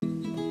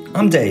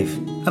I'm Dave.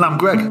 And I'm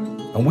Greg.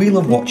 And we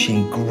love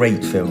watching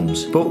great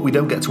films. But we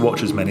don't get to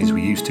watch as many as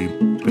we used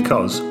to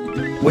because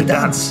we're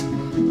dads.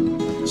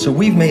 So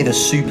we've made a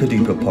super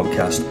duper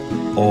podcast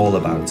all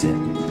about it.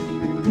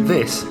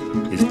 This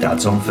is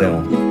Dads on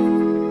Film.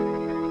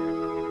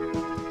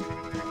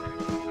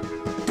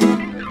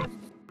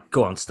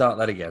 Go on, start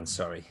that again,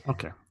 sorry.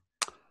 Okay.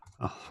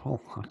 Oh,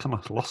 well, I kind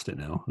of lost it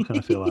now. I kind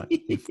of feel like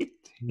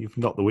you've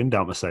knocked the wind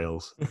out my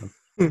sails.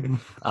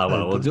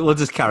 We'll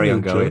just carry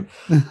on going.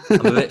 I'm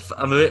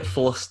a bit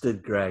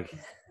flustered, Greg.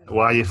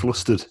 Why are you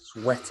flustered?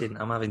 Sweating.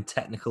 I'm having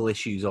technical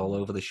issues all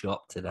over the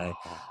shop today.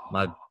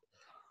 My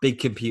big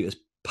computer's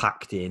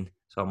packed in,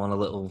 so I'm on a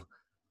little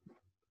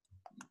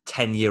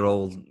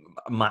 10-year-old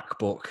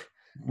MacBook,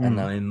 and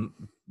I'm in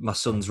my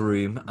son's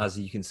room, as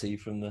you can see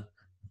from the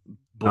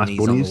bunnies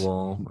on the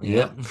wall.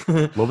 Yeah.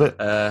 Love it.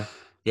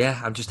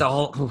 I'm just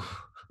all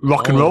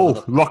rock and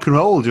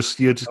roll. Just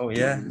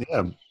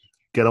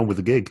get on with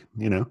the gig.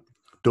 You know,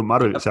 don't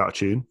matter if it's out of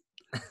tune.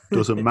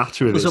 Doesn't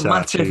matter if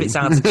it's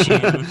out of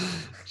tune.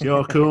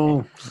 You're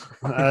cool.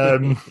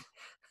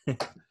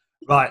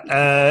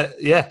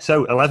 Right.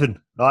 So 11.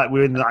 Right,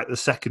 we're in like the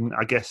second.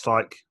 I guess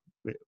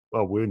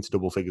we're into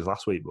double figures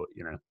last week, but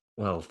you know.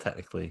 Well,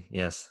 technically,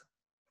 yes.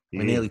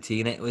 We're nearly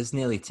teenage. It was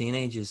nearly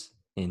teenagers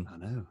in. I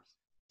know.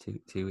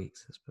 2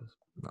 weeks, I suppose.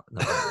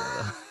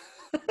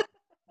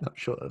 Not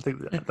sure. I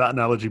think that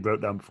analogy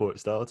broke down before it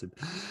started.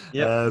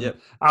 Yeah.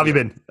 How have you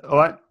been? All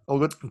right? All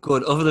good?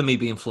 Good. Other than me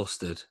being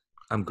flustered,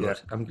 I'm good.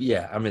 I'm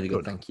really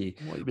good. Thank you.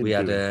 What have you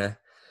been doing?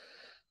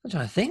 I'm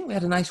trying to think. We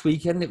had a nice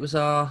weekend. It was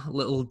our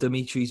little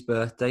Dimitri's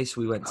birthday, so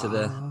we went to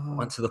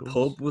the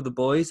pub with the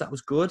boys. That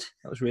was good.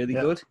 That was really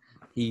good.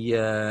 We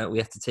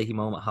had to take him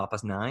home at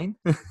 9:30.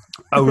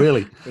 Oh,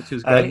 really? Which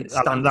was great.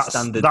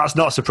 Standard. That's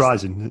not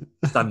surprising.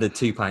 Standard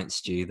 2-pint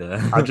stew there.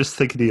 I'm just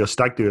thinking of your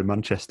stag do in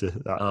Manchester.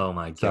 Oh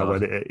my god!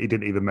 When he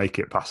didn't even make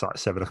it past like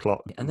 7:00.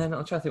 And then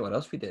I'm trying to think what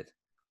else we did.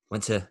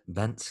 Went to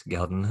Bent's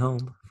Garden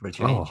Home for a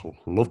change. Oh,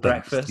 love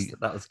breakfast.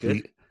 That was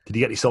good. Did you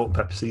get any salt and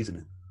pepper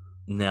seasoning?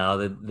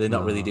 No, they're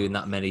not really doing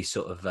that many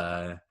sort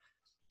of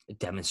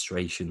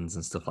demonstrations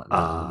and stuff like that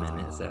at the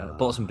minute. So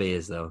bought some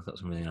beers though. Got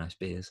some really nice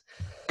beers.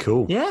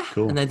 Cool. Yeah.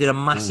 Cool. And then did a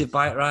massive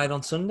bike ride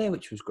on Sunday,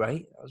 which was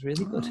great. That was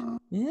really good.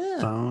 Yeah.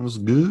 Sounds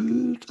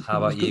good. How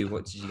about you?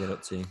 What did you get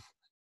up to?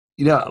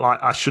 You know,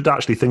 I should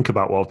actually think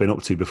about what I've been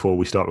up to before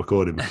we start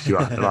recording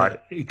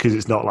because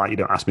it's not like you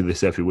don't ask me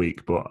this every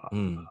week, but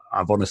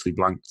I've honestly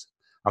blanked.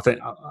 I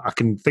think I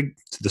can think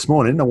this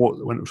morning. I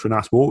went for a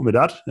nice walk with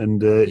my dad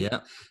and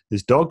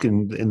his dog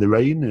in the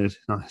rain. It was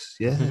nice.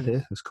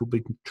 It was a cool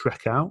big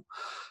trek out.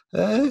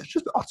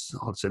 Just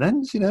odds and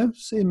ends, you know,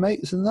 seeing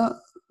mates and that.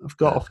 I've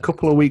got a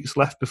couple of weeks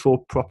left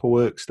before proper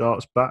work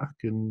starts back,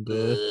 and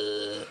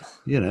so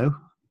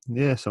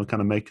I'm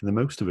kind of making the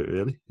most of it.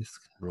 Really, it's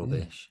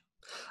rubbish.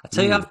 I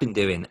tell you, I've been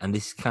doing, and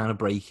this is kind of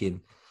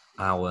breaking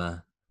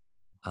our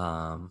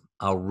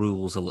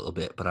rules a little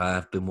bit, but I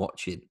have been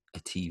watching a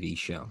TV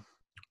show.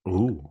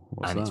 Ooh,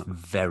 what's that? It's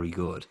very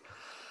good.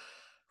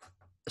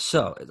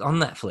 So it's on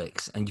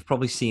Netflix, and you've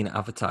probably seen it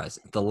advertised.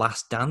 The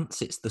Last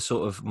Dance. It's the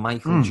sort of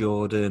Michael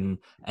Jordan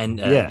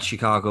and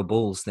Chicago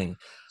Bulls thing.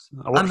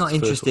 I'm not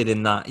interested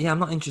in that. Yeah, I'm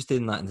not interested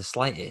in that in the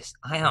slightest.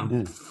 I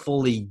am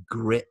fully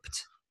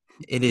gripped.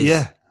 It is.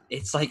 Yeah.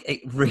 It's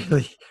like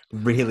really,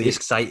 really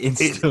exciting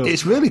stuff.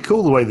 It's really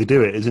cool the way they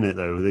do it, isn't it?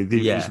 Though they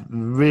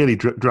really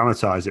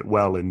dramatise it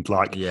well, and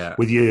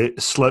with your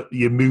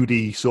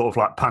moody sort of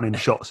like panning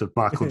shots of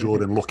Michael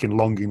Jordan looking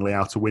longingly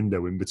out a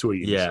window in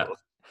between. Yeah, sort of.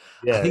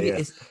 I think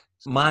it's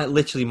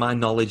my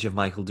knowledge of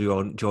Michael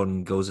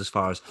Jordan goes as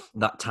far as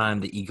that time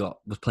that he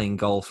was playing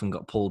golf and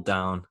got pulled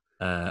down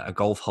a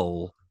golf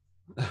hole.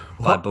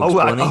 By Bugs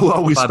Bunny.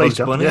 By Bugs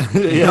Bunny.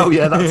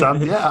 That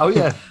time.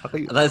 Yeah. I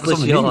think that's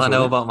literally all I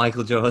know about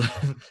Michael Jordan.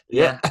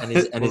 and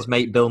his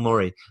mate Bill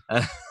Murray.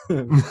 It's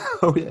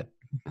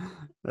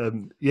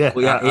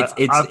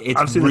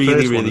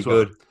really, really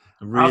good.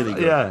 Really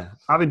good. Yeah,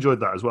 I've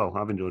enjoyed that as well.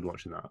 I've enjoyed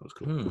watching that. It was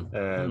cool.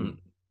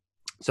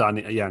 So I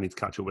need to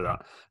catch up with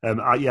that.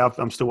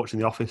 I'm still watching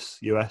The Office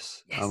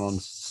US. Yes. I'm on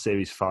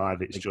series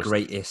 5. It's just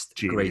greatest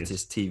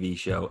TV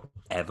show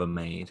ever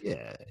made.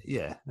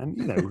 Yeah, and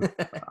you know,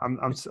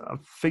 I'm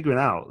figuring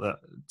out that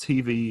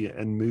TV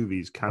and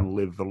movies can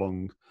live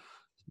along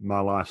my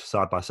life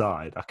side by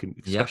side. I can,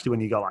 especially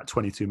when you got like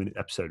 22-minute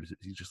episodes.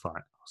 You just like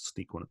I'll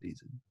sneak one of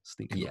these in,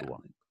 sneak another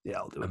one in. Yeah,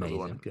 I'll do another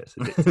one. Gets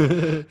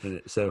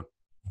addictive. So,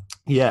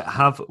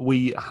 have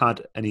we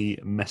had any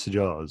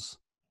messages?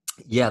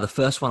 Yeah, the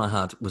first one I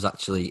had was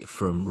actually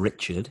from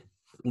Richard,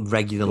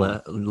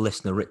 regular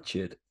listener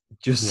Richard,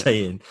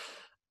 saying,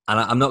 and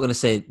I'm not going to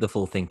say the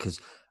full thing because,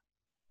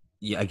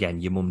 again,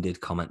 your mum did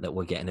comment that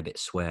we're getting a bit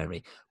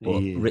sweary, but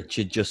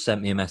Richard just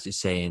sent me a message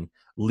saying,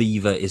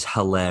 Lever is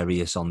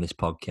hilarious on this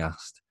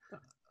podcast.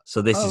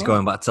 So this is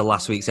going back to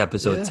last week's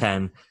episode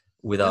 10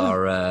 with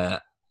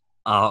our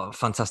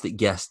fantastic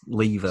guest,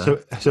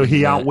 Lever. So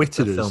he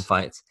outwitted us. Film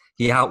fights.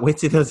 He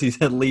outwitted us. He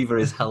said Lever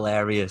is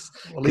hilarious.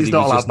 Well, he's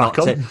not allowed back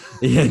on.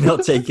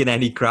 Not taking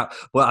any crap.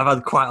 But I've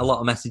had quite a lot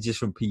of messages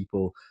from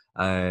people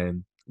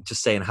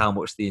just saying how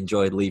much they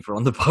enjoyed Lever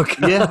on the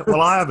podcast. Yeah,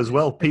 well, I have as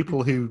well.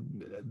 People who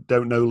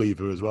don't know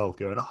Lever as well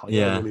going, oh,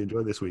 yeah, I really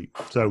enjoyed this week.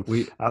 So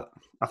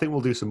I think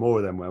we'll do some more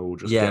of them where we'll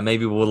just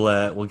maybe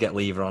we'll get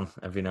Lever on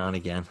every now and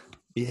again.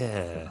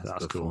 Yeah,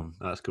 that's cool. Fun.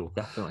 That's cool.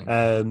 Definitely.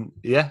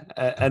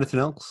 Anything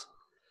else?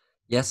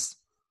 Yes.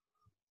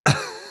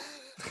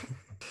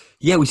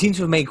 Yeah, we seem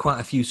to have made quite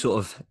a few sort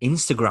of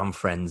Instagram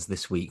friends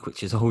this week,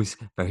 which is always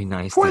very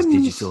nice. Friends.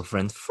 These digital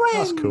friends.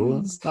 That's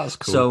cool. That's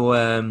cool.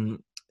 So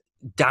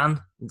Dan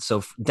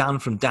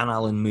from Dan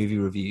Allen Movie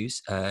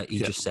Reviews, he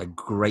just said,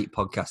 great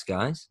podcast,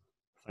 guys.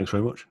 Thanks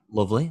very much.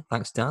 Lovely.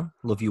 Thanks, Dan.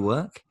 Love your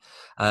work.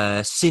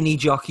 Cine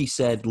Jockey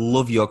said,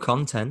 love your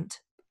content.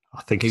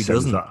 I think he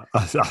doesn't.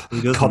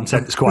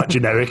 Content is quite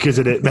generic,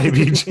 isn't it?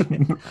 Maybe.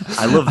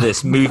 I love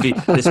this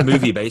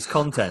movie-based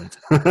content,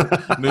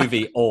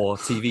 movie or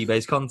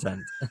TV-based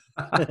content,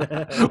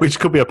 which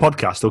could be a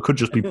podcast or could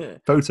just be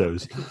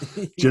photos.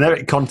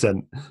 Generic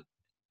content.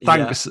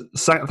 Thanks,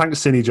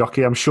 Cine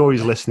Jockey. I'm sure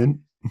he's listening.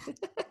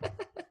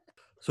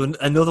 So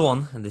another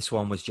one, and this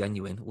one was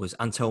genuine, was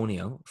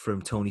Antonio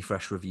from Tony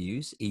Fresh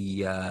Reviews.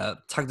 He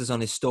tagged us on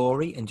his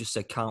story and just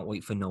said, can't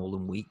wait for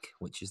Nolan Week,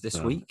 which is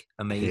this week.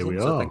 Amazing. Here we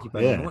so are. Thank you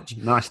very much.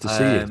 Nice to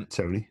see you,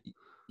 Tony.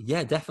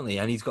 Yeah, definitely.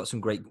 And he's got some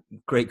great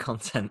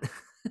content.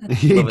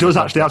 He does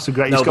actually have some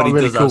great. He's got a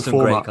really cool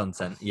format. Great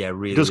content. Yeah,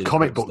 really. He does really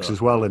comic books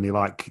as well, and he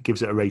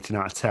gives it a rating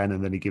out of 10,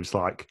 and then he gives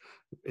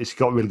it's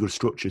got really good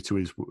structure to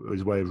his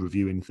way of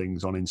reviewing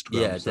things on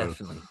Instagram. Yeah,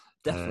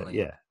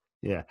 definitely.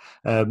 Yeah.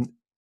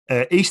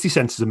 Easty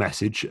sent us a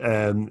message.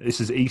 This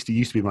is Easty,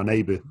 used to be my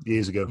neighbour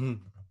years ago.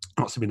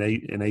 Not seen him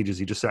in ages.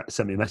 He just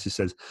sent me a message,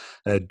 says,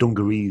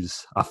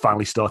 Dungarees, I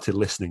finally started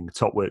listening.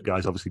 Top work,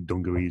 guys. Obviously,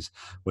 Dungarees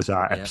was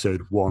our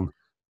episode 1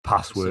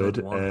 password.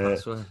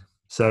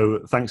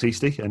 So thanks,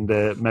 Easty, and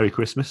Merry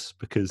Christmas,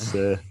 because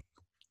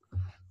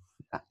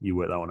you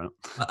worked that one out.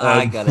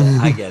 I get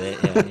it.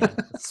 Yeah.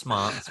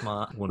 Smart.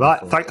 Wonderful. Right,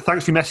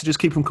 thanks for your messages.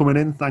 Keep them coming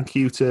in. Thank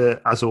you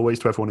as always,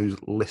 to everyone who's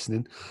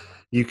listening.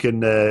 You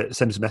can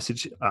send us a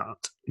message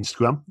at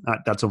Instagram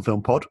at Dads on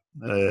Film Pod.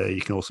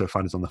 You can also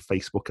find us on the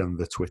Facebook and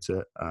the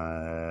Twitter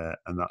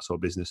and that sort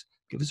of business.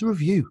 Give us a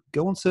review.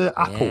 Go on to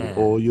Apple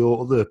or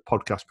your other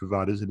podcast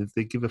providers, and if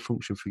they give a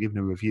function for giving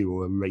a review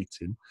or a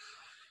rating,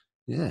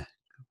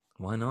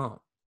 why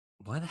not?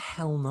 Why the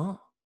hell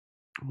not?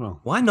 Well,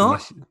 why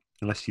not?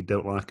 Unless you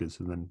don't like us,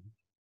 and then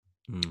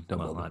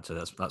don't like. So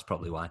that's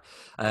probably why.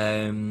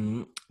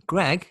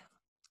 Greg,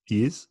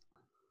 he is.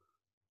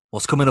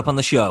 What's coming up on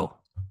the show?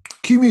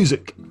 Cue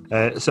music.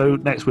 So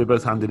next we're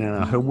both handing in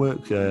our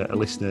homework. A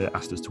listener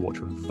asked us to watch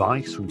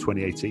Vice from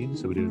 2018,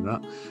 so we're doing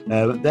that.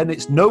 Then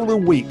it's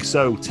Nolan week,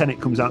 so Tenet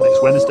comes out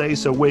next Wednesday,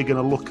 so we're going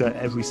to look at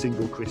every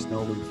single Chris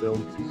Nolan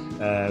film.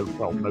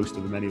 Well, most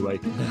of them anyway.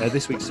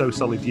 This week's So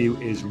Solid View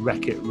is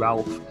Wreck-It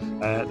Ralph.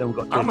 Then we've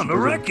got I'm gonna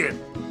wreck it.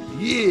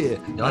 Yeah,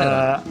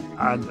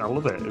 and I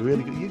love it.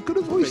 Really good. You're good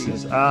at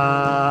voices.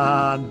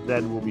 And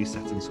then we'll be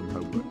setting some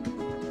homework.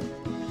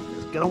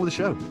 Let's get on with the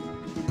show.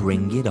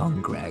 Bring it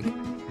on, Greg.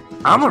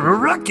 I'm gonna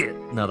wreck it.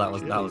 No, that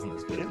wasn't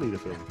as good. Lead a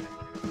film.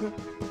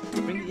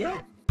 Bring it, yeah.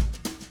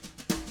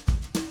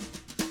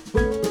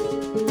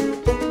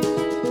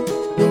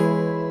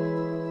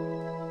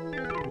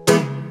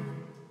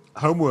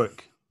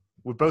 Homework.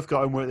 We've both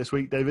got homework this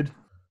week, David.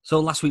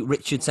 So last week,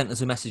 Richard sent us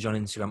a message on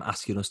Instagram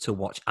asking us to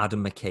watch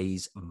Adam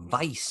McKay's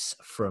Vice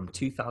from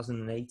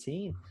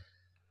 2018.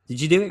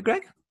 Did you do it,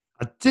 Greg?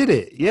 I did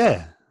it,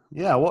 yeah.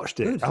 Yeah, I watched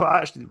it. Good. I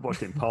actually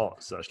watched it in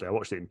parts, actually. I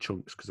watched it in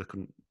chunks because I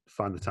couldn't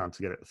find the time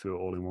to get it through it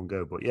all in one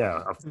go. But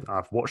yeah,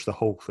 I've watched the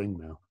whole thing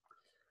now.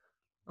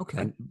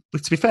 Okay.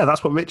 But to be fair,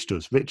 that's what Rich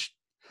does. Rich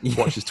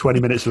watches 20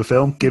 minutes of a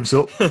film, gives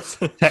up,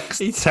 text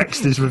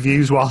his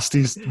reviews whilst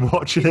he's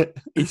watching it.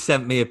 He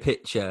sent me a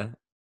picture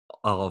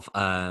of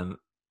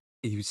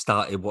he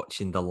started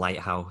watching The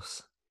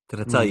Lighthouse. Did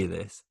I tell you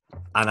this?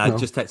 And I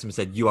just texted him and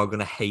said, you are going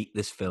to hate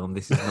this film.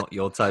 This is not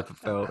your type of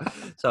film.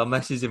 So I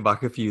messaged him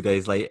back a few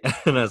days later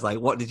and I was like,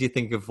 what did you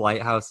think of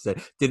Lighthouse? He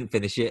said, didn't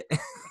finish it.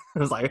 I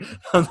was like,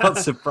 I'm not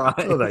surprised.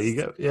 Oh, there you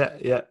go.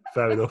 Yeah,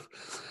 fair enough.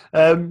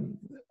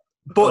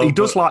 But he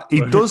does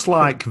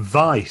like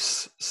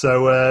Vice.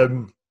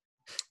 So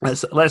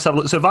let's have a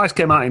look. So Vice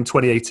came out in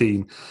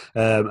 2018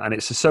 and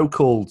it's a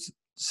so-called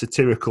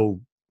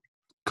satirical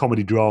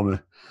comedy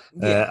drama.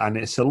 And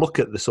it's a look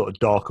at the sort of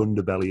dark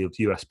underbelly of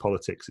US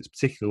politics. It's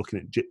particularly looking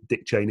at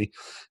Dick Cheney,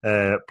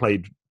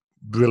 played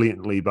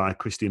brilliantly by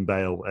Christian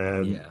Bale,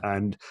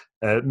 and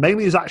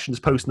mainly his actions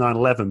post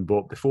 9/11.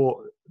 But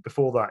before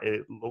that,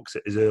 it looks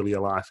at his earlier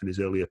life and his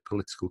earlier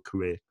political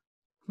career.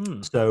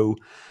 So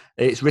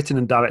it's written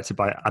and directed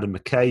by Adam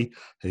McKay,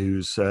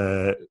 who's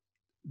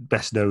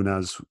best known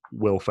as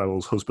Will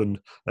Ferrell's husband.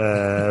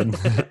 Well,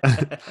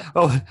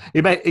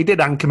 he did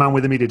Anchorman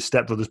with him. He did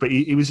Step Brothers, but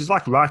he was his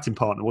writing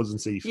partner,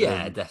 wasn't he?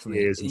 Yeah,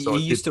 definitely. He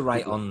used to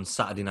write on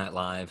Saturday Night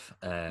Live.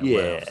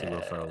 Where obviously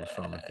Will Ferrell was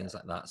from and things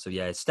like that. So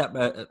yeah,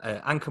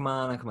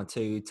 Anchorman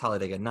 2,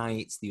 Talladega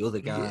Nights, The Other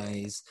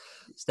Guys,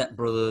 Step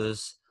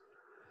Brothers.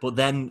 But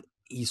then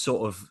he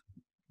sort of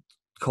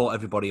caught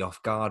everybody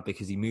off guard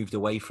because he moved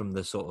away from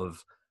the sort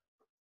of,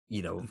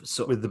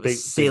 with the big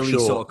silly Big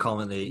Short. sort of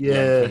comedy.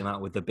 Yeah. He came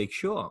out with The Big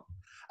Short.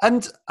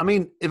 And I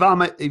mean,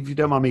 if you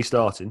don't mind me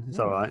starting, it's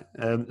all right.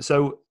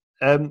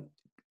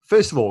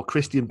 First of all,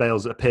 Christian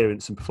Bale's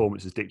appearance and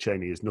performance as Dick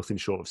Cheney is nothing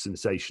short of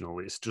sensational.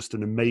 It's just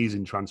an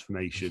amazing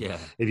transformation. Yeah.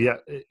 If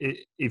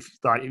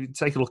you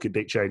take a look at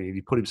Dick Cheney and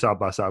you put him side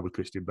by side with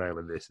Christian Bale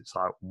in this, it's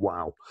like,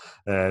 wow.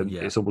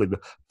 It's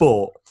unbelievable.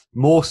 But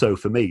more so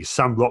for me,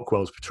 Sam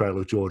Rockwell's portrayal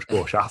of George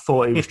Bush, I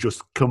thought it was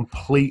just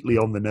completely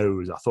on the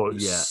nose. I thought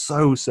it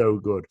was so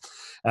good.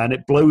 And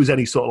it blows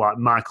any sort of like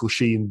Michael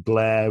Sheen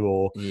Blair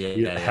or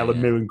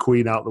Helen Mirren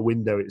Queen out the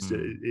window.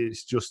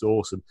 It's just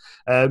awesome.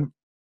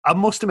 I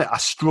must admit, I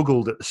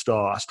struggled at the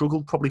start. I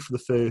struggled probably for the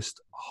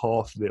first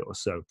half of it or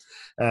so.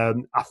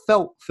 I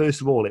felt,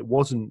 first of all, it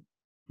wasn't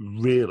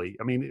really,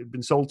 I mean, it had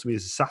been sold to me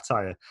as a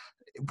satire.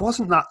 It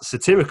wasn't that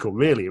satirical,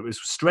 really. It was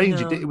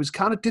strange. No. It was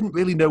kind of, didn't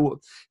really know,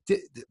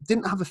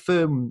 didn't have a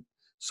firm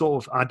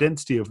sort of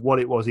identity of what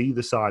it was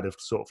either side of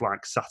sort of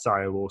like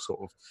satire or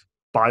sort of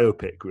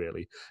biopic,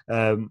 really.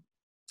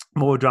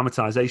 More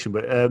dramatization,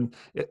 but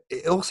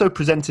it also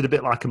presented a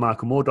bit like a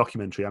Michael Moore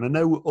documentary. And I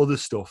know other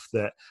stuff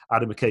that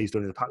Adam McKay's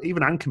done in the past.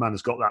 Even Anchorman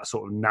has got that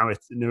sort of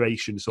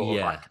narration, sort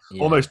of like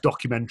almost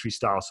documentary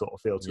style sort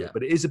of feel to it.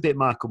 But it is a bit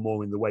Michael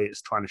Moore in the way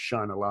it's trying to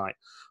shine a light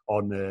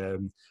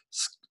on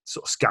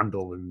sort of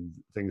scandal and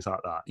things like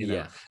that. You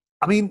know?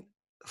 I mean,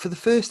 for the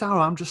first hour,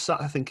 I'm just sat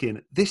there thinking,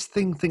 this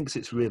thing thinks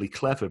it's really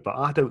clever, but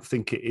I don't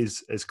think it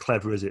is as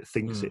clever as it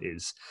thinks it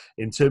is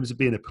in terms of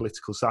being a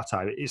political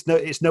satire. It's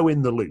no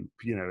In the Loop,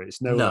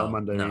 it's no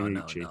Armando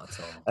Iannucci. No, not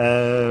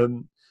at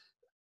all.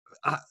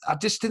 I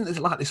just didn't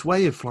like this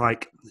way of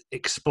like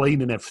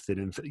explaining everything,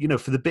 and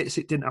for the bits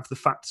it didn't have the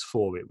facts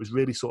for, it was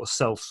really sort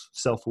of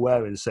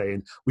self-aware and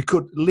saying we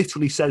could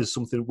literally says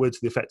something word to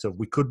the effect of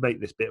we could make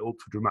this bit up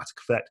for dramatic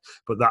effect,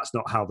 but that's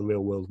not how the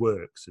real world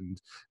works.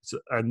 And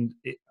I'm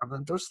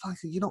just like,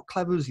 you're not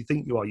clever as you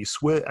think you are. You're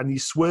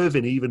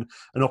swerving even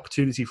an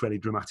opportunity for any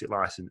dramatic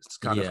license. It's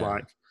kind of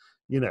like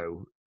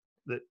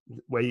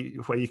where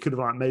you could have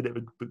like made it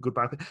a good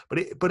biopic,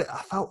 but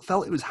I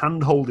felt it was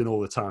hand holding all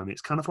the time.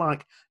 It's kind of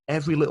like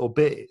every little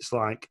bit, it's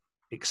like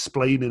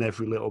explaining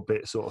every little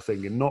bit sort of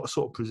thing, and not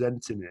sort of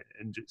presenting it.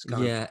 And it's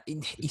kind of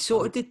he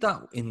sort of did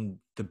that in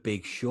The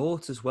Big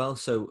Short as well.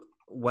 So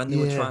when they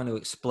were trying to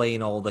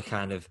explain all the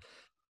kind of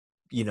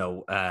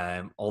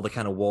all the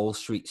kind of Wall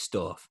Street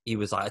stuff, he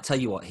was like, I tell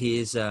you what,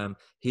 here's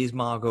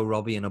Margot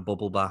Robbie in a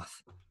bubble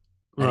bath,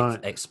 and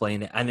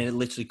explain it, and then it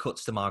literally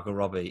cuts to Margot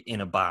Robbie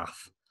in a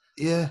bath.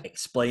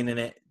 Explaining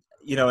it,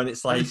 and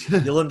it's like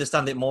you'll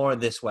understand it more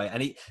this way,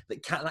 and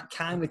that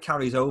kind of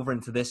carries over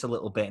into this a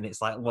little bit, and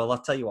it's like, well,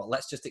 I'll tell you what,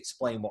 let's just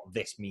explain what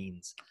this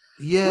means.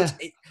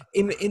 Which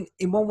in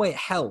one way it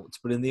helped,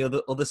 but in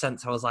the other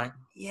sense, I was like,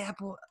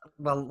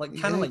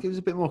 it gives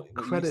a bit more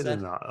credit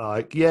than that.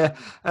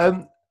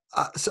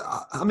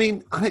 I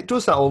mean, and it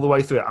does that all the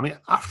way through it. I mean,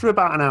 after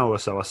about an hour or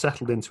so, I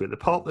settled into it. The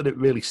part that it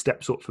really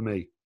steps up for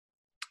me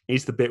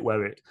is the bit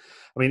where it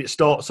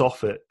starts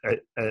off at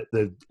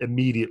the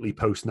immediately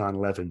post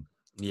 9/11.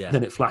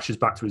 Then it flashes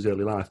back to his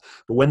early life.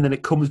 But when then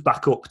it comes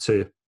back up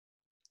to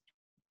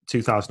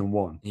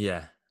 2001,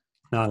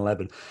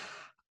 9/11,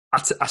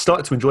 I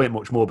started to enjoy it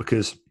much more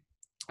because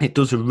it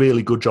does a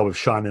really good job of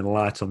shining a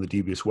light on the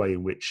dubious way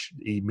in which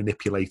he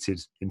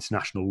manipulated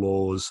international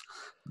laws,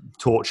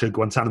 tortured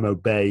Guantanamo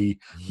Bay,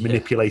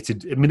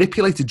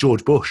 manipulated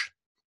George Bush.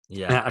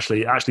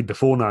 Actually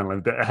before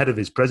 9/11, but ahead of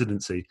his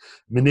presidency,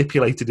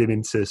 manipulated him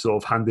into sort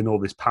of handing all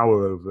this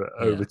power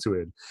over to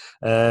him.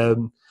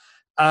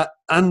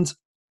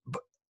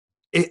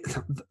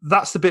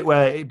 That's the bit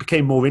where it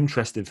became more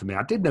interesting for me.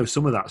 I did know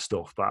some of that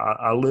stuff, but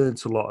I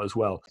learned a lot as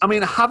well. I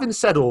mean, having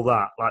said all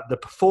that, like the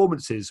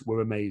performances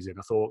were amazing.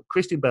 I thought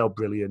Christian Bale,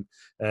 brilliant.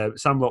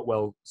 Sam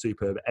Rockwell,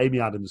 superb. Amy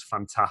Adams,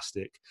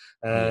 fantastic.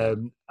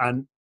 And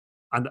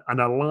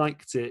I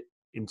liked it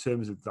in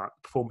terms of that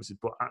performances,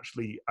 but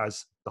actually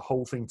as the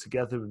whole thing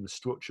together and the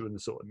structure and the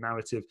sort of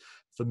narrative,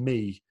 for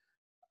me,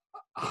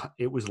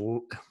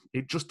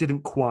 it just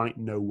didn't quite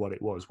know what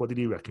it was. What did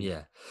you reckon?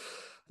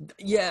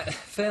 Yeah,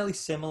 fairly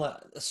similar.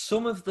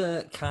 Some of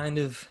the kind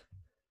of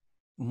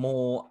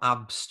more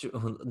abstract,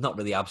 not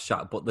really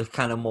abstract, but the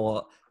kind of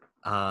more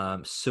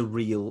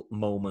surreal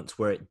moments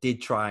where it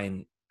did try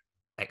and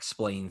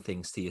explain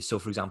things to you. So,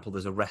 for example,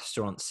 there's a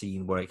restaurant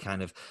scene where it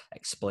kind of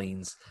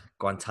explains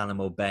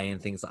Guantanamo Bay and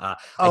things like that.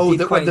 Oh,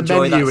 the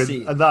menu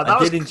scene. And that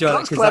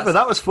was clever.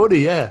 That was funny.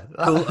 Yeah,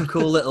 a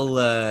cool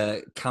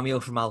little cameo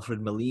from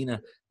Alfred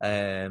Molina.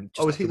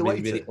 Was he the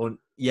waiter?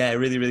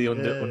 Really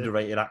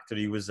underrated actor.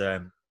 He was.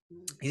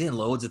 He's in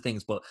loads of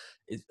things, but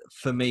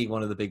for me,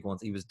 one of the big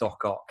ones, he was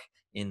Doc Ock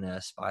in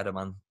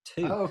Spider-Man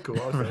 2. Oh, cool.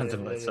 Okay.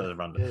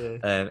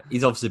 Random.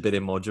 He's obviously been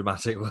in more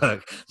dramatic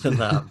work than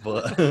that,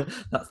 but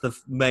that's the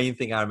main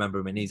thing I remember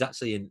him in. He's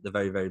actually in the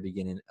very, very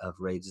beginning of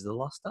Raiders of the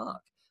Lost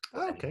Ark.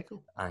 Oh, okay,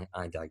 cool.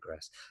 I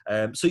digress.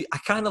 So I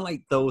kind of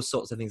like those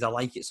sorts of things. I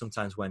like it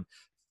sometimes when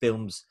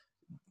films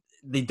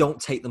they don't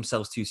take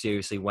themselves too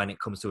seriously when it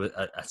comes to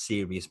a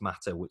serious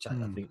matter, which I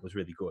think was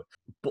really good.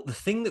 But the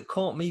thing that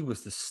caught me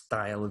was the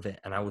style of it,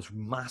 and I was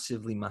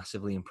massively,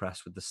 massively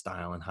impressed with the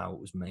style and how it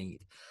was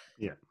made.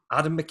 Yeah,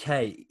 Adam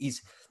McKay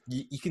is,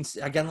 you can see,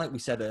 again, like we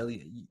said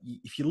earlier,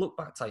 if you look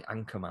back to like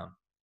Anchorman,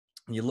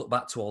 and you look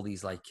back to all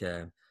these like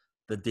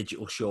the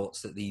digital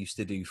shorts that they used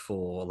to do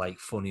for like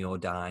Funny or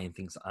Die and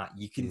things like that,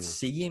 you can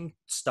see him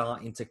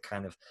starting to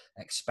kind of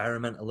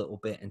experiment a little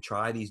bit and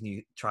try these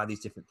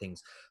different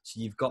things.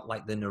 So you've got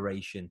like the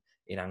narration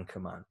in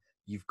Anchorman,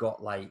 you've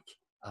got like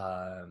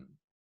I'm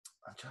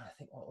trying to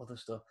think what other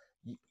stuff.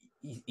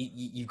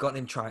 You've got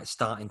him trying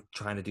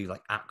to do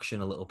like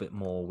action a little bit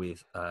more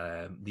with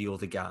the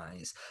other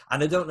guys,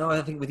 and I don't know,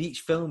 I think with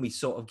each film he's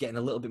sort of getting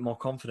a little bit more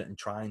confident and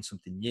trying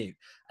something new,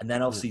 and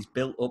then obviously he's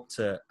built up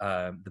to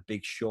The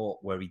Big Short,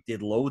 where he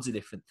did loads of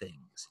different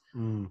things,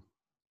 and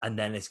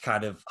then it's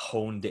kind of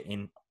honed it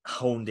in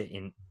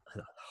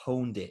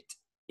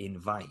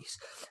Vice.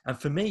 And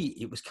for me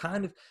it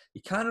kind of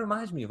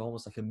reminds me of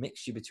almost like a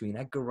mixture between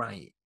Edgar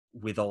Wright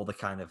with all the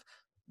kind of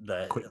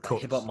the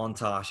hip hop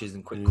montages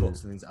and quick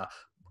cuts and things like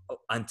that,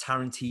 and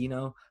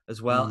Tarantino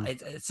as well.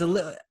 It's a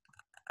little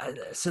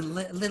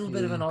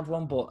bit of an odd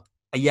one, but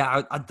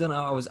yeah, I don't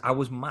know. I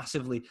was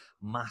massively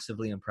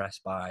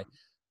impressed by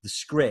the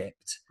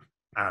script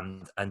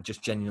and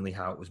just genuinely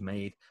how it was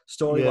made.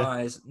 Story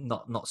wise,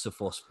 not so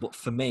fussed, but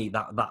for me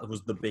that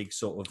was the big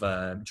sort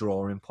of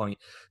drawing point.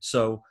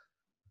 So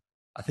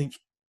I think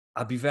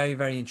I'd be very,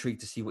 very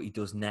intrigued to see what he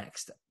does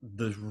next.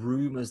 There's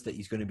rumors that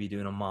he's going to be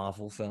doing a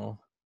Marvel film.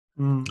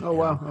 Oh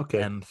wow!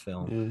 Okay.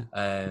 film.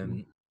 Yeah.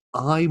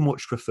 I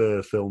much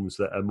prefer films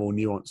that are more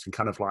nuanced and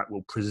kind of like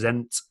will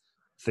present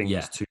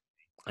things to,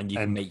 and you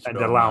can make your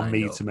and own allow mind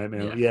me up. to make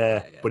me.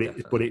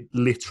 But but it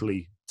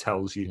literally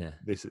tells you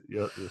this.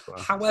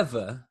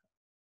 However,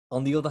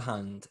 on the other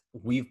hand,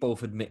 we've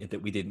both admitted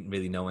that we didn't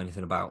really know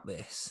anything about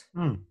this.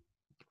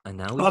 And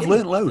now I've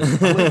learned loads.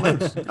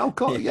 Oh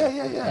God,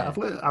 yeah.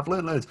 I've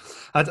learned loads.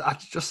 I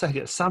just say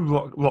it. Sam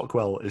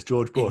Rockwell is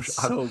George Bush. He's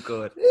so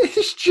good.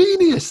 It's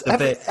genius.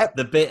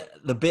 The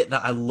bit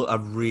that I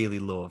really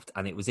loved,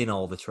 and it was in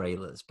all the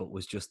trailers, but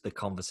was just the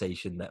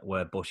conversation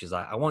where Bush is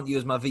like, "I want you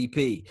as my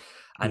VP,"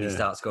 and he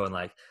starts going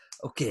like,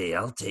 "Okay,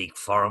 I'll take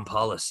foreign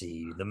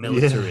policy, the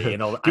military,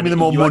 and all that." Give me the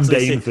more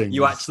mundane things.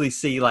 You actually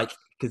see like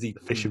because he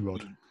fishing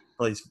rod.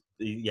 Plays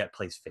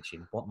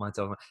fishing. What am I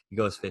talking about? He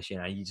goes fishing,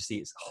 and you just see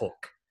it's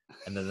hook.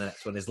 And then the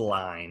next one is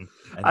line,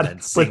 and then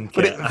sinker.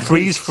 But it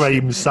freeze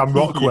frames Sam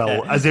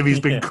Rockwell as if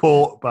he's been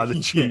caught by the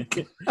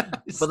cheek.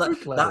 But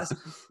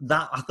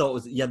that I thought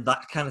was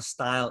that kind of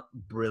style,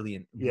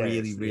 brilliant,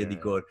 really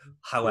good.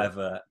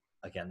 However,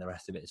 again, the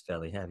rest of it is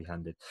fairly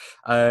heavy-handed.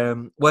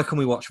 Where can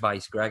we watch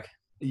Vice, Greg?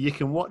 You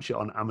can watch it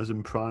on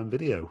Amazon Prime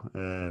Video.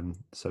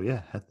 So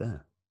head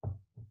there.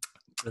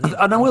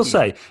 And I will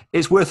say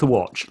it's worth a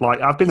watch.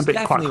 Like I've been a bit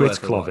quite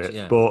critical of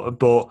it,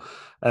 but.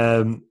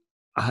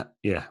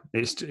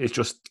 It's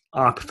just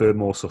I prefer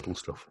more subtle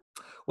stuff.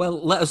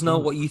 Well, let us know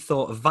what you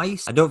thought of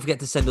Vice, and don't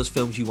forget to send us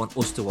films you want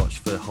us to watch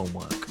for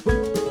homework.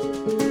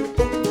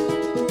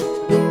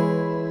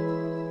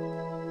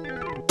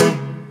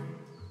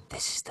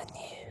 This is the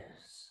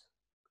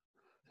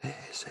news.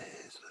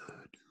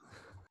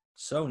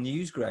 So,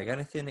 news, Greg.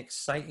 Anything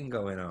exciting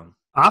going on?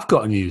 I've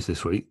got news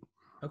this week.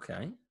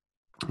 Okay.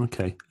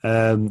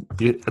 I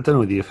don't know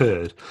whether you've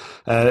heard.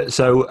 Will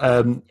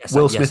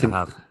Smith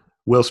and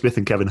Will Smith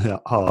and Kevin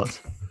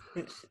Hart,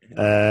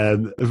 a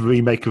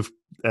remake of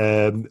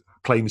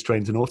Planes,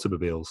 Trains and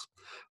Automobiles,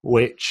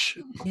 which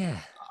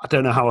I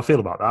don't know how I feel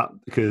about that,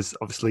 because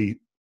obviously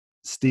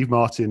Steve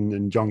Martin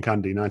and John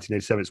Candy,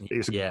 1987,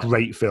 it's a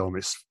great film.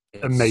 It's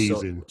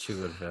amazing. Such a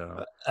good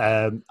film.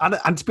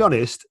 And to be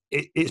honest,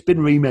 it's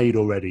been remade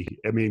already.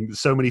 I mean,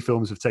 so many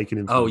films have taken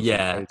him. Oh,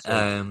 yeah.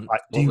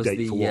 Like Due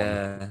Date for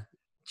one.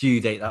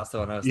 Due Date, that's the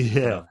one I was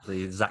thinking of,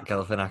 the Zach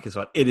Galifianakis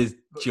one. It is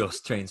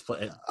just Planes,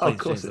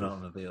 Trains and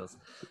Automobiles.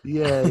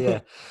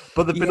 Yeah.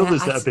 But there have been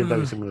others that have been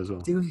very similar as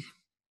well.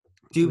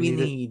 Do we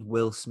need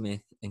Will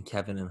Smith and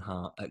Kevin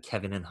Hart?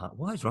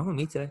 What is wrong with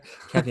me today?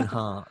 Kevin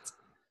Hart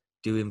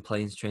doing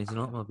Planes, Trains and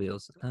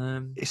Automobiles.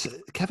 It's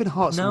Kevin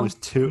Hart's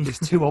almost too. It's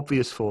too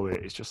obvious for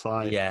it. It's just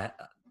like yeah.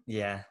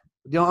 You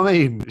know what I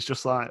mean? It's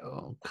just like,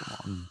 oh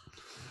come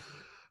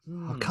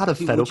on. I'm kind of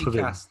fed up with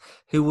it.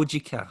 Who would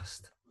you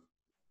cast?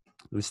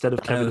 Instead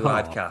of Kevin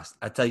Hart? I'd cast.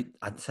 I'd tell you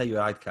who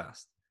I'd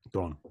cast.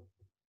 Go on.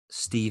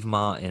 Steve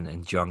Martin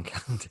and John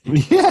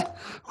Candy. Yeah.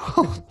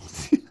 Well,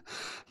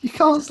 you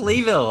can't... Just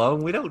leave it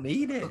alone. We don't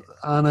need it.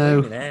 I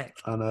know.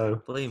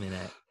 Blaming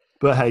it.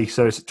 But hey,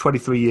 so it's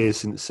 23 years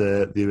since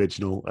the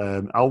original.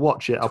 I'll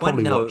watch it. I'll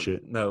probably watch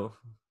it. No.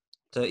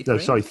 33? No,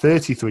 sorry,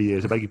 33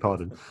 years. I beg your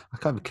pardon. I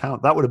can't even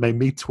count. That would have made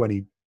me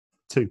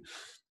 22.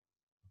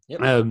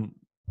 Yep.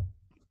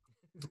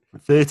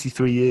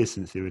 33 years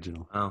since the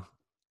original. Oh.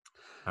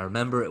 I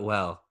remember it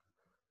well.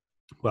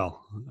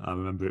 Well, I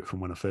remember it from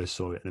when I first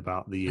saw it in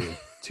about the year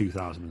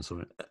 2000 and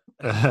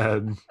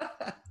something.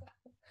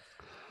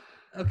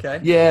 Okay.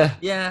 Yeah.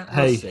 Yeah,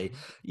 we'll Hey, see.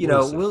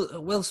 we'll see.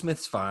 Will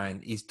Smith's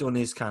fine. He's done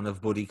his kind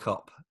of buddy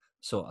cop.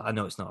 So I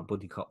know it's not a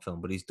buddy cop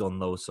film, but he's done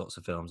those sorts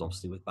of films,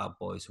 obviously, with Bad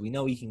Boys. So we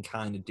know he can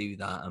kind of do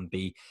that and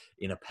be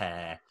in a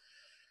pair.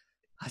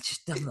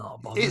 I'm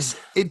not bothered.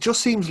 It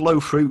just seems low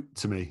fruit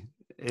to me.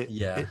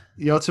 Yeah.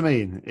 You know what I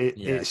mean?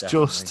 It's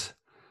definitely. just,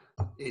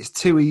 it's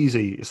too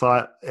easy. It's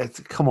like,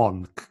 come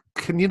on,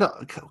 can we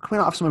not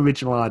have some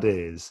original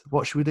ideas?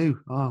 What should we do?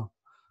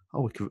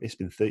 It's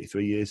been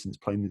 33 years since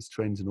Planes,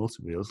 Trains and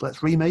Automobiles.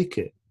 Let's remake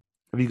it.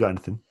 Have you got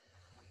anything?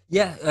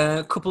 Yeah,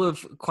 a couple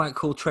of quite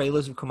cool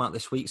trailers have come out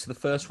this week. So the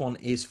first one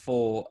is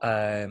for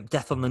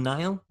Death on the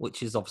Nile,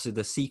 which is obviously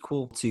the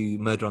sequel to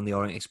Murder on the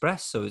Orient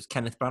Express. So it's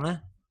Kenneth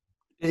Branagh.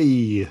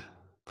 Hey,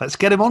 let's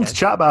get him on to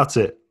chat about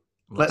it.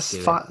 Let's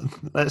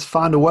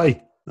find a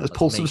way. Let's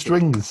pull some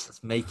strings.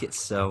 Let's make it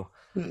so.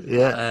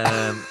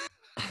 Yeah.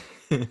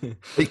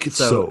 Make it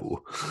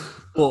so.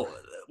 But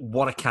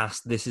what a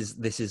cast! This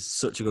is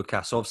such a good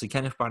cast. So obviously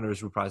Kenneth Branagh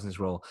is reprising his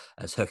role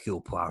as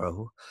Hercule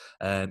Poirot.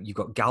 You've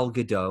got Gal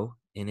Gadot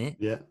in it.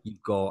 Yeah.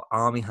 You've got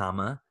Armie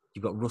Hammer.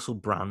 You've got Russell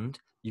Brand.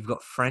 You've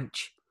got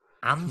French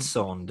and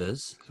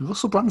Saunders. Is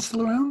Russell Brand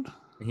still around?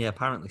 Yeah,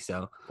 apparently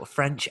so. But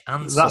French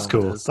and That's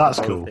Saunders. That's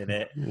cool. In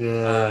it.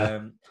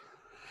 Yeah.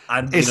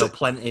 And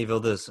plenty of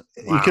others.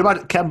 Wow. You can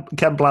imagine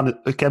Ken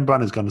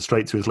Branagh's gone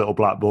straight to his little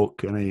black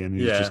book, and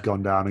he's just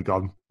gone down and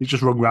gone. He's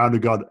just rung round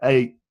and gone,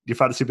 "Hey, you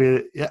fancy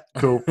being? Yeah,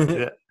 cool,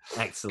 yeah,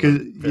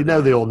 excellent."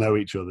 Because they all know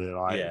each other.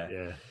 Like,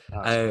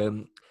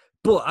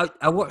 But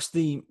I watched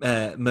the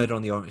Murder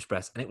on the Orient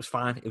Express, and it was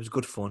fine. It was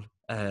good fun.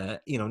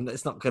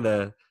 It's not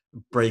gonna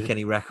break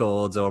any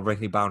records or break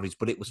any boundaries,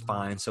 but it was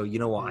fine. So you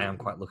know what? I am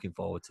quite looking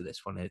forward to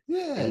this one. It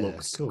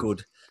looks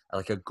good,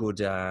 like a good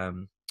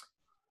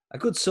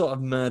sort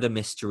of murder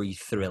mystery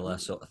thriller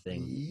sort of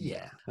thing.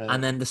 Yeah.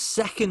 And then the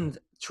second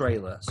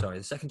trailer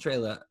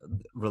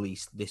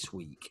released this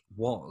week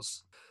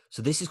was,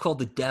 so this is called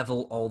The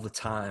Devil All the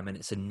Time, and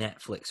it's a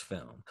Netflix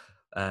film.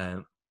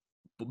 But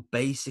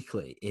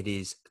basically it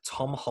is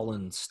Tom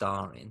Holland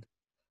starring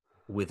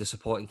with a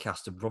supporting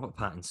cast of Robert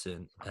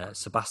Pattinson,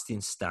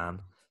 Sebastian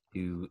Stan,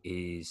 who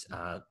is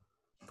the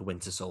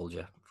Winter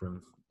Soldier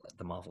from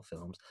the Marvel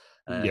films.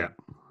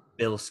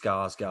 Bill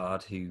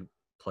Skarsgård, who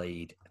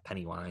played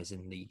Pennywise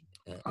in the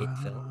It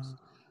films,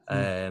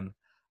 and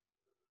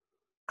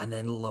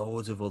then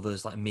loads of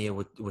others like Mia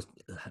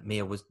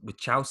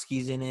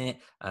Wachowski's in it.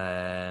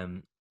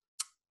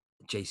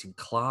 Jason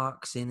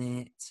Clarke's in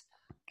it.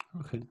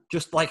 Okay.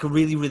 Just like a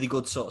really, really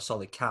good sort of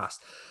solid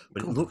cast,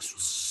 but it looks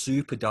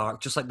super dark.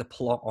 Just like the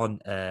plot on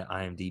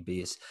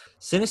IMDb is,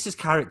 Sinister's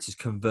characters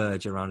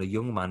converge around a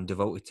young man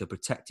devoted to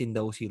protecting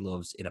those he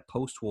loves in a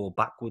post-war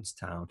backwoods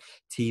town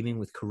teeming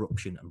with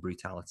corruption and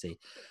brutality.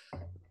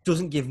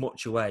 Doesn't give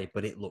much away,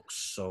 but it looks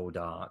so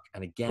dark.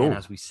 And again,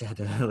 as we said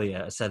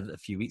earlier, I said a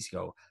few weeks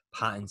ago,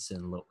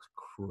 Pattinson looks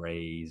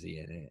crazy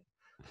in it.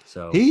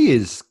 So he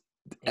is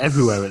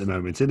everywhere at the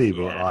moment, isn't he?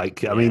 But I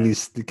mean,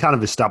 he's kind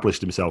of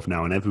established himself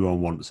now, and everyone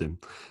wants him,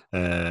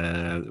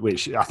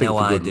 which I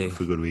think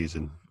for good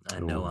reason. I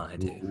know I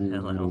do.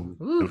 Hello.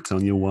 Don't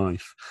tell your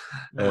wife.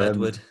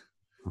 Edward.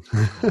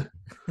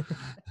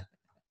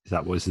 Is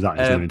that his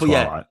name in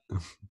Twilight?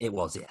 It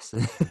was, yes.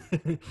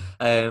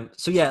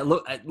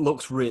 It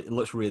looks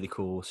really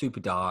cool,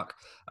 super dark.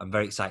 I'm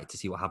very excited to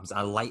see what happens.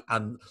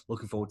 I'm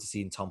looking forward to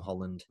seeing Tom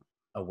Holland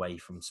away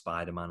from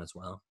Spider-Man as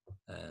well.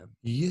 So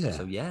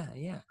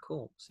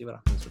cool. See what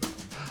happens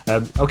with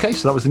that. Okay,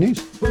 so that was the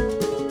news.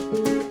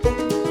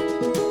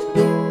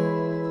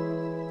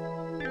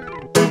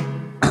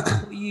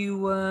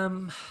 What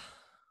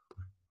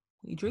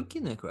are you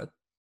drinking there, Greg?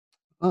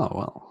 Oh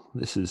well,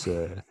 this is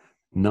a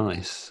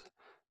nice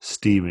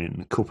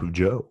steaming cup of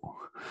Joe.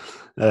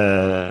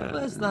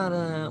 Where's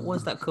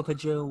that cup of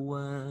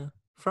Joe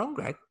from,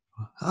 Greg?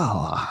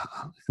 Oh,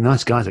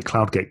 nice guys at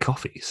Cloudgate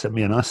Coffee sent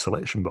me a nice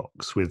selection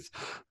box with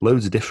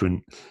loads of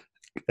different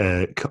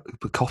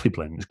coffee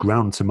blends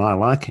ground to my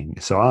liking.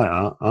 So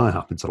I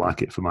happen to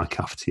like it for my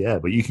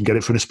cafetiere, but you can get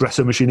it for an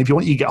espresso machine if you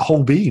want. You get a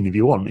whole bean if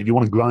you want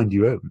to grind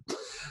your own.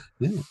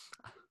 Yeah.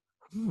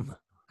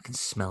 I can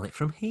smell it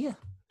from here.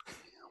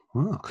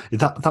 Wow.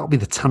 That'll be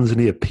the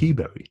Tanzania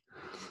peaberry.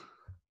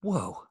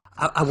 Whoa.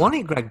 I want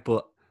it, Greg,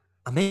 but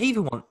I may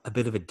even want a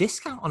bit of a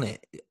discount on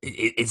it.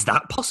 Is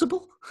that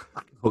possible?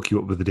 I can hook you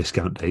up with a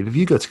discount, Dave. If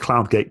you go to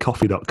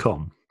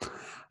cloudgatecoffee.com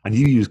and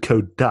you use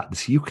code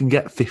DADS, you can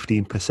get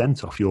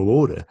 15% off your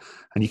order.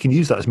 And you can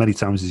use that as many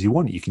times as you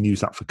want. You can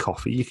use that for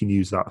coffee. You can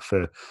use that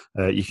for,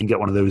 you can get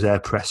one of those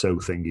Airpresso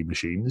thingy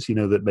machines,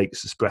 that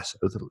makes espresso.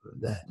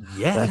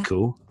 They're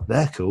cool.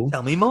 They're cool.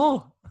 Tell me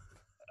more.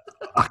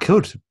 I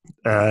could.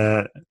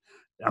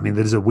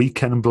 There's a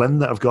weekend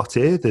blend that I've got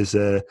here. There's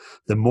the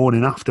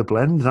morning after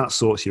blend. That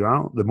sorts you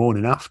out. The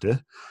morning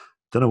after.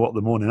 Don't know what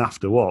the morning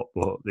after what,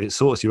 but it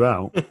sorts you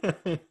out.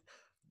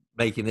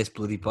 Making this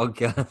bloody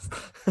podcast.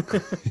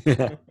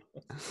 Yeah.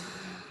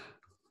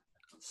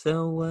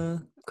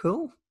 So,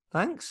 cool.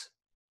 Thanks.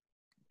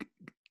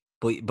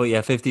 But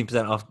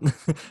 15% off.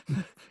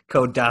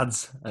 Code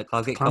DADS at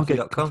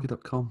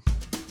cloudgatecoffee.com.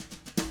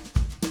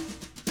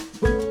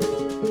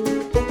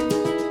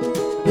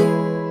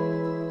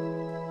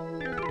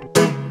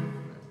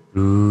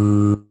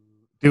 Do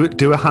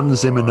a Hans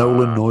Zimmer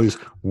Nolan noise.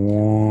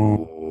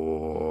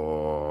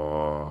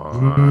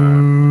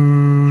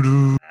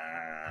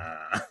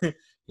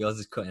 Yours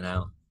is cutting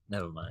out.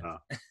 Never mind. Ah.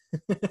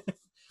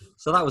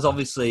 So that was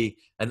obviously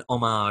an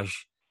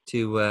homage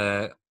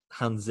to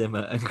Hans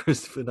Zimmer and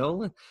Christopher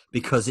Nolan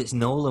because it's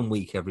Nolan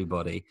week,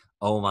 everybody.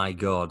 Oh my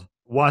God.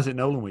 Why is it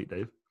Nolan week,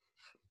 Dave?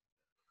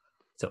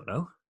 Don't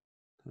know.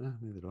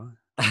 Neither do I.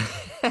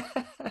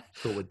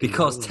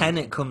 Because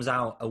Tenet comes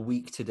out a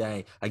week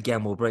today.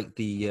 Again, we'll break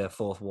the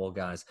fourth wall,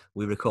 guys.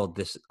 We record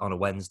this on a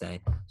Wednesday,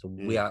 so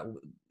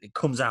it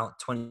comes out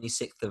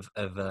 26th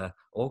of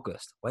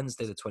August,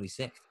 Wednesday the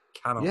 26th.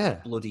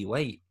 Cannot bloody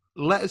wait.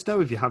 Let us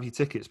know if you have your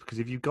tickets, because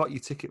if you've got your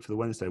ticket for the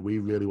Wednesday, we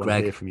really want to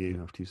hear from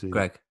you after you see it.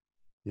 Greg,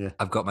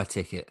 I've got my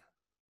ticket.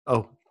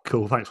 Oh,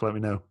 cool! Thanks for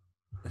letting me know.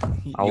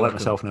 I'll let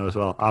myself know as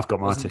well. I've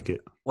got my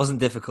ticket. Wasn't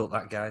difficult,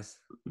 that, guys.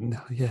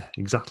 No, yeah,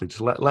 exactly. Just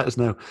let us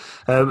know.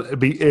 It'd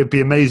be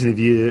amazing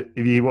if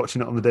you're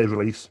watching it on the day of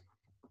release.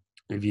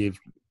 If you've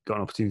got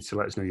an opportunity to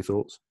let us know your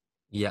thoughts,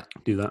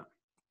 do that.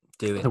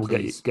 Do it. And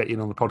we'll get you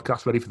on the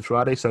podcast ready for the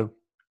Friday. So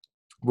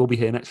we'll be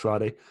here next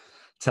Friday,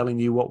 telling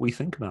you what we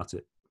think about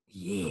it.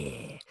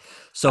 Yeah.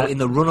 So in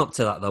the run up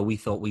to that, though, we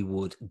thought we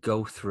would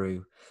go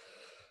through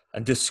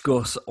and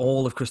discuss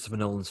all of Christopher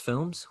Nolan's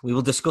films. We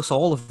will discuss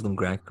all of them,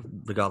 Greg,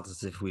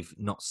 regardless if we've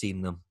not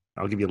seen them.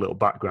 I'll give you a little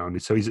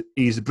background. So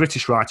he's a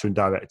British writer and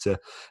director.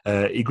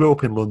 He grew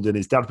up in London.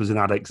 His dad was an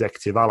ad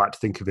executive. I like to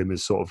think of him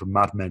as sort of a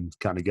Mad Men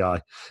kind of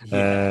guy.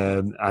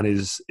 Yeah. And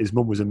his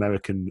mum was an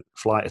American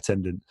flight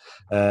attendant.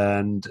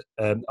 And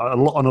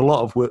on a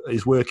lot of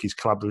his work, he's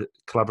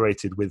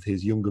collaborated with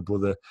his younger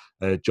brother,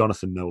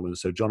 Jonathan Nolan.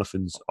 So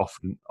Jonathan's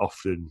often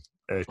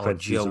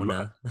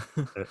Jonah.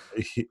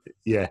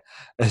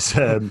 as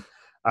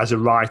a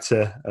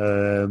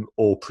writer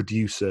or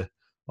producer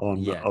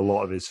on a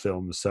lot of his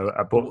films. So,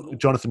 but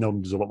Jonathan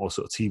Nolan does a lot more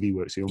sort of TV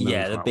work. So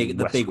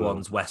the big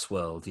ones,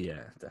 Westworld.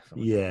 Yeah,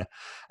 definitely. Yeah,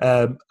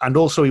 and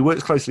also he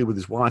works closely with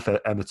his wife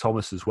Emma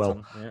Thomas as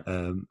well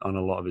on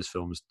a lot of his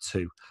films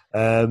too.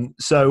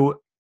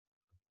 So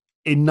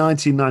in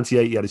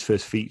 1998, he had his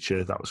first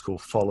feature that was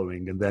called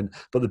Following,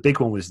 but the big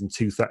one was in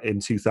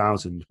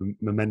 2000,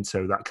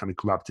 Memento. That kind of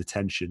grabbed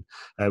attention.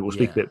 We'll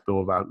speak a bit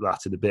more about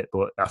that in a bit,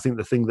 but I think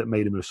the thing that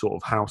made him a sort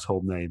of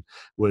household name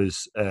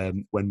was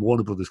when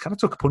Warner Brothers kind of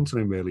took a punt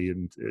on him, really,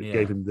 and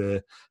gave him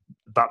the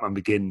Batman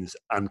Begins,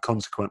 and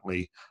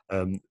consequently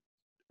The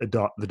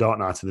Dark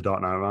Knight and The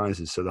Dark Knight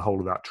Rises. So the whole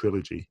of that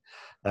trilogy.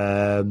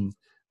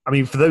 I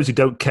mean, for those who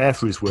don't care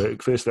for his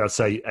work, firstly, I'd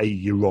say,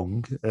 you're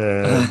wrong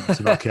to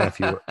not care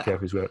for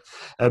his work.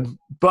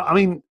 But, I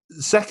mean,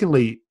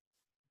 secondly,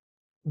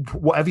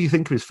 whatever you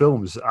think of his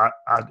films,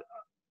 I'd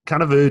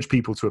kind of urge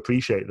people to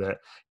appreciate that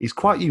he's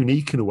quite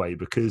unique in a way,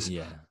 because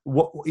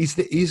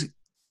he's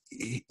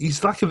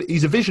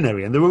a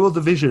visionary, and there are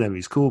other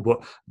visionaries, cool,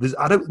 but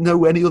I don't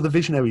know any other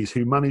visionaries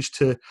who managed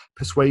to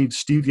persuade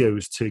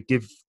studios to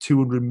give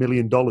 $200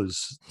 million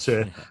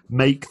to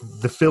make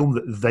the film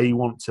that they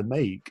want to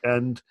make.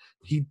 And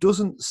he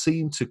doesn't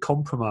seem to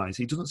compromise.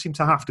 He doesn't seem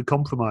to have to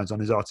compromise on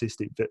his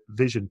artistic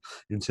vision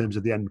in terms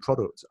of the end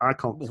product. I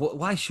can't.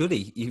 Why should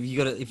he?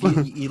 If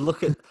you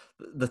look at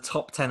the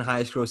top 10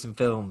 highest grossing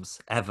films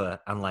ever,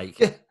 and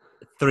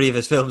three of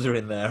his films are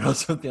in there or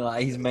something like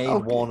that. He's made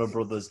Warner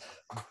Brothers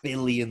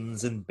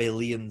billions and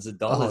billions of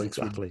dollars.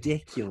 Exactly. It's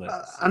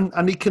ridiculous.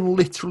 And he can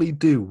literally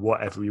do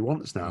whatever he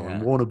wants now.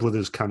 And Warner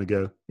Brothers kind of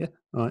go,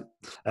 all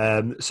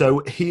right. So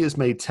he has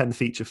made 10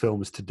 feature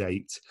films to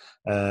date,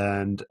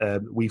 and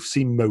we've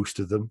seen most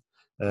of them.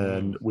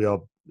 And we are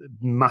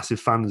massive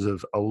fans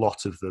of a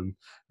lot of them,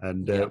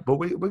 and but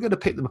we're going to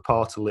pick them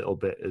apart a little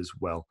bit as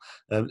well.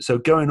 So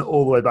going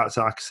all the way back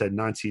to, like I said,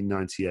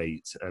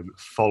 1998,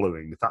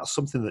 Following, that's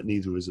something that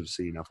neither of us have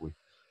seen, have we?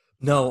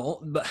 No,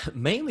 but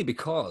mainly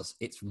because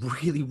it's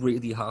really,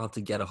 really hard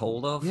to get a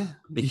hold of. Yeah,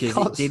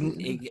 because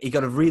it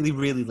got a really,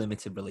 really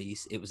limited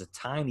release. It was a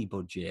tiny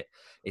budget.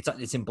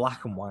 It's in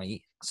black and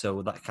white,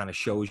 so that kind of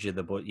shows you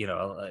the budget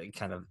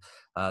on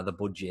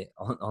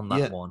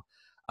that one.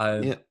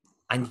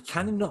 And you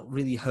kind of not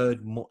really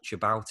heard much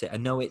about it. I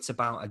know it's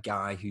about a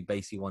guy who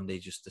basically one day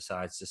just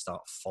decides to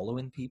start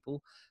following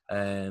people.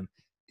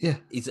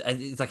 He's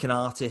like an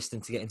artist,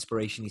 and to get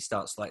inspiration, he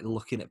starts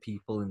looking at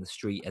people in the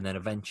street, and then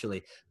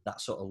eventually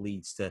that sort of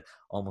leads to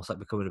almost like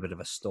becoming a bit of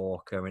a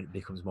stalker, and it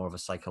becomes more of a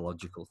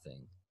psychological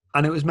thing.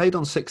 And it was made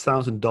on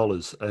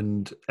 $6,000,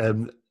 and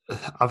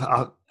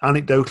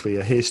anecdotally,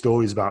 I hear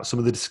stories about some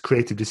of the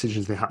creative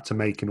decisions they had to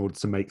make in order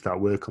to make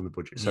that work on the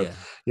budget. So,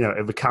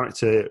 if a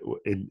character,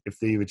 if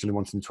they originally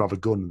wanted him to have a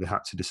gun, they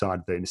had to decide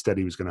that instead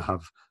he was going to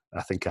have,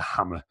 I think, a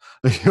hammer.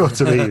 You know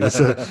what I mean? As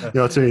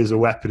a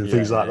weapon and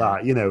things like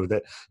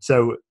that.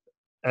 So,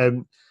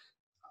 I'm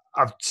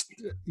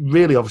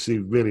obviously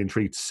really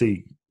intrigued to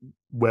see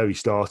where he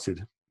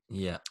started.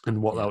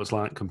 And what that was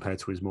like compared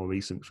to his more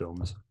recent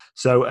films.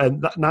 So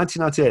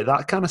 1998,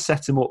 that kind of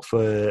set him up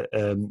for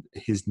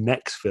his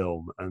next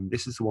film. And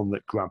this is the one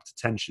that grabbed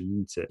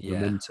attention, isn't it?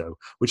 Memento,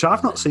 which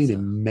I've not seen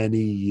in many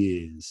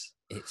years.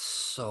 It's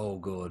so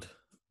good.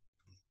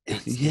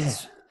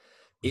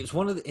 It's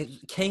one of the,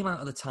 it came out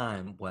at the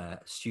time where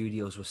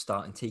studios were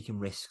starting taking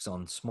risks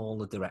on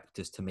smaller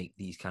directors to make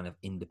these kind of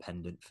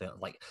independent films,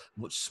 like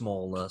much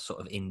smaller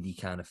sort of indie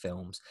kind of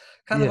films,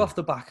 kind of off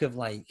the back of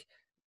like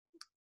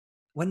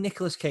when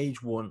Nicolas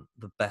Cage won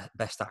the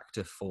best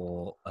actor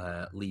for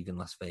Leaving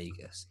Las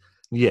Vegas.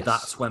 Yes.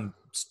 That's when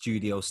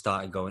studios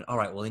started going, all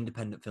right, well,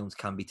 independent films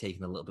can be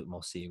taken a little bit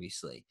more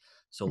seriously.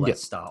 So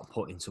let's start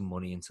putting some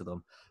money into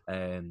them.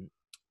 And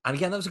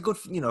again, that was a good,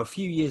 a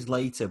few years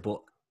later,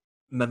 but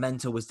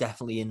Memento was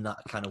definitely in that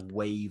kind of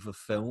wave of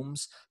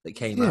films that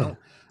came out.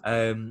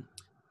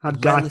 Had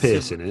Guy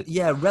Pearce in it.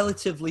 Yeah,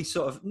 relatively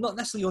sort of, not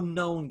necessarily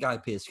unknown Guy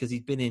Pearce, because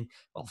he'd been in,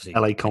 obviously,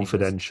 LA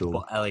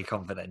Confidential.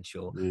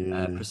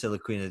 Priscilla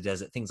Queen of the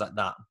Desert, things like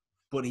that.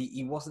 But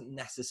he wasn't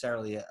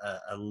necessarily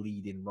a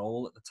leading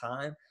role at the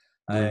time.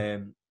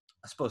 I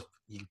suppose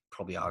you'd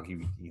probably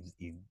argue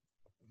he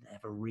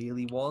never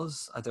really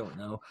was. I don't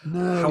know.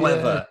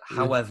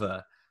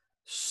 However,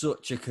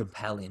 such a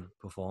compelling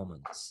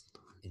performance.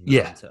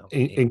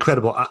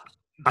 Incredible.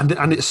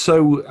 And it's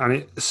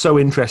so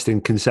interesting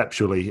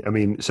conceptually. I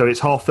mean, so it's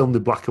half filmed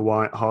in black and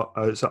white,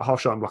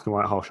 half shot in black and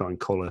white, half shot in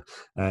color.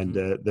 And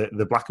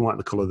the black and white and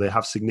the color, they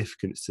have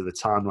significance to the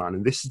timeline.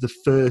 And this is the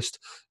first.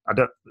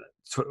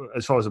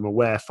 As far as I'm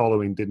aware,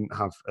 Following didn't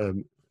have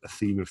a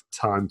theme of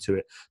time to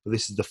it, but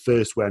this is the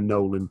first where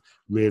Nolan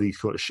really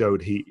sort of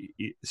showed he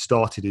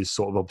started his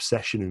sort of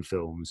obsession in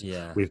films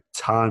with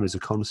time as a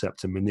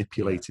concept and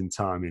manipulating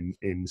time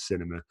in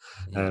cinema,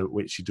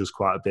 which he does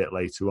quite a bit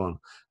later on.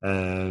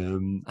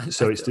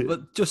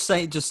 But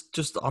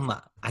just on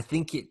that, I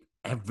think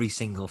every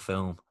single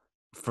film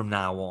from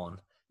now on,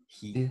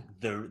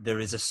 there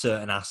is a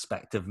certain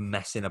aspect of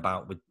messing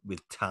about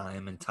with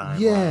time and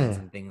timelines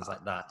and things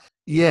like that.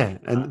 Yeah,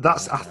 and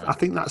that's I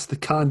think that's the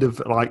kind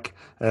of like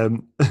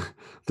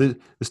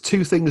there's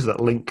two things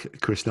that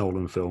link Chris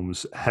Nolan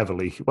films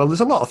heavily. Well,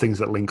 there's a lot of things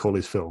that link all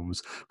his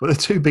films, but the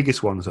two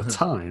biggest ones are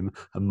time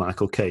and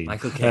Michael Caine.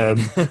 Michael Caine.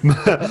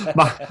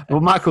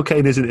 Michael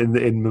Caine isn't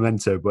in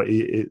Memento, but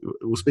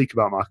we'll speak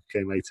about Michael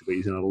Caine later. But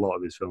he's in a lot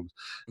of his films.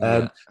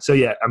 So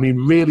yeah, I mean,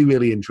 really,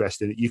 really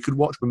interesting. You could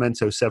watch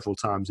Memento several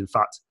times. In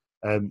fact,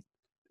 I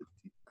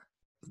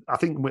don't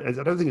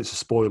think it's a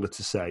spoiler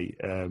to say.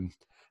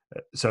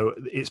 So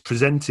it's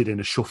presented in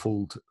a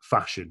shuffled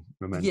fashion,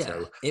 Memento.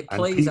 Yeah, it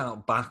plays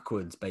out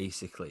backwards,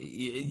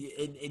 basically.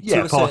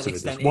 Part of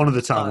it does. One of the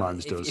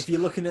timelines does. If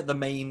you're looking at the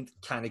main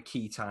kind of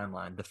key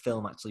timeline, the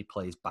film actually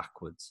plays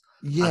backwards.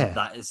 Yeah. And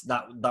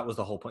that was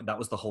the whole point. That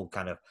was the whole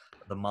kind of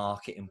the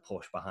marketing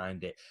push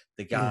behind it.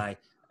 The guy,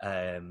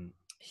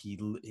 he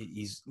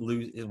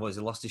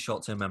lost his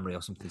short-term memory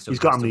or something. So he's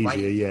got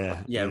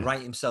amnesia,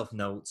 write himself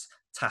notes,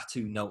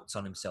 tattoo notes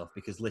on himself,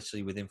 because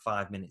literally within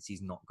 5 minutes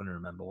he's not going to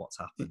remember what's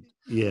happened.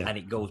 Yeah, and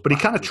it goes. But he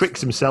kind of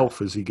tricks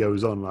himself as he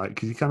goes on, like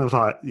because he kind of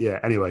like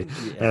Anyway,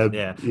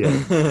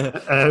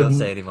 Don't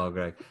say anymore,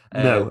 Greg.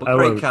 No, but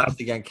great cast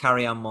again.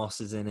 Carrie-Anne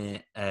Moss is in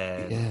it.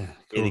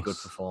 Really good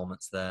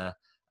performance there.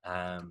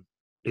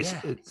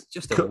 It's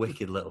just a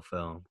wicked little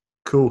film.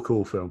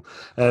 Cool film.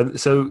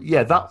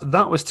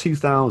 That was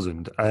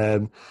 2000,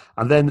 and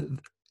then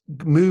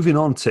moving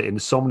on to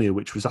Insomnia,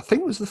 which was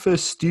the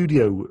first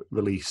studio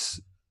release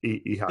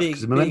he had. Big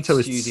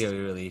studio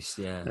release,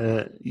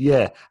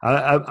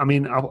 I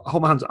mean, I'll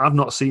hold my hands. I've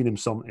not seen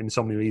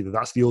Insomnia either.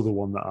 That's the other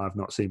one that I've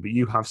not seen, but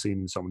you have seen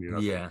Insomnia.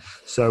 Yeah.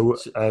 So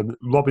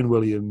Robin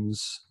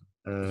Williams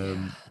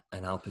and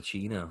Al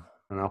Pacino.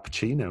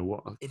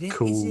 What a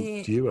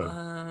cool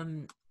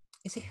duo.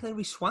 Is it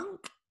Hilary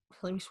Swank?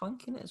 Hilary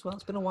Swank in it as well?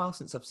 It's been a while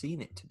since I've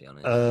seen it, to be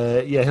honest.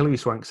 Hilary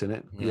Swank's in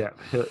it.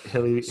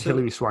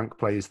 Hilary Swank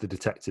plays the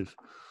detective.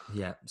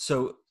 Yeah.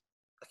 So,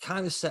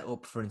 kind of set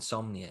up for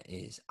Insomnia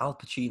is Al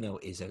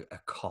Pacino is a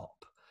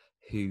cop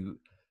who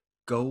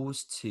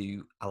goes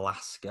to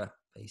Alaska,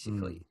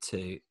 basically,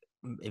 to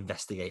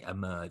investigate a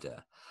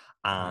murder.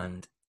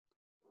 And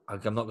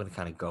I'm not going to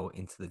kind of go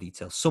into the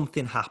details.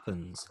 Something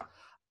happens,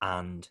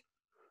 and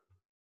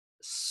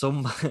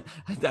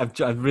I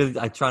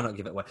try not to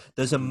give it away.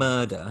 There's a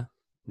murder,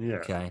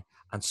 okay,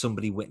 and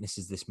somebody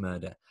witnesses this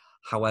murder.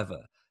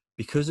 However,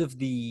 because of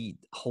the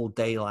whole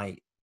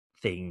daylight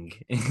thing,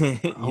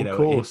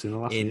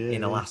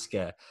 in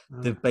Alaska,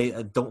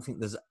 I don't think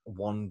there's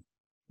one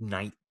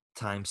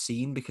nighttime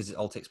scene because it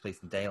all takes place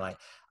in daylight.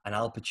 And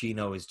Al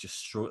Pacino is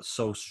just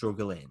so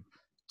struggling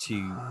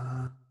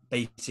to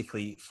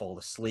basically fall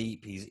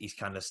asleep. He's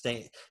kind of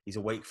he's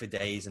awake for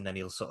days, and then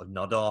he'll sort of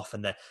nod off,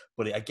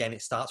 but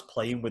it starts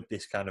playing with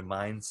this kind of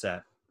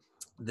mindset,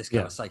 this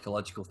kind of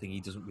psychological thing. He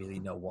doesn't really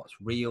know what's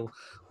real,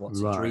 what's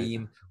a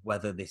dream,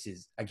 whether this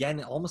is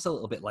again almost a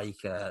little bit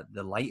like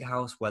The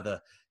Lighthouse, whether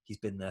he's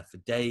been there for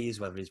days,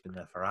 whether he's been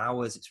there for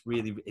hours. It's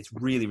really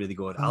really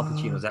good. Al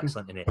Pacino's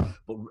excellent in it,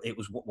 but it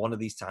was one of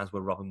these times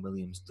where Robin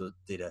Williams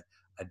did a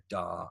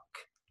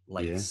dark,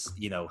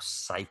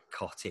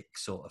 psychotic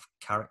sort of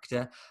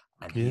character,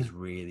 and he's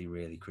really,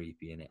 really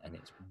creepy in it, and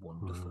it's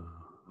wonderful.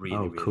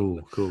 Really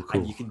cool.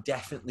 And you can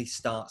definitely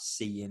start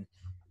seeing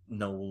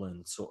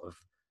Nolan sort of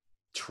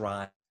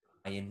trying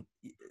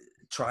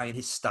trying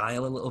his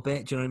style a little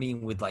bit. Do you know what I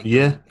mean? With like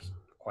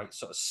quite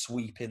sort of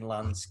sweeping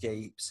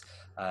landscapes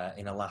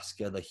in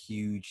Alaska, the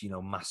huge,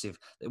 massive.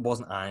 It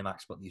wasn't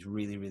IMAX, but these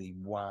really, really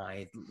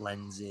wide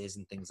lenses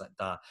and things like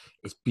that.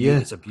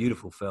 It's a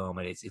beautiful film,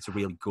 and it's a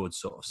really good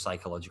sort of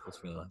psychological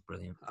thriller.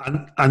 Brilliant.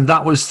 And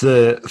that was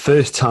the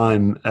first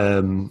time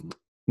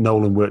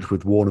Nolan worked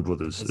with Warner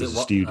Brothers as a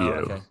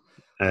studio. Oh, okay.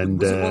 And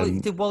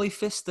did Wally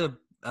Pfister?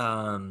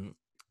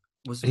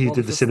 He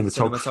did the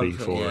cinematography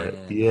for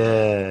it.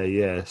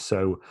 Yeah.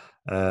 So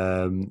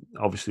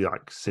obviously,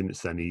 like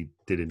since then, he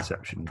did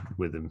Inception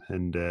with him,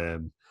 and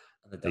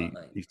The Dark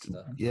Knight. He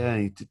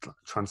did like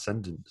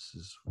Transcendence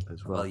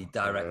as well. Well, he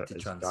directed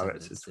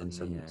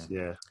Transcendence.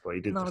 Yeah, but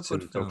he did the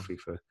cinematography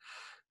for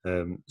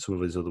some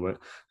of his other work.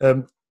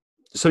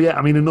 So yeah,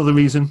 I mean, another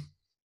reason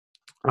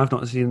I've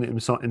not seen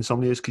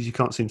Insomnia is because you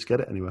can't seem to get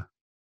it anywhere.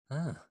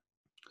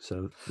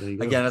 So there you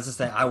go. Again, as I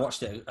say, I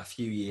watched it a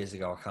few years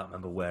ago. I can't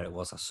remember where it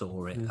was. I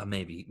saw it. I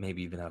maybe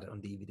even had it on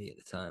DVD at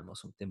the time or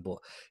something. But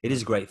it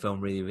is a great film.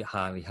 Really,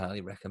 highly,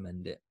 highly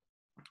recommend it.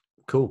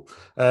 Cool.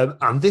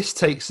 And this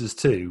takes us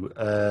to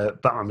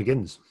Batman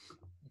Begins.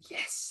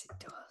 Yes, it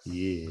does.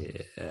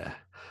 Yeah.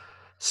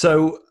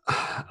 So,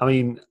 I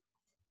mean,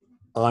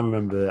 I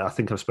remember, I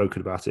think I've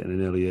spoken about it in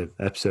an earlier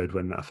episode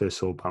when I first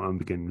saw Batman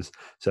Begins.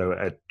 So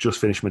I just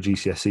finished my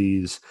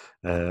GCSEs.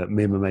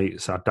 Me and my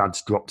mates, our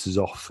dads dropped us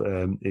off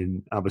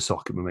in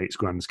Abersock at my mate's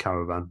Grand's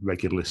Caravan,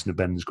 regular listener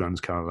Ben's Grand's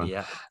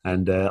Caravan,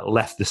 and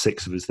left the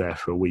six of us there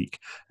for a week.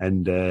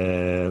 And,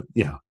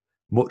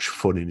 much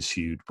fun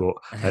ensued. But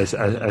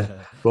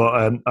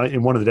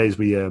in one of the days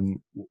we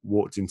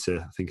walked into,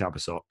 I think,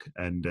 Abersock,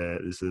 and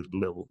there's a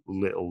little,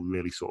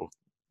 really sort of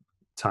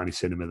tiny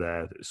cinema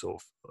there, that was sort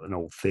of an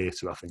old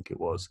theatre, I think it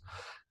was,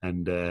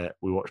 and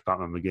we watched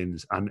Batman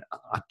Begins, and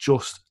I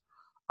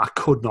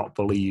could not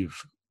believe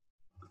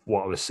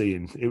what I was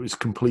seeing. It was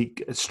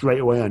complete. Straight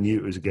away I knew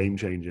it was a game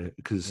changer,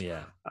 because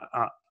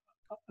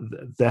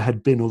there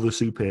had been other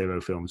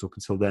superhero films up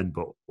until then,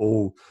 but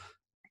all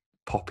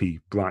poppy,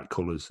 bright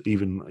colours.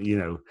 Even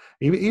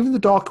the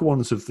darker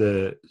ones of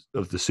the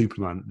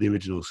Superman, the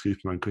original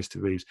Superman,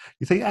 Christopher Reeves.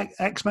 You think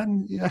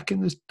X-Men? You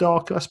reckon is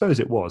darker? I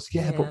suppose it was.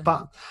 Yeah.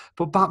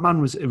 But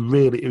Batman was it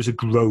was a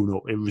grown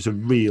up. It was a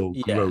real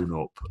grown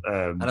up.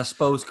 And I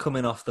suppose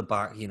coming off the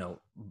back,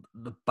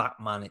 the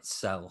Batman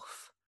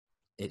itself,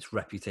 its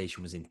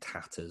reputation was in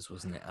tatters,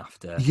 wasn't it?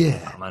 After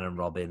Batman and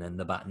Robin and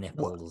the bat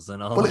nipples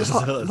and all. Well, it's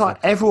like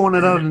everyone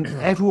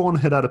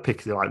had had a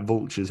pick, like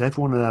vultures.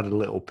 Everyone had had a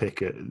little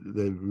pick at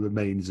the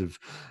remains of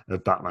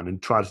Batman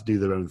and tried to do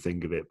their own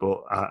thing of it.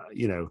 But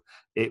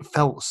it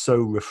felt so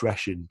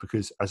refreshing,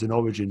 because as an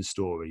origin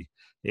story,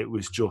 it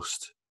was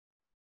just.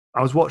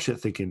 I was watching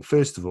it thinking,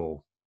 first of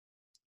all,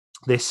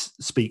 this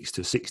speaks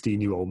to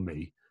 16-year-old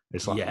me.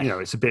 It's like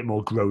it's a bit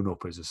more grown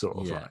up as a sort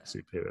of like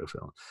superhero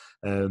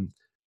film.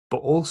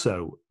 But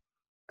also,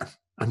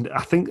 and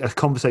I think a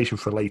conversation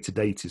for a later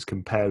date is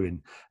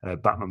comparing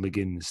Batman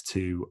Begins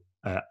to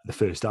the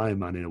first Iron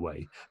Man in a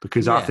way,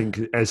 because I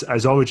think as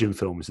origin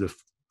films, they're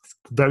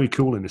very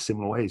cool in a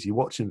similar ways. You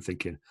watch them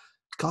thinking,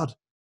 God,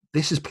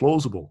 this is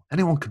plausible.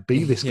 Anyone could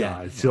be this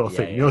guy, sort of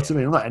thing. You know what I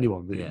mean? Not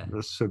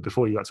anyone. So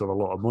before you had to have a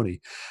lot of money.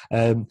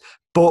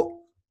 But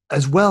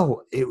as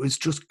well, it was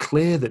just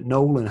clear that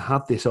Nolan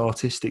had this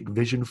artistic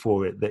vision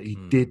for it that he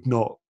did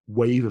not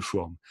waver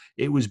from.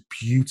 It was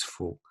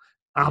beautiful.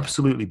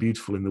 Absolutely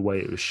beautiful in the way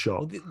it was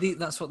shot. Well,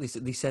 that's what they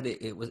said. They said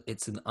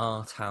it's an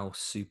art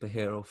house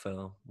superhero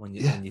film when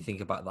you think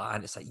about that,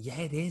 and it's like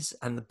it is.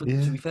 And but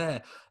to be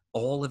fair,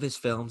 all of his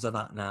films are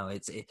that now.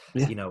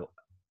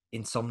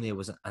 Insomnia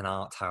was an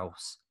art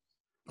house.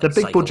 They're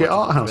big budget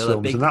art house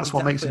films, and that's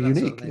what makes them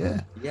unique.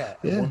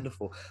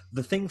 Wonderful.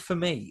 The thing for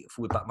me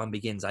with Batman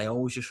Begins, I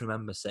always just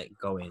remember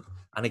going,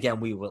 and again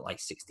we were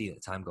like 16 at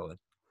the time, going,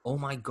 "Oh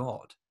my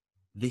God,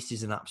 this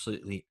is an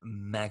absolutely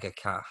mega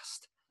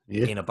cast."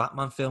 In a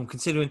Batman film,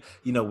 considering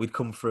we'd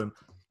come from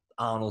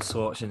Arnold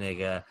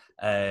Schwarzenegger,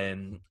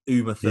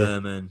 Uma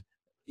Thurman,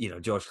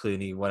 George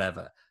Clooney,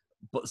 whatever,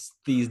 but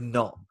these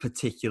not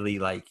particularly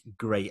like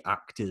great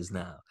actors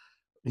now.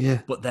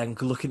 But then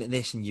looking at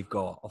this, and you've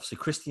got obviously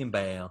Christian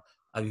Bale,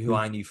 who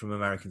I knew from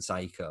American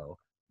Psycho.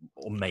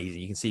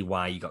 Amazing. You can see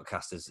why he got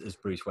cast as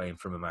Bruce Wayne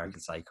from American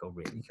Psycho,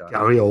 really.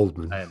 Gary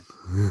Oldman.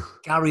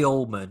 Gary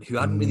Oldman, who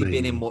hadn't really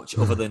been in much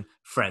other than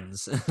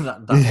Friends.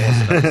 that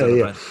awesome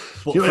episode of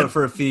Friends. But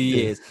for a few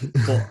years.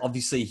 But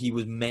obviously he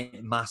was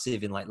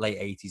massive in like late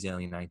 80s,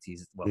 early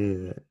 90s. Well,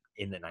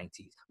 in the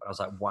 90s. But I was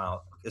like,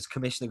 wow. As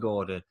Commissioner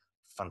Gordon,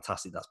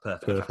 fantastic. That's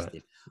perfect.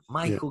 Casting.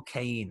 Michael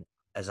Caine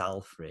as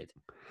Alfred.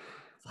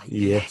 Like,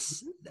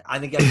 yes.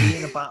 And again,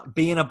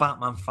 being a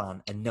Batman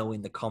fan and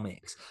knowing the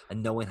comics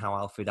and knowing how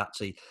Alfred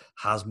actually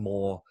has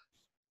more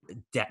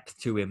depth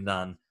to him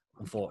than,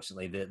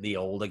 unfortunately, the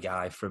older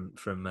guy from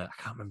I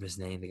can't remember his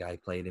name, the guy who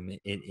played him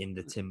in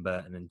the Tim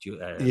Burton and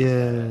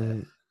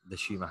the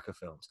Schumacher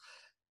films.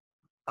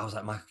 I was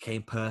like, Michael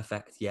Caine,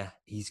 perfect. Yeah,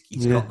 he's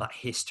got that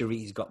history.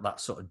 He's got that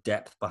sort of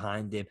depth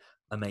behind him.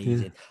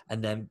 amazing.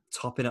 And then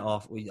topping it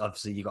off,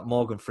 obviously you got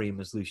Morgan Freeman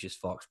as Lucius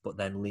Fox, but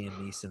then Liam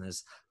Neeson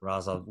as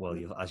Ra's al. Well,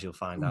 as you'll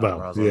find out,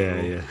 Ra's al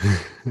Ghul.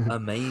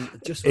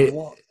 Amazing. Just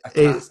what a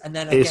cast. And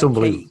then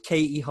again,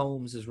 Katie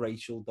Holmes as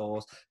Rachel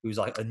Dawes, who's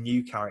like a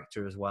new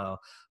character as well.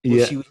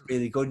 But she was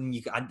really good,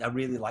 and I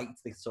really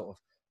liked the sort of.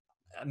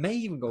 I may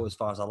even go as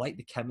far as I like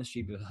the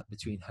chemistry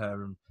between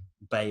her and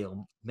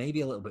Bale,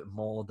 maybe a little bit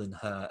more than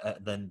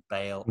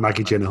Bale.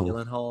 Maggie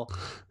Gyllenhaal.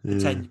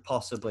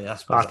 Possibly. I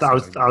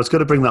was going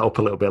to bring that up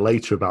a little bit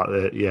later about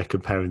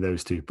comparing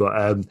those two.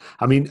 But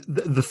I mean,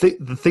 the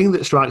thing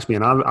that strikes me,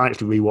 and I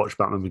actually rewatched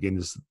Batman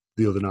Begins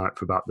the other night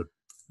for about the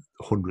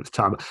 100th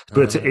time,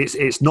 but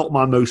it's not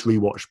my most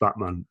rewatched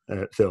Batman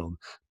film.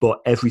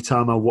 But every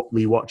time I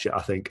rewatch it,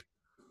 I think,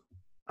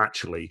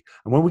 actually,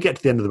 and when we get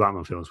to the end of the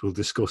Batman films, we'll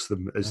discuss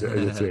them as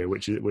a three,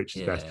 which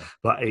is best.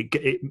 But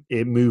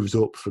it moves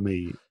up for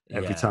me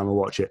every time I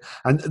watch it.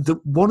 And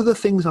one of the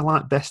things I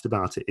like best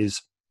about it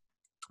is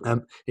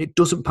it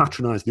doesn't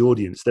patronise the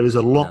audience. There is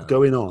a lot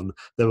going on.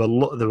 There are a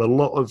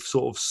lot of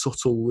sort of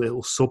subtle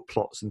little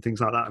subplots and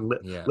things like that, and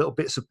little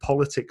bits of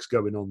politics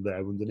going on there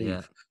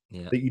underneath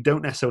that you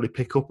don't necessarily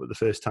pick up at the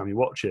first time you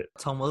watch it.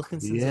 Tom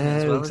Wilkinson's in it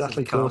as well,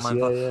 exactly.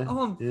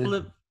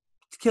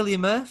 Cillian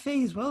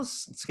Murphy as well.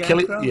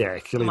 Scarecrow.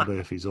 Cillian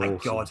Murphy's awesome. My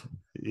God,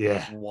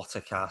 what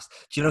a cast!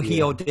 Do you know he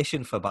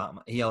auditioned for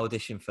Batman? He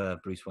auditioned for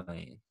Bruce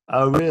Wayne.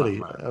 Oh, really?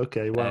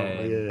 Okay,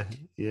 wow,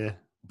 yeah.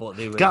 But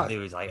they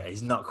was like,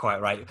 he's not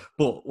quite right.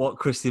 But what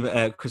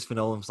Christopher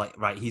Nolan was like,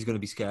 right, he's going to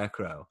be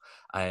Scarecrow.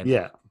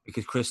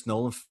 Because Chris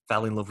Nolan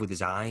fell in love with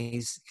his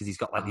eyes because he's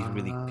got like these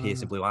really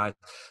piercing blue eyes.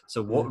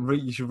 So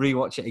you should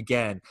rewatch it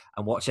again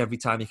and watch every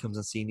time he comes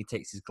on scene. He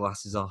takes his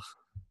glasses off.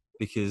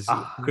 Because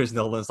Chris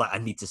Nolan's like, I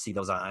need to see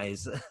those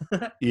eyes.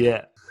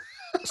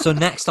 So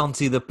next on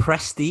to The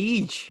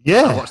Prestige.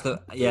 I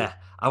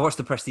watched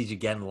The Prestige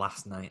again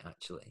last night.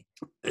 Actually,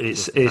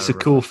 it's a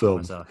cool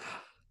film.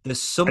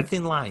 There's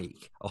something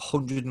like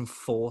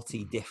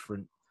 140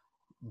 different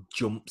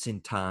jumps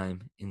in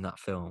time in that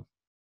film.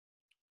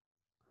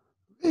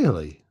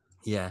 Really?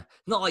 Yeah,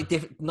 not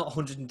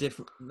 140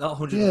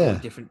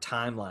 different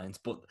timelines,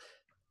 but.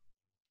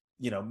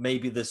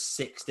 Maybe there's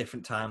 6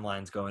 different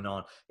timelines going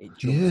on. It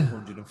jumps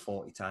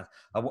 140 times.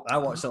 I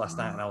watched it last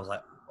night and I was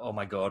like, oh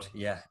my God,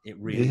 it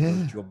really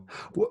does jump.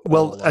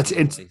 Well,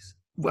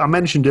 I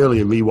mentioned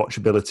earlier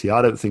rewatchability.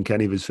 I don't think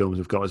any of his films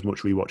have got as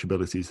much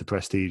rewatchability as The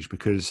Prestige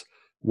because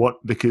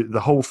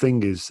the whole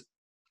thing is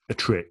a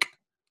trick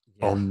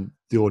on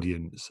the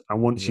audience.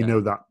 And once you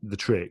know that the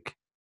trick,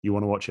 you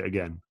want to watch it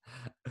again.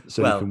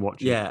 So you can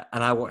watch it. Yeah,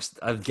 and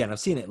I've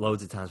seen it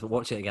loads of times, but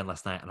watching it again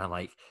last night and I'm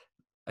like,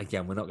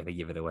 again, we're not going to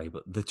give it away,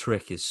 but the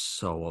trick is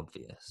so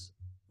obvious.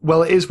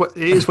 Well, it is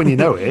when you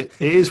know it.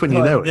 It is when you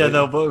know it. Yeah,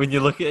 no, but when you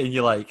look at it and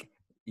you're like,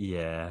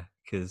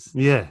 because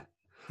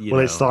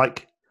it's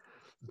like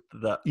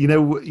that.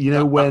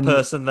 When that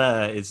person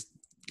there is.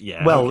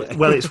 Yeah. Well,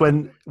 it's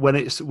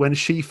when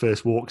she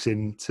first walks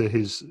into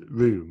his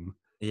room.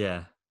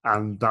 Yeah.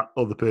 And that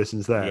other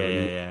person's there.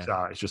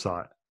 Yeah. It's just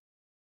like.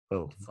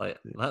 Oh, it's like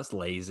that's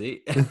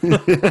lazy.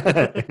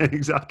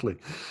 Exactly.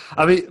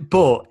 I mean,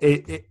 but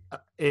it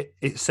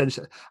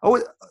essentially.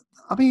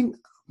 I mean,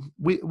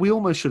 we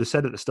almost should have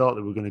said at the start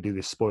that we were going to do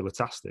this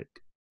spoiler-tastic.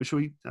 But should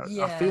we?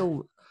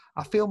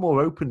 I feel more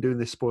open doing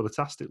this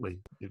spoiler-tastically.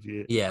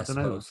 I don't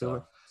know.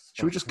 So.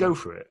 Should we just go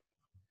for it?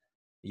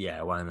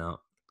 Yeah, why not?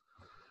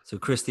 So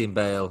Christian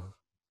Bale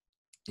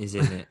is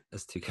in it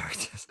as 2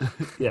 characters.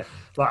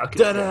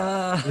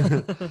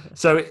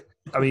 So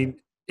I mean.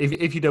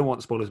 If you don't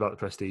want spoilers about The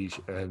Prestige,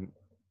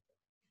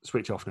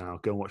 switch off now.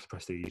 Go and watch The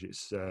Prestige.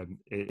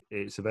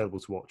 It's available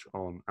to watch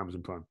on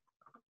Amazon Prime,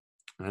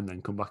 and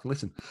then come back and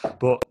listen.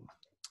 But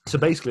so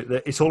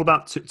basically, it's all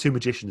about two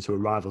magicians who are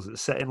rivals.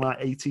 It's set in like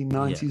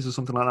 1890s or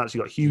something like that. So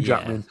you got Hugh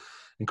Jackman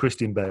and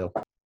Christian Bale.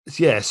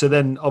 So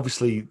then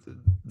obviously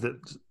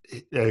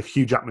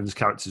Hugh Jackman's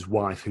character's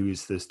wife, who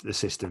is the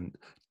assistant,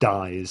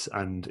 dies,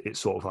 and it's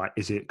sort of like,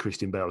 is it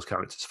Christian Bale's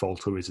character's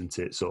fault or isn't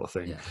it, sort of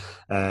thing?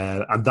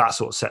 And that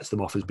sort of sets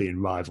them off as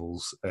being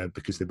rivals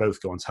because they both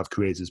go on to have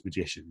careers as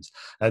magicians.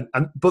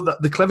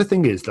 But the clever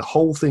thing is, the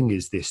whole thing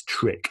is this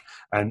trick.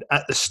 And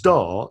at the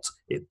start,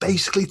 it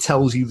basically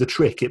tells you the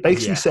trick. It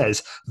basically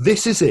says,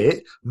 this is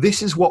it.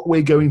 This is what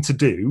we're going to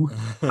do.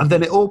 And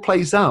then it all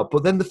plays out.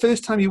 But then the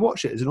first time you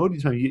watch it as an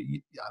audience member,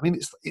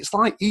 it's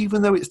like,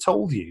 even though it's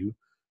told you,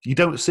 you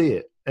don't see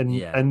it.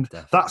 And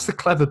that's the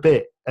clever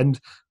bit. And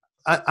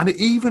it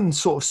even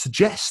sort of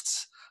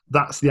suggests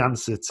that's the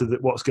answer to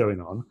what's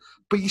going on,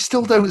 but you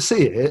still don't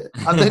see it.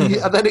 And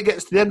then it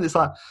gets to the end. It's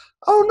like,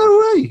 oh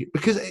no way!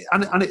 Because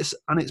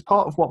it's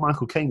part of what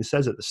Michael Caine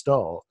says at the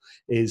start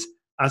is,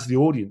 as the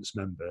audience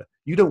member,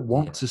 you don't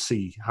want to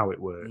see how it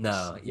works.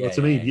 No, you know what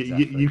I mean?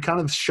 Exactly. You kind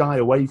of shy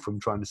away from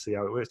trying to see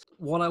how it works.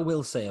 What I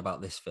will say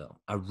about this film,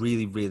 I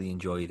really, really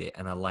enjoyed it,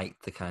 and I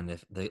liked the kind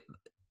of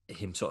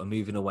him sort of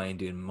moving away and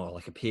doing more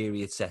like a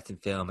period setting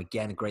film.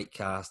 Again, a great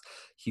cast: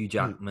 Hugh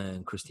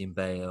Jackman, Christian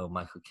Bale,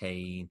 Michael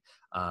Caine,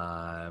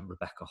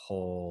 Rebecca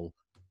Hall,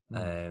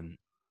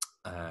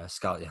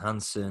 Scarlett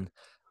Johansson.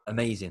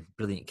 amazing,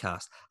 brilliant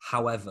cast.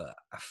 However,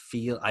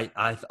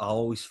 I've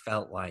always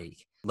felt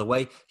like the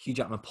way Hugh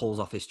Jackman pulls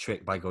off his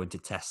trick by going to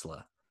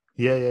Tesla.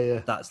 Yeah.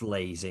 That's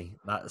lazy.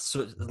 That's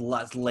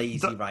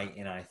lazy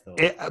writing, I thought.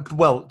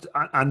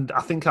 And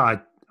I think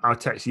I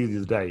texted you the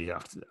other day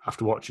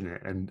after watching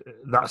it, and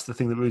that's the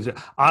thing that ruins it.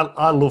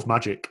 I love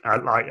magic.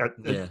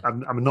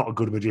 I'm not a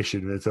good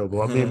magician at all,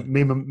 but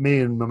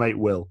me and my mate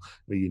Will,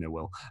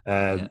 Will,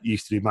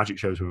 used to do magic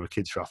shows when we were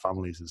kids for our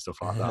families and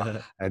stuff like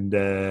that.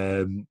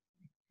 And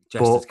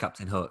just as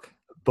Captain Hook.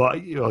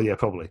 But yeah,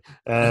 probably.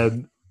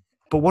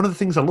 But one of the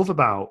things I love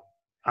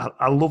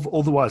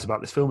otherwise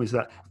about this film is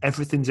that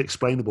everything's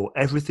explainable.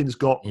 Everything's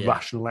got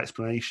rational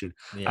explanation.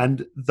 Yeah.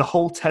 And the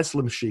whole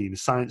Tesla machine,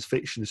 science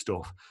fiction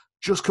stuff,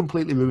 just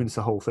completely ruins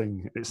the whole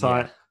thing. It's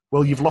like,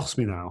 well, you've lost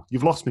me now.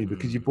 You've lost me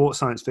because you brought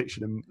science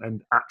fiction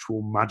and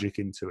actual magic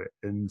into it.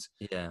 And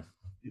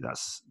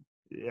that's...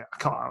 Yeah, I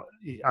can't.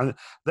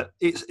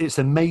 It's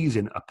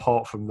amazing.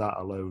 Apart from that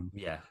alone,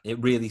 it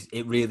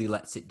really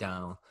lets it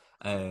down.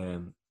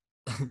 The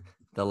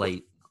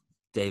late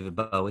David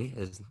Bowie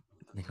as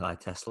Nikola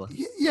Tesla.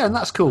 Yeah, and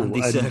that's cool.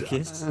 Andy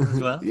Serkis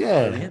as well.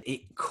 Yeah, brilliant.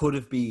 It could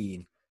have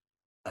been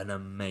an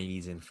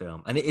amazing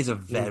film, and it is a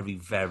very,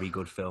 very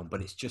good film.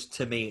 But it's just,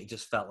 to me, it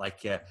just felt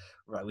like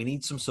right. We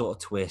need some sort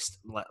of twist.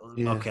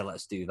 Okay,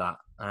 let's do that.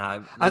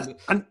 And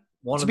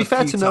to be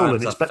fair to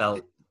Nolan, I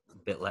felt a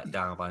bit let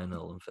down by a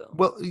Nolan film.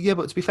 Well, yeah,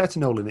 but to be fair to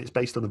Nolan, it's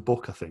based on a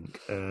book, I think.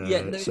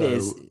 It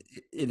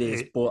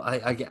is. But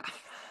I get.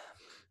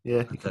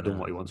 Yeah, he could have done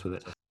what he wants with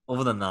it.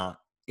 Other than that,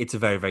 it's a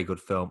very, very good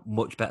film.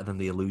 Much better than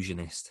The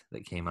Illusionist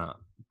that came out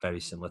very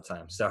similar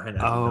time. Sorry, I've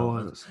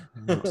not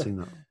seen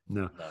that.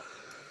 No.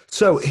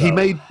 So he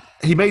made.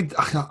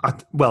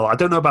 Well, I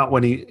don't know about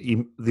when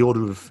he the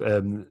order of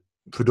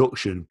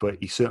production, but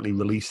he certainly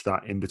released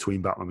that in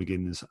between Batman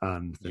Begins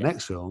and the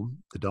next film,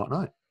 The Dark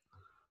Knight.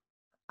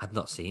 I've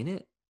not seen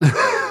it.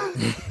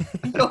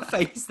 Your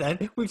face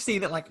then. We've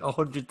seen it like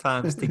 100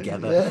 times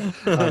together. Yeah,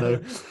 I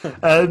know.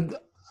 And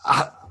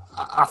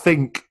I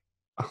think,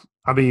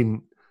 I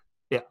mean,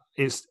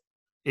 it's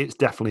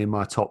definitely in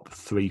my top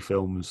 3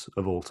 films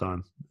of all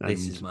time.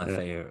 This is my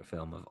favourite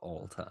film of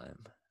all time.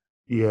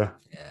 Yeah.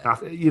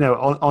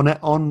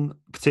 On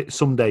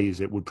some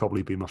days it would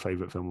probably be my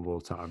favourite film of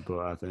all time, but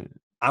I think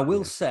I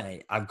will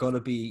say I've got to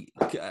be.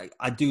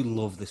 I do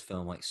love this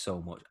film like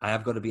so much. I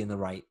have got to be in the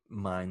right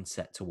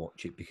mindset to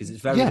watch it because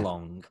it's very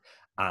long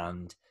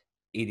and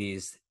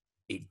it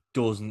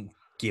doesn't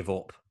give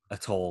up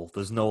at all.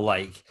 There's no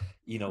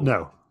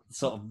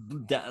sort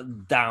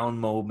of down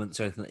moments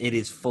or anything. It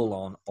is full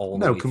on all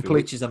the way through,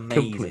 which is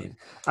amazing.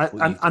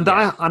 And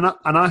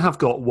I have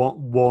got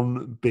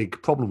one big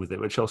problem with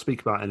it, which I'll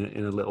speak about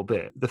in a little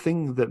bit. The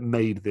thing that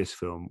made this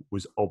film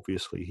was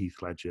obviously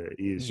Heath Ledger.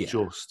 He is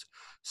just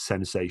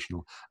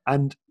sensational,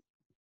 and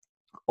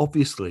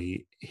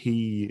obviously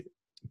he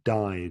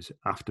died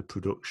after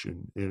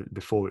production,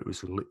 before it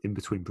was in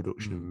between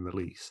production and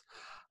release.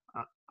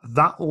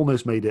 That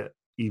almost made it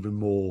even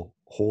more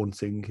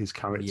haunting, his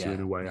character,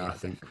 in a way. I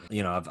think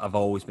definitely. I've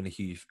always been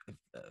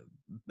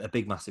a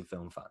big massive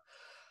film fan,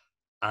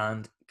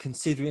 and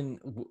considering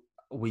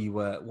we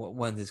were,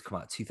 when did this come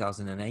out?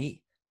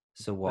 2008.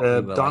 So what?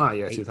 Dark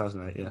Knight,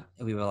 2008. Yeah,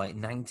 we were like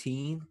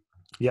 19.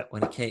 Yeah,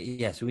 when it came.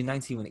 Yeah, so we were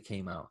 19 when it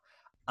came out.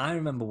 I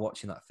remember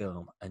watching that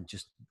film and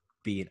just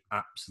being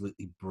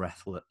absolutely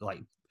breathless.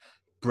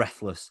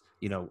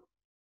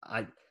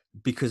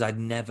 Because I'd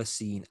never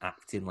seen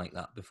acting like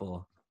that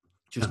before.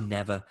 Just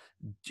never,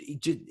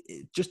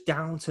 just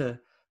down to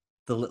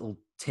the little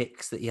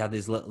ticks that he had,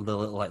 the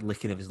little like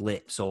licking of his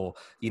lips, or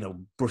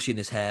brushing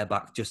his hair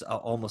back, just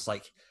almost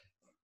like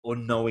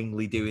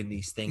unknowingly doing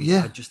these things.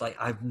 Yeah,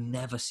 I've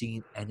never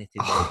seen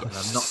anything like it, and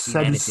I've not seen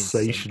anything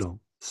since.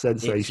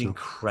 Sensational, it's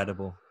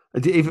incredible.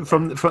 Even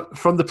from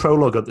the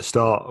prologue at the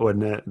start, when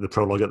the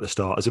prologue at the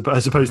start, as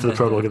opposed to the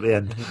prologue at the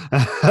end,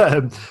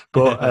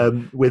 but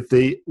with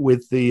the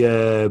heist,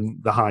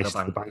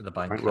 the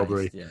bank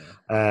robbery,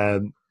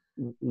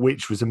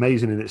 which was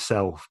amazing in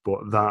itself.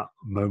 But that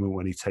moment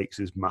when he takes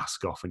his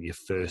mask off and you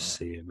first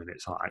see him, and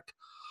it's like,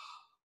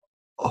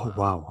 oh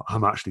wow,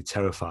 I'm actually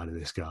terrified of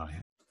this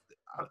guy.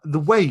 The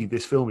way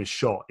this film is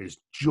shot is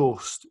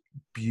just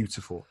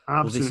beautiful.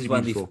 Absolutely this is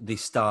when beautiful. They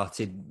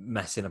started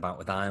messing about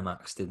with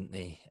IMAX, didn't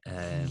they?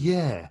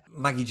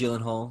 Maggie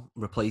Gyllenhaal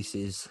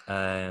replaces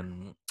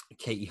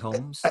Katie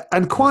Holmes,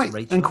 and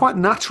quite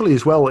naturally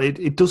as well.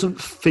 It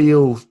doesn't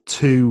feel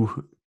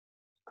too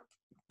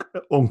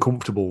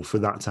uncomfortable for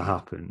that to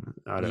happen.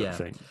 I don't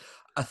think.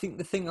 I think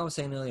the thing I was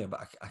saying earlier,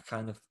 but I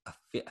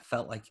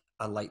felt like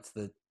I liked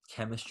the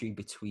chemistry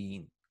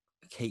between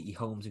Katie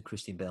Holmes and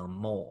Christian Bale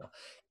more,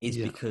 is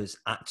because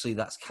actually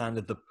that's kind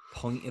of the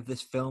point of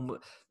this film,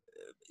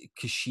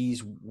 because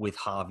she's with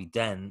Harvey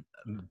Dent,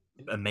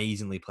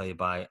 amazingly played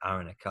by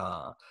Aaron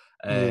Eckhart.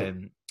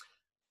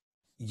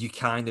 You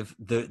kind of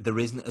there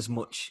isn't as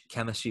much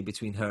chemistry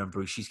between her and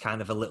Bruce. She's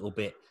kind of a little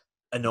bit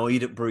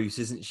annoyed at Bruce,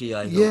 isn't she?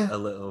 A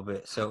little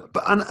bit. So,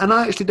 but and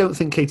I actually don't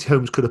think Katie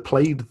Holmes could have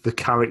played the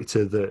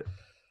character that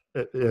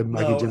Maggie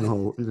No,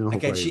 Gyllenhaal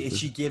again, plays.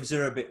 she gives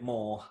her a bit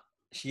more.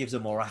 She gives her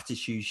more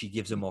attitude. She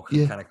gives her more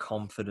Yeah. kind of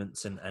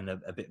confidence and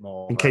a bit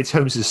more. And Kate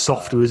Holmes is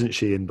softer, isn't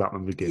she, in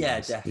Batman Begins? Yeah,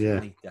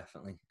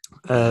 definitely.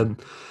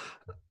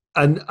 And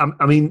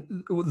I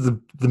mean,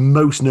 the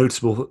most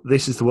notable.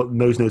 This is the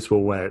most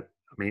notable where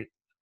I mean,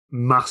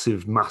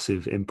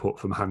 massive input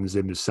from Hans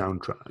Zimmer's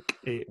soundtrack.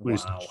 It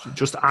was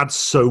just adds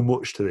so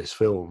much to this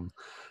film.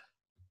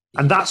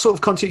 And that sort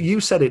of content, you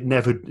said it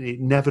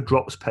never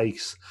drops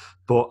pace,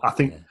 but I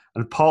think,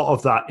 and part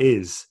of that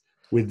is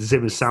with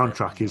Zimmer's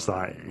soundtrack is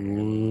like,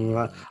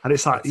 and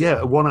it's like,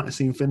 one act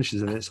scene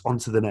finishes and it's on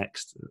to the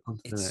next.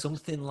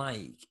 Something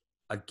like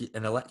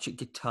an electric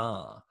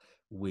guitar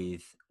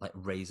with like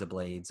razor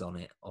blades on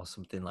it or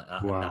something like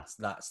that. Wow. And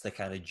that's the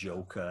kind of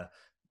Joker,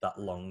 that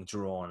long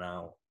drawn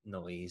out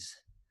noise.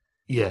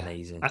 Yeah,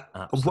 amazing,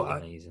 absolutely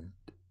amazing.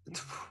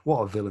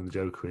 What a villain the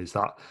Joker is!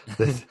 That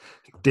the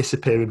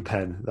disappearing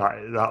pen,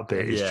 that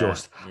bit is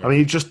just. I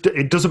mean,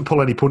 it doesn't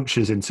pull any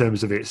punches in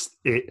terms of it.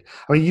 I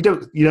mean, you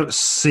don't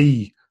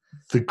see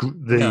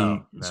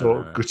the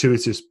sort of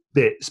gratuitous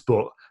bits,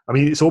 but I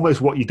mean, it's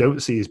almost what you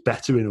don't see is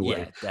better in a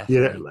way.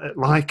 Definitely.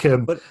 Like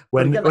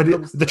when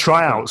the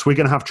tryouts, we're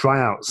going to have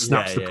tryouts.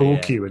 Snaps the pool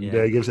cue and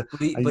gives.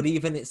 But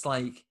even it's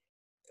like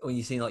when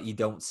you see like you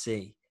don't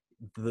see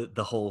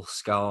the whole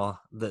Scar,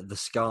 the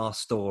Scar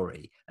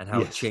story and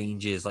how it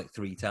changes like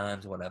 3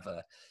 times or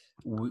whatever.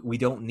 We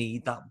don't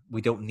need that.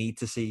 We don't need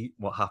to see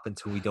what happened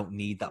to him. We don't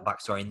need that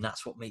backstory, and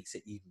that's what makes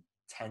it even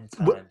 10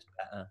 times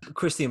better.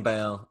 Christian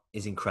Bale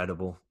is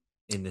incredible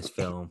in this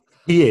film.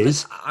 He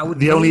is.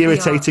 The only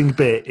irritating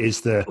bit is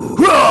the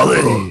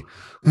Raleigh.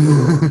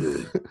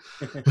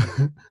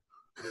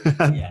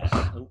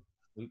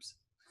 Oops.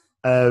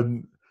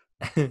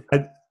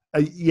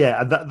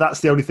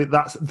 That's the only thing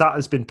that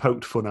has been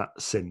poked fun at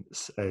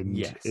since. And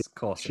of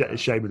course,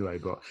 it's shame in a way.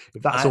 But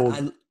if that's all,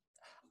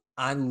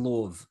 I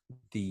love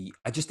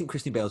I just think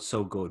Christian Bale's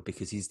so good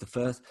because he's the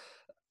first.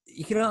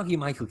 You can argue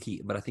Michael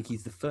Keaton, but I think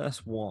he's the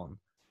first one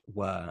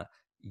where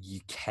you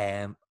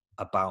care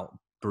about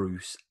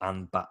Bruce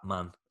and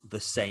Batman the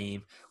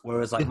same.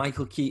 Whereas like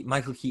Michael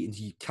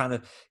Keaton's,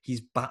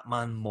 he's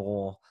Batman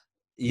more.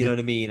 You know what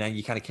I mean? And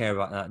you kind of care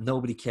about that.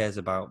 Nobody cares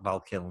about Val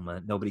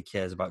Kilmer. Nobody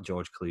cares about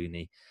George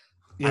Clooney.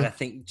 Yeah. And I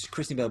think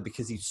Christian Bale,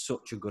 because he's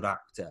such a good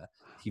actor,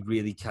 he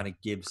really kind of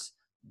gives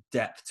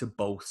depth to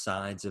both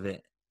sides of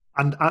it.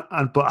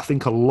 But I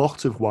think a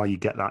lot of why you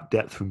get that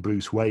depth from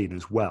Bruce Wayne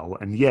as well,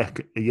 and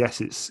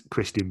yes, it's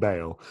Christian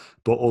Bale,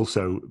 but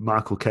also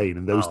Michael Caine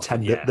and those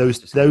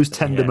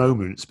tender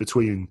moments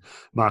between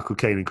Michael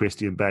Caine and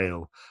Christian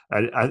Bale.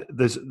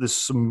 There's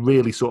some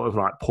really sort of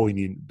like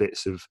poignant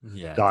bits of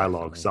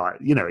dialogues,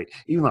 like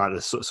even like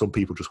some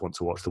people just want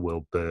to watch the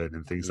world burn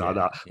and things like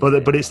that.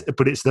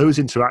 But it's those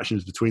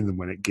interactions between them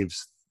when it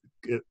gives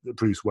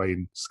Bruce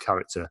Wayne's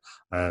character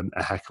a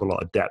heck of a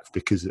lot of depth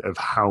because of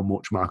how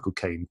much Michael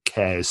Caine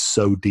cares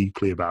so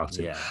deeply about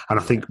him, and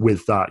I think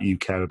with that you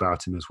care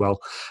about him as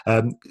well.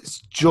 It's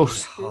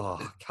just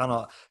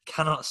cannot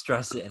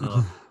stress it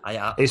enough.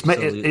 It's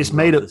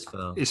made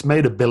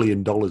 $1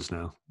 billion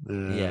now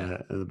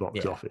at the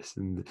box office,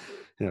 and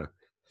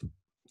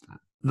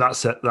that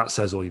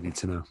says all you need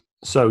to know.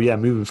 So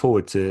moving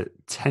forward to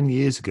 10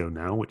 years ago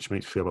now, which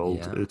makes me feel old.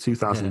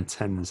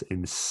 2010's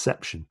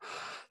Inception.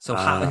 So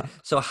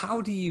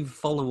how do you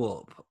follow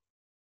up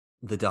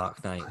The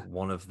Dark Knight,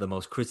 one of the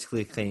most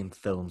critically acclaimed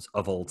films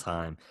of all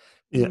time?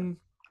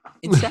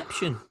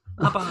 Inception.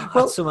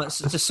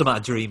 Something I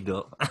dreamed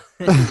up.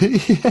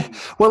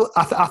 Well,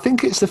 I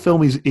think it's the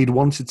film he'd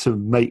wanted to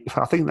make.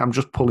 I think I'm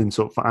just pulling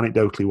sort of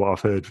anecdotally what I've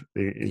heard.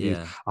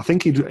 I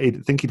think he'd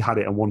had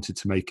it and wanted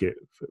to make it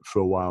for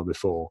a while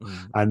before,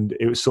 and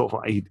it was sort of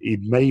like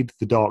he'd made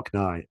The Dark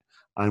Knight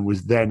and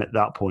was then at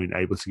that point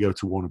able to go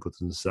to Warner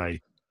Brothers and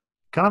say,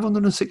 "Can I have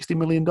 $160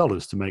 million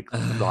to make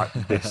like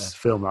this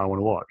film that I want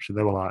to watch?" And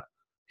they were like,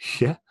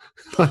 "Yeah,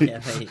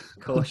 mate, of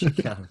course you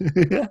can."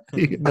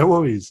 No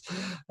worries.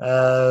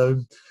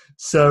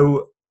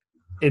 So,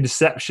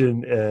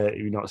 Inception. If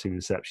you've not seen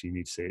Inception, you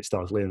need to see it. It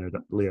stars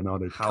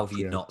Leonardo. How have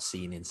you not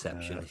seen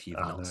Inception if you've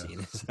not seen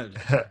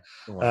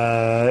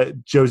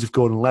Inception? Joseph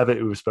Gordon-Levitt,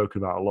 who we've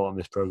spoken about a lot on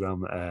this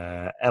program.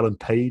 Ellen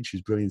Page,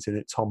 who's brilliant in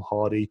it. Tom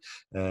Hardy.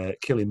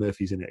 Cillian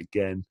Murphy's in it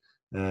again.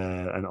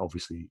 And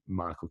obviously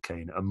Michael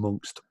Caine,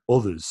 amongst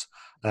others.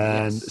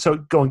 And so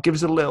go on, give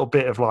us a little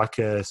bit of like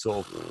a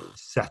sort of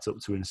setup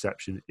to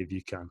Inception, if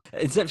you can.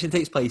 Inception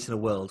takes place in a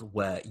world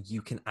where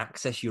you can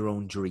access your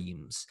own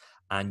dreams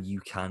and you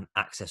can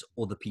access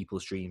other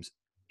people's dreams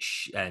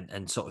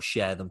and sort of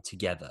share them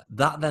together.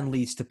 That then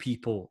leads to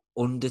people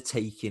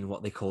undertaking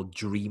what they call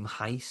dream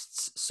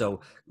heists,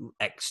 so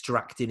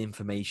extracting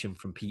information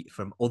from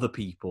other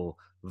people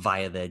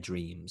via their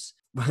dreams.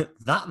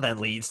 That then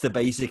leads to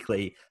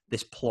basically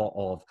this plot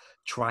of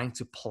trying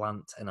to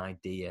plant an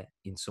idea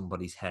in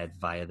somebody's head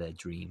via their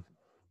dream.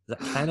 Does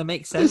that kind of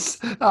make sense?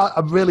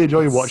 I'm really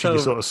enjoying watching you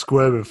sort of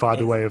squirm and find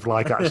a way of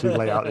like actually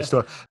lay out this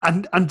story.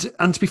 And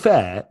to be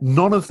fair,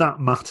 none of that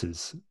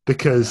matters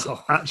because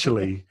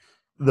actually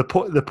the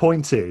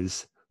point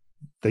is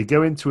they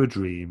go into a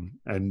dream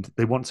and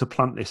they want to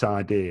plant this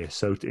idea.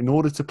 So in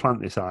order to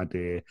plant this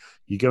idea,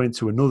 you go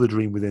into another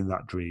dream within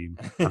that dream,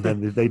 and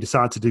then they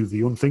decide to do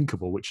the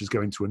unthinkable, which is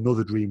go into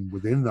another dream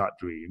within that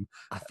dream.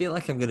 I feel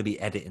like I'm going to be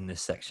editing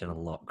this section a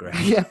lot, Greg.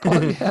 Yeah,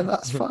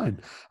 that's fine.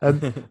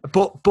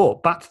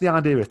 But back to the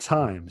idea of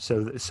time.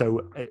 So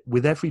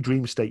with every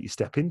dream state you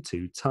step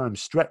into, time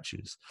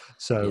stretches.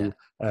 So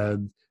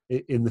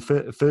in the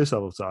first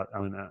levels, I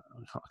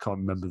can't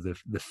remember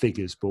the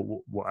figures, but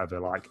whatever.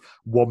 Like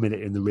 1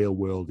 minute in the real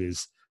world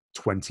is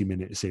 20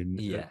 minutes in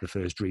the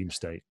first dream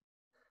state.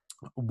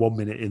 1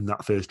 minute in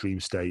that first dream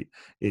state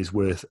is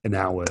worth an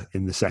hour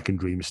in the second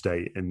dream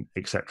state, and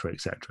et cetera,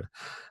 et cetera.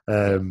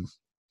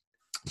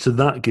 So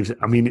that gives it.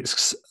 I mean,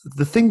 it's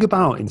the thing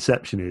about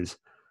Inception is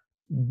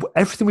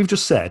everything we've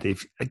just said.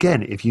 If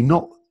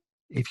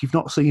you've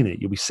not seen it,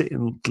 you'll be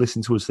sitting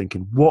listening to us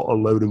thinking, what a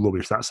load of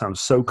rubbish. That sounds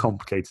so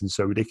complicated and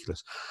so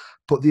ridiculous.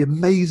 But the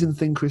amazing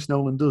thing Chris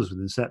Nolan does with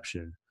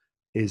Inception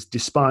is,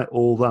 despite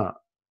all that,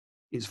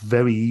 it's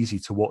very easy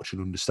to watch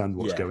and understand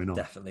what's going on.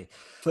 Definitely.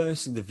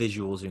 Firstly, the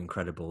visuals are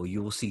incredible.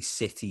 You will see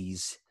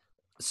cities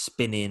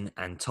spinning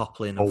and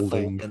toppling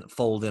and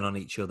folding on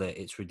each other.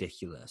 It's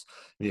ridiculous.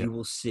 Yeah. You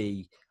will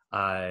see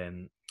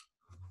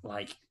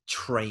like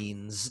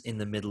trains in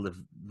the middle of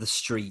the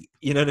street,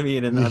 you know what I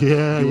mean? And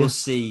you will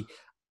see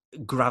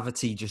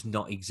gravity just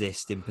not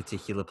exist in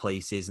particular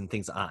places and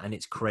things like that, and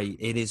it's great.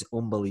 It is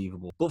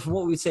unbelievable. But from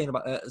what we were saying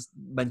about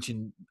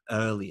mentioned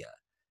earlier,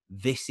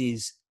 this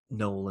is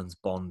Nolan's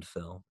Bond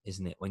film,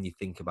 isn't it? When you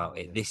think about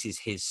it, this is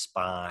his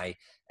spy,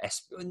 I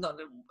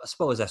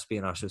suppose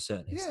espionage to a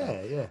certain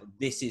extent. Yeah.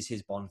 This is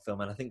his Bond film,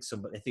 and I think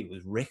it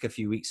was Rick a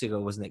few weeks ago,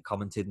 wasn't it,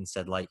 commented and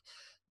said like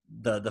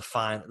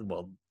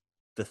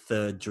the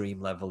third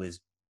dream level is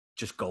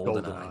just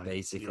GoldenEye,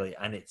 basically,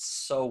 and it's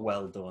so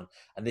well done.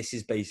 And this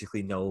is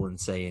basically Nolan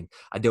saying,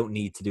 I don't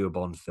need to do a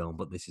Bond film,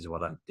 but this is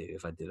what I'd do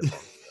if I did a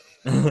Bond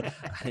film.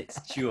 And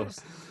it's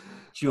just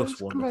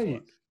wonderful.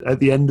 Great. At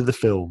the end of the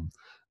film,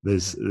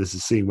 there's a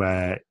scene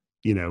where,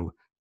 you know,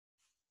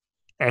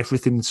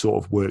 everything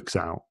sort of works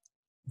out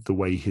the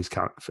way he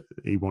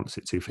wants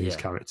it to for his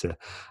character,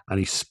 and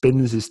he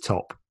spins his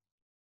top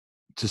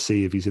to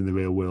see if he's in the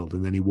real world,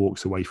 and then he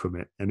walks away from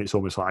it, and it's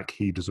almost like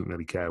he doesn't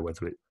really care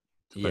whether it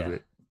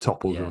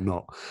topples or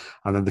not.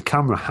 And then the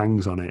camera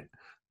hangs on it,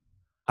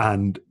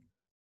 and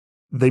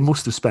they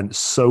must have spent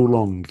so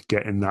long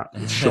getting that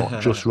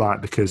shot just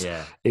right, because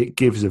it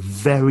gives a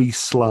very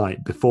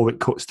slight, before it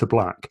cuts to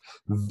black,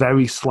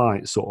 very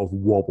slight sort of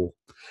wobble.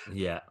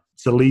 Yeah.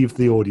 To leave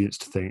the audience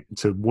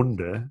to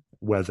wonder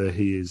whether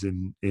he is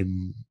in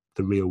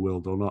the real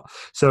world or not.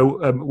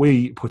 So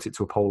we put it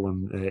to a poll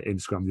on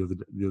Instagram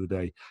the other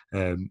day,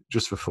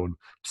 just for fun,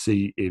 to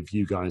see if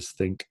you guys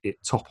think it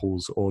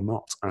topples or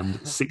not. And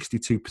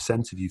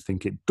 62% of you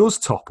think it does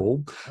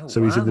topple.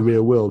 He's in the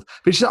real world.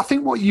 Which I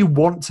think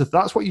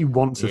that's what you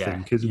want to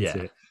think, isn't it?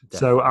 Definitely.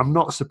 So I'm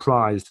not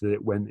surprised that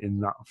it went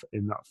in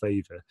that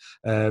favour.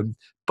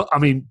 But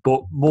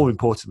more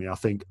importantly, I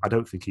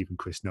don't think even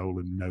Chris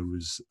Nolan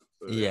knows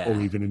or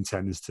even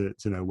intends to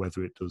know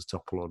whether it does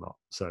topple or not.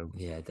 So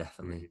yeah,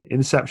 definitely.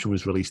 Inception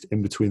was released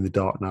in between The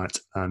Dark Knight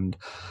and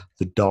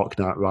The Dark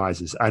Knight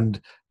Rises, and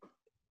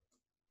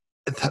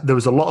there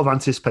was a lot of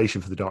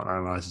anticipation for The Dark Knight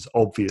Rises,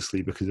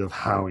 obviously because of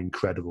how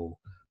incredible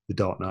The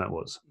Dark Knight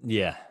was.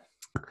 Yeah.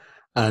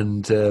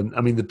 And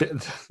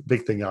the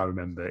big thing I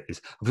remember is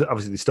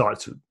obviously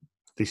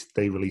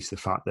they released the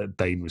fact that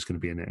Bane was going to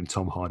be in it, and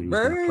Tom Hardy was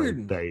going to play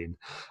Bane.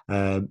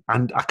 And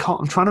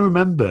I'm trying to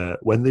remember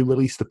when they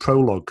released the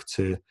prologue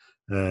to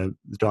The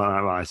Dark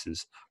Knight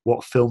Rises,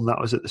 what film that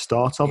was at the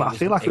start of. I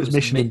feel like it was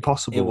Mission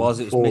Impossible. It was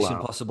Mission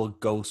Impossible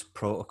Ghost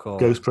Protocol.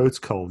 Ghost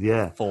Protocol,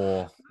 yeah.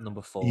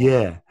 Number 4.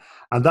 Yeah.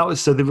 And that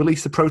was, so they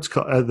released they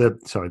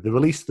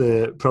released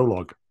the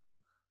prologue.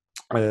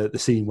 The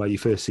scene where you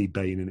first see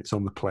Bane and it's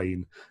on the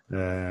plane,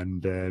 and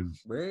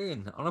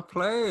Bane on a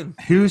plane.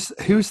 Who's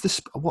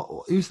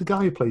the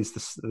guy who plays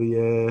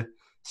the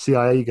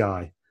CIA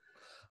guy?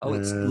 Oh,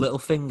 it's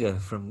Littlefinger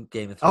from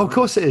Game of Thrones. Oh, of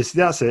course it is.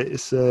 That's it.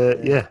 It's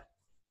yeah.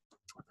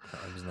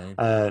 His name.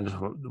 And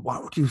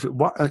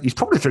he's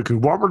probably thinking,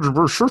 why would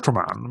you shoot a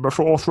man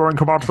before throwing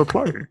him out of the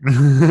plane?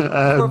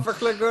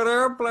 Perfectly good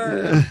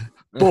airplane.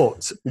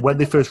 But when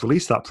they first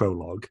released that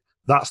prologue,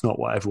 that's not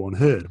what everyone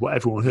heard. What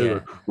everyone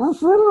heard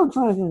was,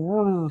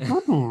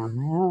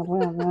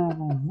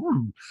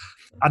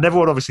 and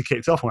everyone obviously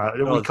kicked off. Like,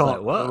 we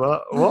can't.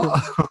 Like,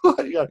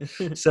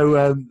 what? So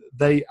I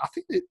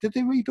think did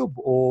they redub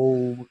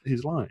all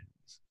his lines?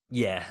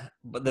 Yeah,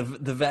 but the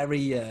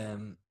very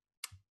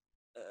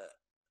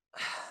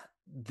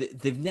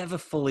they've never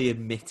fully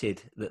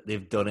admitted that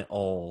they've done it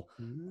all,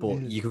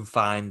 but you can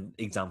find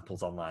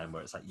examples online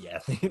where it's like, yeah,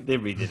 they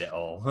redid it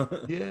all.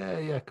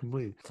 yeah,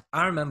 completely.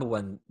 I remember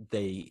when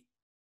they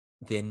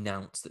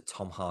announced that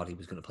Tom Hardy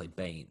was going to play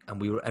Bane,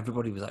 and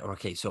everybody was like,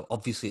 okay, so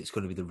obviously it's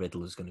going to be the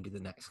Riddler is going to be the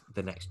next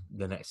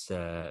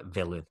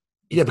villain.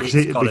 Because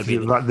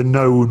the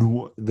known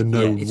one.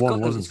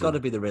 It's got to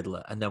be the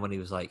Riddler. And then when he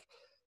was like,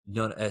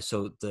 no,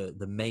 so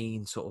the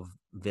main sort of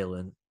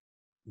villain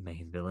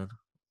main villain.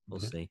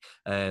 We'll Okay.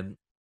 see.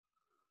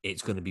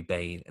 It's going to be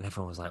Bane, and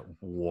everyone was like,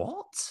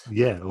 "What?"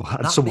 Yeah, and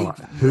That someone big,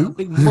 like who? that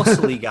big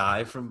muscly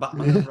guy from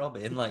Batman and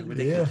Robin, like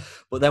ridiculous. Yeah.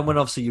 But then when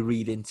obviously you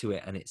read into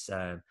it, and it's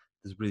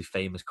there's a really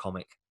famous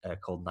comic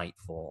called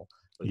Nightfall,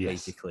 where Yes.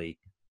 basically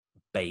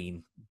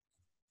Bane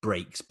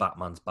breaks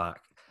Batman's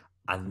back,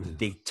 and Yeah.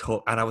 they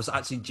took. And I was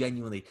actually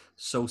genuinely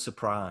so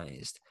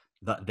surprised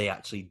that they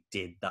actually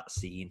did that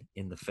scene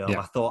in the film.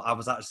 Yeah. I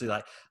was like,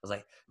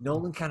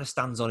 Nolan kind of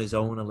stands on his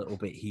own a little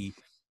bit. He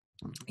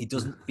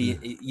doesn't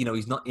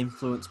he's not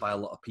influenced by a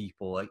lot of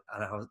people. Like,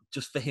 and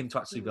just for him to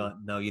actually be like,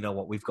 no, you know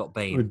what, we've got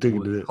Bane.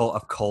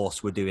 Of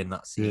course, we're doing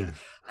that scene. Yeah.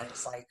 And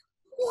it's like,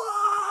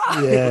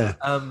 what? Yeah.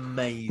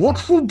 Amazing.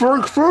 What will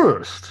break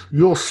first?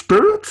 Your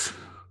spirit?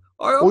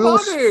 Or your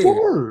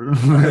soul?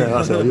 Yeah,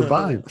 that's how you're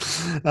buying.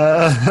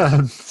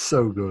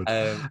 So good.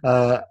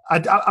 I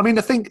mean,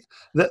 I think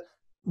that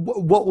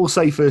what we'll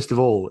say first of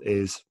all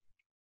is,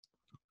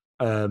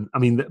 I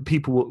mean, that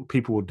people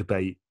will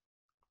debate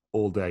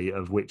all day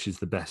of which is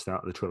the best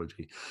out of the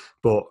trilogy,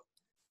 but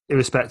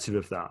irrespective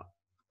of that,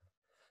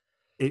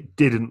 it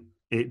didn't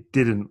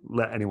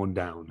let anyone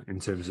down in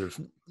terms of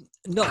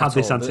had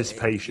this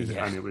anticipation,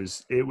 and it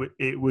was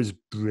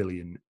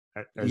brilliant.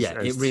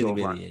 It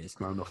really is.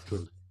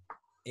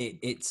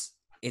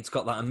 It's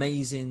got that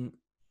amazing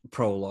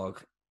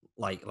prologue,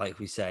 like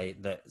we say,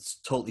 that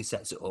totally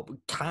sets it up.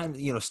 Kind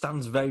of,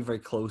 stands very, very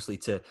closely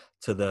to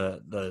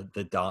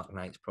the Dark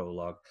Knight's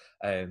prologue.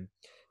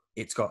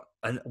 It's got,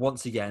 and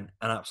once again,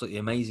 an absolutely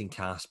amazing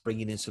cast,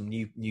 bringing in some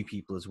new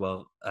people as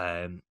well.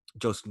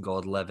 Joseph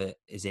Gordon-Levitt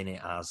is in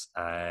it as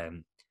that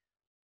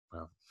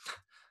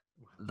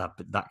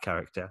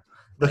character.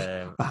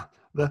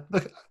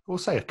 We'll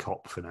say a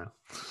cop for now.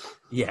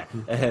 Yeah.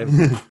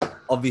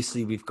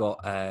 Obviously, we've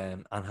got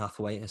Anne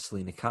Hathaway as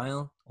Selena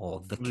Kyle,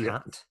 or the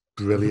Cat.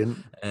 Brilliant.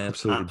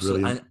 Absolutely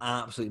brilliant.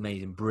 Absolutely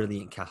amazing.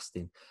 Brilliant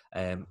casting.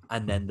 And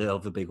then the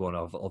other big one,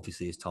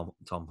 obviously, is Tom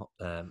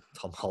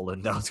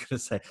Holland. I was going to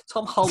say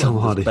Tom Holland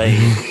was Bane.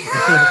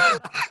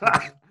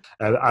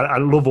 I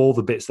love all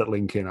the bits that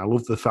link in. I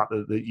love the fact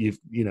that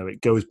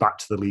it goes back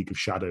to the League of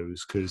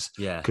Shadows because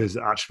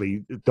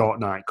actually Dark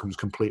Knight comes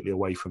completely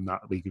away from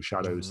that League of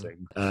Shadows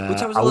thing.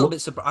 Which I was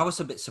I was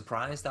a bit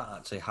surprised at,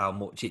 actually, how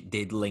much it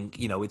did link.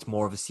 It's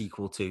more of a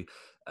sequel to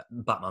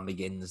Batman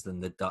Begins than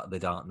the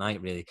Dark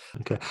Knight, really.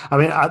 Okay, I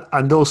mean,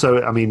 and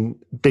also, I mean,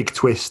 big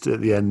twist at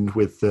the end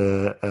with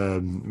the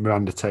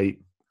Miranda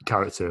Tate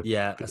character,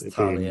 as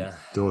Talia,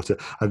 daughter,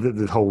 and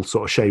the whole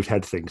sort of shaved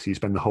head thing. So you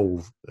spend the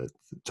whole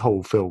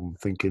film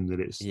thinking that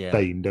it's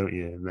Bane, don't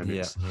you? And then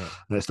it's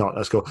not.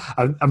 That's cool.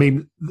 I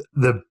mean,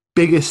 the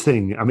biggest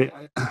thing. I mean,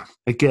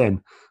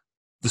 again,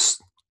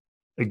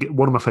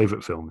 one of my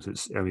favorite films.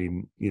 It's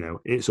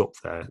up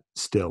there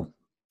still.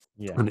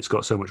 Yeah. And it's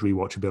got so much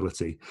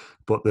rewatchability,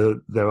 but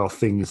there are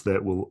things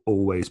that will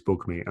always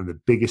bug me, and the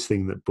biggest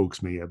thing that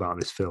bugs me about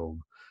this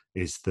film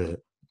is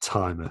the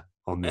timer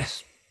on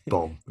this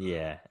bomb.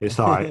 Yeah, it's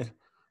like,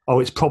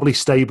 it's probably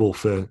stable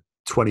for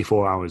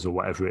 24 hours or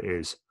whatever it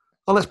is.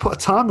 Oh, let's put a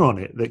timer on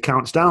it that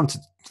counts down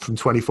from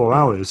 24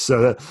 hours.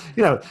 So that,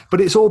 but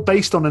it's all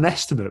based on an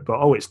estimate.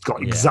 But it's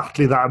got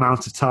exactly that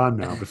amount of time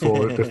now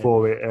before it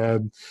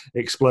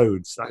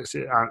explodes.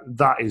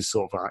 That is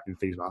sort of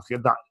infeasible.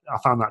 That I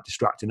found that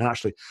distracting.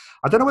 Actually,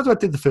 I don't know whether I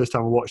did the first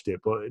time I watched it,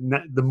 but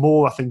the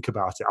more I think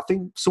about it, I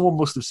think someone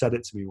must have said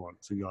it to me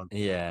once. And gone,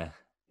 yeah,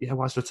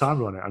 why is there a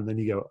timer on it? And then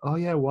you go, oh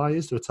yeah, why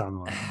is there a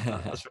timer on it?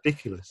 That's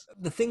ridiculous.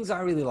 The things I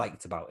really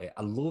liked about it,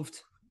 I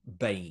loved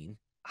Bane.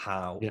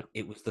 How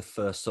it was the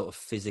first sort of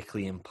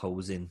physically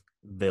imposing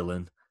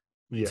villain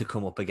to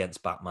come up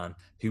against Batman,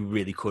 who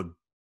really could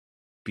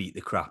beat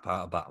the crap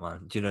out of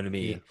Batman. Do you know what I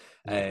mean?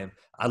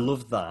 I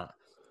loved that.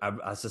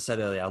 As I said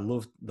earlier, I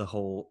loved the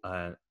whole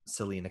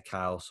Selena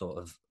Kyle sort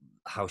of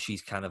how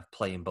she's kind of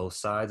playing both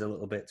sides a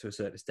little bit to a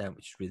certain extent,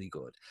 which is really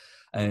good.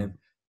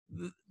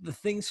 The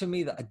things for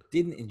me that I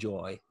didn't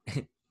enjoy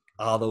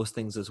are those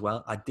things as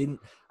well. I didn't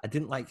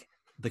like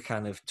the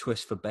kind of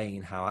twist for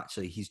Bane, how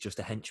actually he's just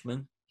a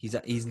henchman.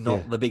 He's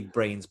not the big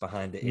brains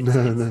behind it. It's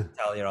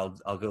Talia al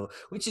Ghul,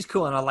 which is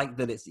cool, and I like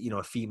that it's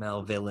a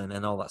female villain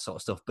and all that sort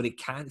of stuff. But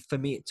for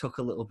me, it took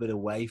a little bit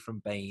away from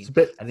Bane,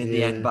 and in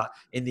the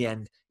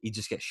end, he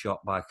just gets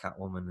shot by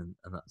Catwoman, and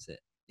that's it.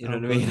 You know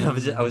what I mean?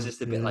 I was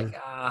just a bit like,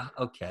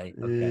 okay.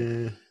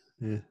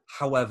 Yeah.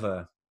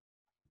 However,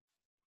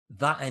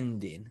 that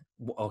ending,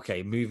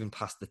 moving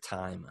past the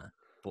timer,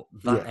 but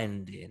that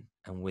ending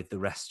and with the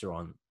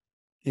restaurant,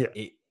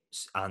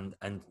 and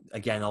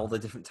again, all the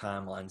different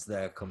timelines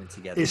there coming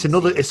together. It's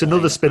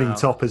another spinning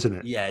top, isn't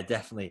it? Yeah,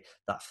 definitely.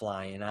 That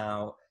flying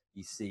out,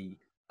 you see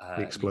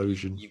the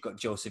explosion. You've got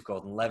Joseph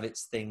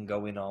Gordon-Levitt's thing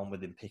going on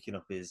with him picking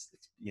up his,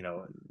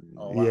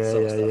 all that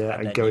sort of stuff,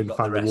 and going to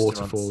find the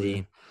waterfall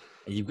scene,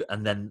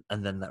 and then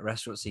that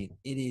restaurant scene.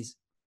 It is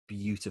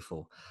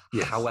beautiful.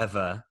 Yes.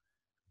 However,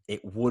 it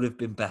would have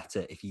been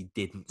better if you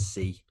didn't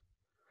see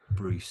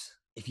Bruce.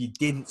 If you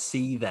didn't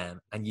see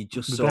them and you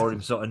just saw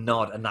him sort of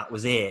nod and that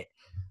was it,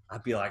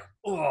 I'd be like,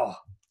 oh.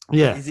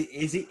 Yeah.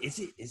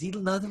 Is he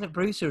nothing at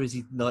Bruce, or is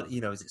he not?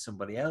 You know, is it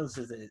somebody else?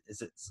 Is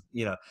it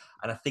you know?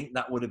 And I think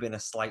that would have been a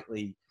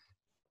slightly,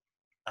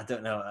 I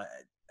don't know,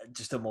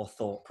 just a more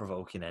thought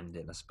provoking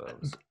ending, I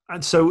suppose.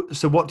 And so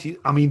what do you?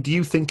 I mean, do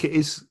you think it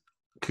is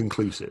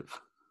conclusive?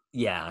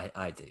 Yeah,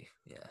 I do.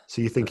 Yeah.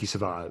 So you think he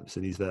survives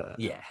and he's there?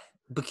 Yeah,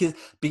 because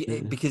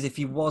if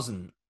he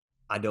wasn't,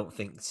 I don't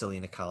think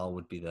Selena Kyle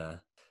would be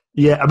there.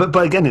 Yeah, but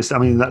again, it's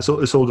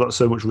all got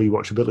so much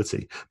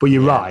rewatchability. But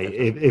you're right.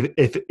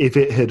 If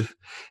it had,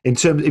 in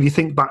terms, if you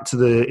think back to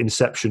the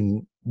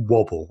Inception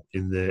wobble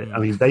in the, I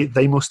mean,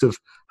 they must have,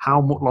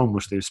 how long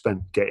must they have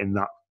spent getting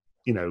that?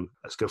 You know,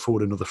 let's go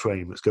forward another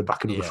frame, let's go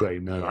back another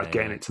frame. No, like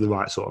getting it to the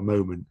right sort of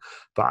moment.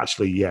 But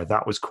actually, yeah,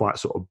 that was quite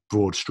sort of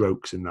broad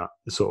strokes in that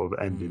sort of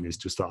ending. Is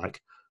just like,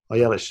 oh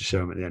yeah, let's just show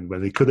them at the end. Where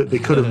they could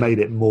have made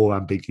it more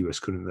ambiguous,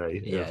 couldn't they?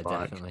 Yeah,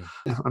 definitely.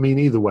 I mean,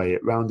 either way,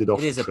 it rounded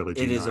off the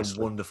trilogy. It is nicely.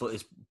 a wonderful.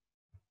 It's,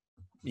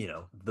 you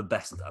know, the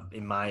best,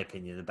 in my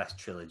opinion, the best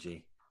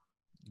trilogy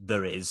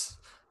there is.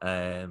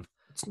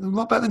 It's a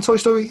lot better than Toy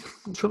Story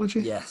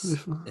trilogy. Yes,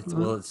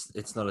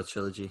 it's not a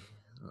trilogy.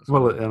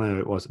 Well, I know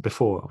it was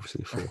before,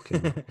 obviously, 4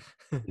 came out.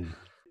 Yeah.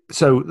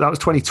 So that was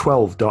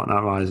 2012, Dark Knight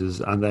Rises,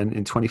 and then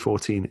in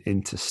 2014,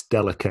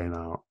 Interstellar came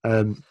out.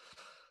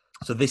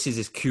 So this is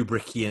his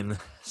Kubrickian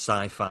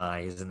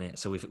sci-fi, isn't it?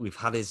 So we've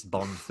had his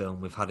Bond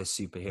film, we've had his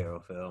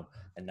superhero film,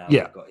 and now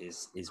we've got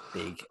his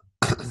big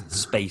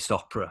space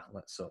opera,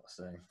 let's sort of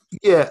say.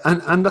 Yeah,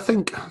 and I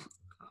think, I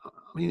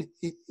mean,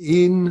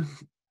 in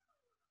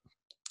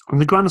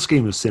the grand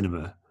scheme of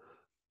cinema,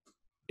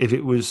 if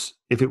it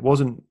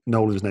wasn't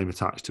Nolan's name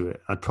attached to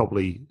it, I'd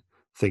probably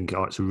think,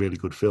 oh, it's a really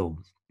good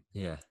film.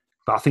 Yeah.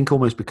 But I think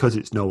almost because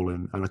it's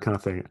Nolan, and I kind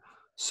of think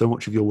so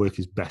much of your work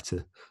is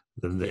better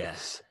than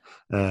this.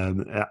 Yeah.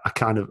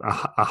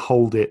 I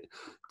hold it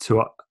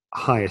to a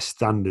higher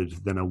standard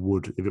than I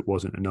would if it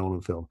wasn't a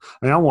Nolan film.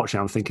 I mean, I'm watching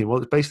it, I'm thinking, well,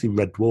 it's basically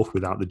Red Dwarf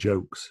without the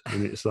jokes,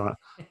 and it's like,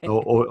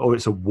 or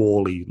it's a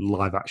Wall-E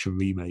live action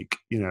remake.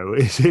 You know,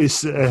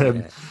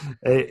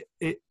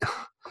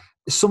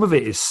 some of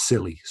it is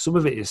silly. Some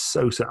of it is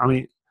so. I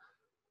mean,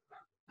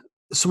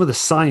 some of the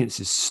science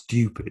is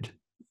stupid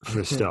for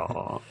a start.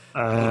 Well,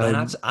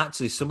 then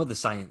actually, some of the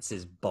science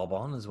is bob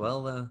on as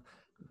well, though.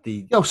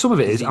 Some of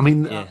it is. I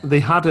mean, they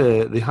had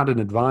an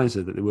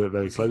advisor that they worked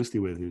very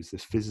closely with, who's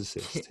this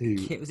physicist.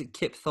 Was it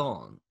Kip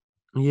Thorne?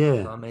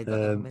 Yeah, I made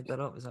that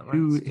up. Is that right?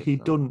 Who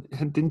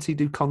didn't he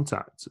do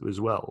Contact as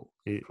well?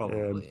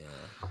 Probably.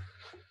 Yeah.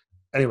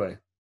 Anyway,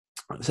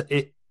 so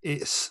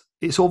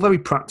it's all very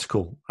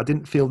practical. I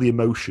didn't feel the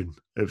emotion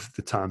of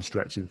the time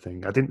stretching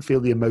thing. I didn't feel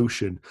the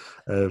emotion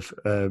of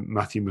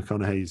Matthew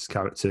McConaughey's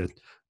character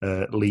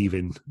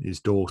leaving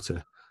his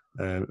daughter.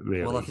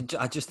 Really. Well,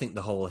 I just think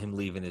the whole him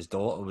leaving his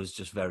daughter was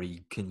just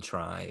very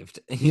contrived.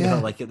 You know,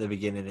 like at the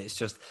beginning, it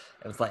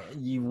was like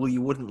you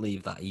wouldn't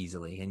leave that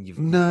easily, and you've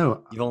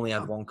only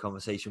had one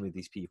conversation with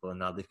these people, and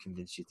now they've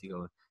convinced you to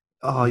go.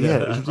 Oh yeah,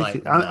 it was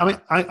ridiculous. I mean,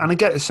 I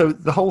get it. So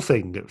the whole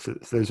thing, for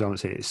those who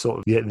aren't saying, it's sort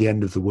of the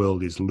end of the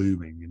world is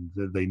looming,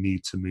 and they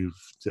need to move.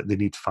 They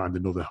need to find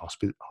another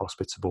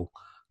hospitable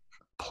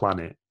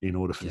planet in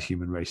order for the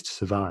human race to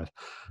survive,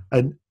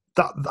 and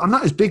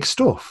that is big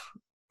stuff.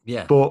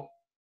 Yeah, but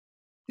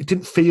it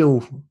didn't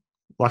feel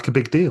like a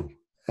big deal.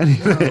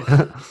 Anyway,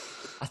 no,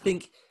 I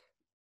think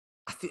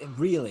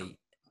really,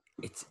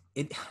 it's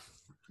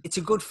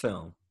a good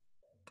film,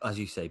 as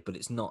you say, but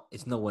it's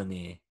nowhere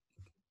near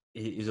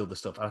his other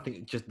stuff. I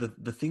think just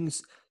the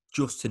things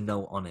just to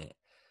note on it,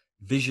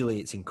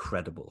 visually, it's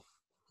incredible.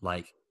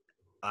 Like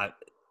I've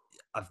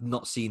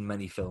not seen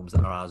many films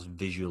that are as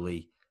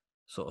visually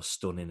sort of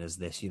stunning as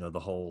this. You know, the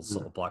whole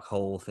sort of black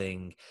hole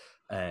thing.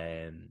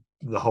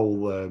 The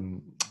whole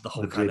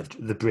kind of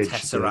the bridge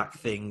Tesseract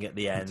thing at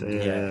the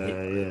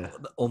end,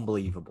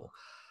 unbelievable.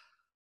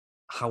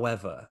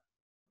 However,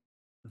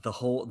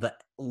 the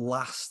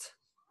last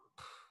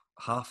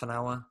half an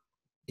hour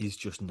is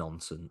just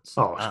nonsense.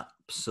 Oh,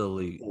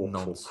 absolute awful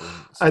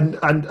nonsense. And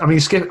I mean,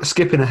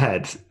 skipping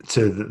ahead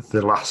to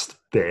the last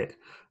bit.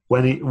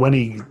 When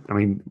he, I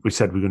mean, we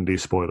said we're going to do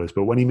spoilers,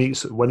 but when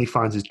he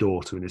finds his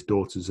daughter, and his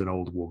daughter's an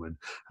old woman,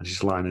 and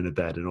she's lying in a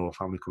bed, and all the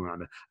family come around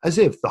her, as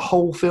if the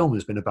whole film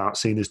has been about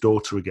seeing his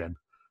daughter again,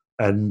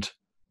 and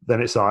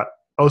then it's like,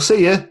 "Oh,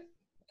 see ya,"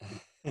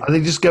 and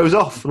he just goes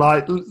off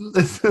like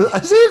as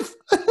if.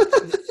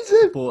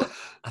 But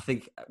I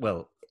think,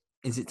 well,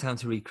 is it time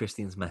to read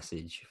Christian's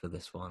message for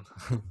this one?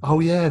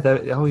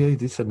 He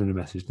did send in a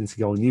message. Didn't he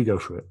go on? You go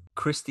for it.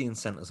 Christian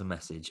sent us a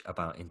message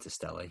about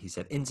Interstellar. He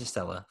said,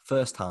 Interstellar,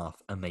 first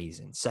half,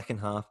 amazing.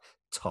 Second half,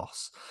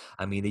 toss.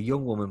 I mean, a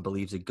young woman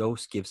believes a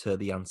ghost gives her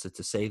the answer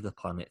to save the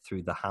planet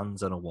through the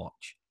hands on a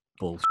watch.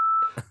 Bullshit.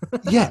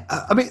 Yeah,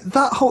 I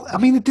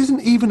mean it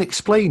doesn't even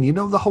explain, you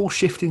know, the whole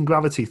shift in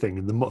gravity thing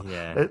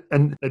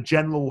and a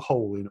general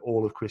hole in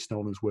all of Chris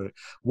Nolan's work.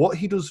 What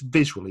he does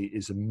visually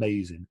is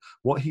amazing.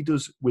 What he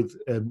does with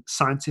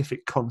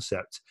scientific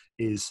concept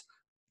is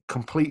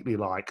completely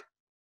like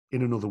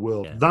in another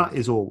world. Yeah. That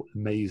is all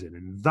amazing.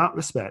 In that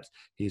respect,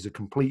 he is a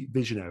complete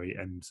visionary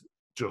and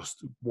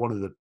just one of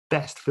the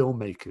best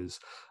filmmakers,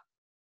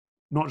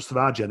 not just of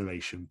our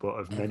generation, but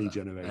of many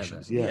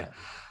generations. Yeah.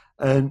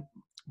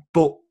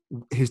 But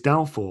his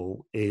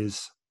downfall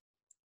is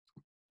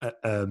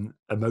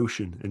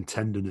emotion and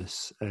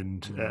tenderness,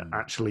 and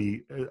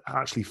actually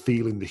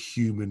feeling the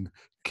human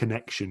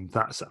connection.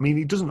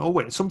 He doesn't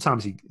always.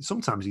 Sometimes he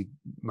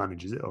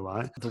manages it all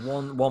right. The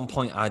one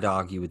point I'd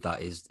argue with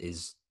that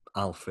is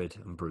Alfred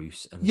and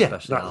Bruce, and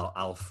especially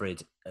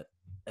Alfred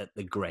at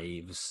the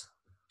graves.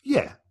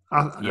 Yeah.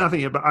 I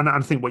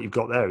think what you've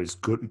got there is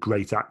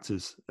great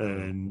actors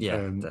and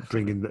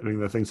bringing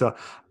the things. So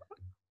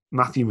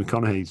Matthew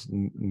McConaughey's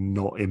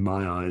not, in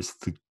my eyes,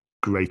 the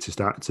greatest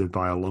actor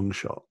by a long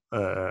shot.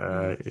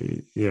 The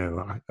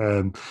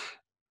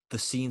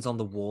scenes on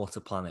the water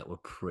planet were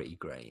pretty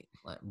great,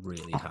 like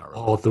really harrowing.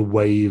 Oh, the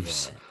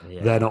waves!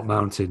 They're not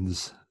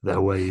mountains;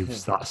 they're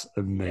waves. That's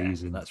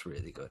amazing. That's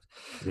really good.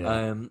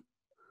 Yeah.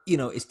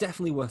 It's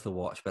definitely worth a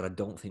watch, but I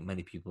don't think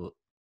many people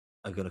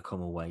are going to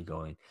come away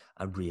going,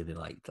 I really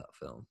liked that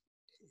film.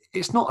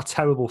 It's not a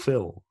terrible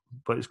film,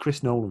 but as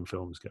Chris Nolan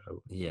films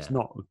go, it's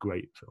not a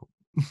great film.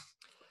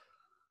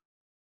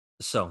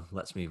 So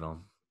let's move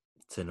on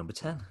to number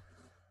 10.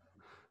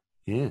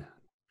 Yeah,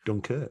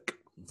 Dunkirk.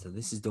 So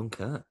this is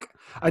Dunkirk,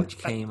 which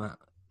came out...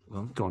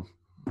 Well, go on.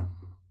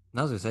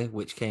 I was going to say,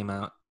 which came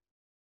out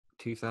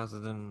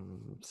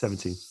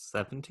 2017.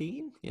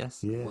 17?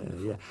 Yes. Yeah,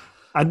 wonderful. Yeah.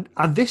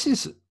 And this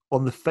is,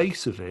 on the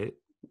face of it,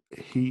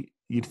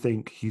 you'd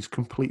think he's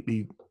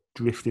completely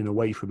drifting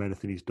away from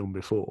anything he's done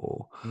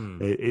before.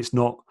 It's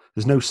not.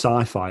 There's no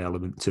sci-fi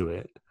element to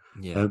it.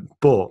 Yeah.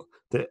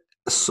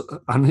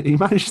 And he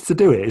managed to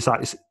do it. It's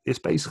like it's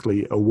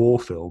basically a war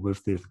film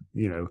of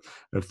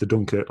the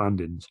Dunkirk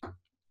landings,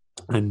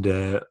 and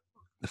the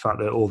fact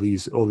that all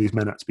these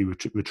men had to be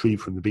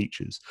retrieved from the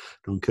beaches,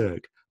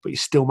 Dunkirk. But he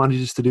still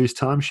manages to do his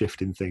time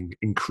shifting thing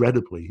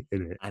incredibly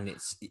in it, and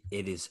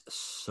it is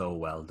so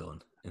well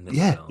done in this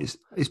film.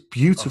 It's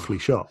beautifully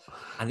shot.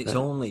 And it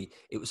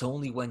was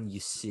only when you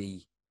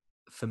see,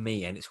 for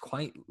me, and it's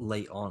quite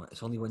late on.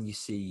 It's only when you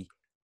see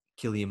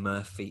Cillian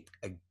Murphy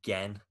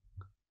again.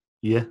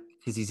 Yeah,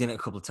 because he's in it a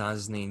couple of times,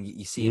 isn't he? And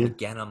you see him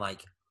again. I'm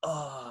like,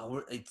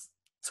 it's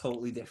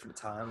totally different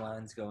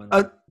timelines going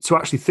on. To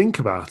actually think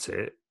about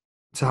it,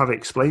 to have it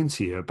explained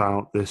to you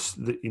about this,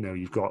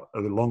 you've got a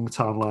long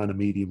timeline, a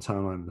medium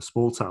timeline, and a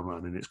small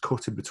timeline, and it's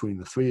cut in between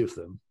the three of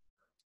them.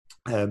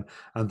 And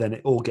then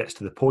it all gets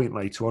to the point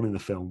later on in the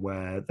film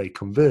where they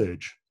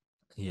converge.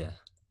 Yeah.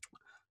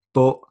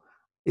 But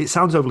it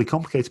sounds overly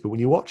complicated, but when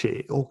you watch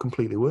it, it all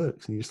completely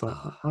works. And you're just like,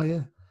 oh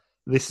yeah,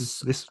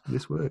 this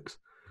works.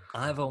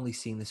 I've only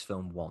seen this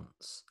film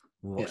once.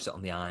 We watched it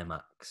on the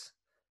IMAX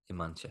in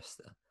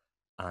Manchester.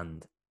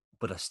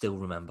 But I still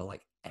remember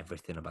like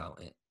everything about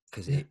it.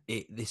 Because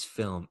this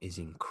film is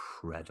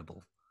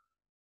incredible.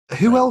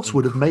 Who else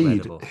would have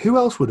made a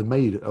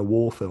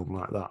war film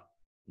like that?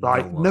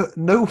 Like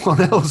no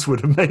one else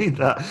would have made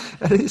that,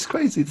 and it's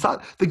crazy. It's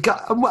like the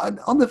guy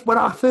when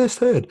I first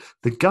heard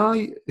the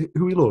guy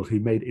who we love, who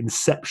made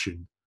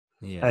Inception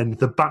and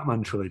the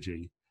Batman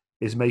trilogy,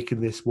 is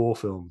making this war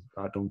film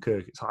at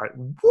Dunkirk. It's like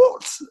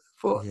what?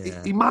 But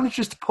he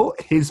manages to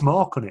put his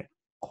mark on it,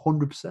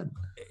 100%.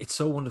 It's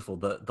so wonderful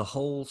that the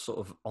whole sort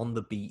of on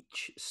the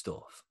beach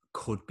stuff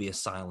could be a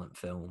silent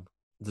film.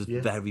 There's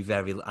very,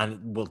 very,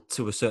 and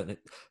to a certain,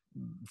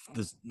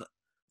 there's.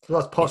 Well,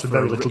 that's part of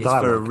very little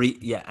dialogue.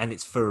 And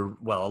it's for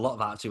a lot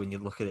of actually when you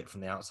look at it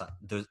from the outside,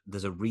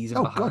 there's a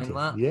reason behind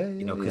that.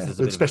 Because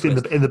especially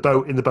in the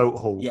boat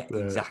hull. Yeah,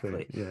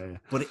 exactly.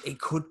 But it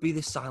could be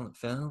this silent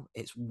film.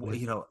 It's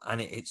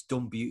and it's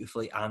done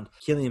beautifully. And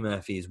Cillian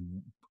Murphy is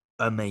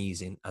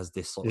amazing as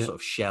this sort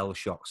of shell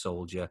shock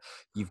soldier.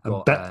 You've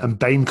got and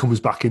Bane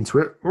comes back into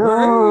it.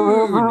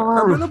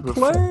 I'm in a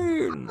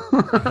plane.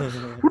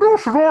 We're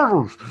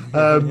survivors.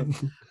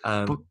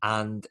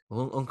 And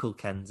Uncle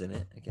Ken's in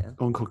it again.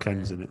 Uncle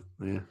Ken's in it.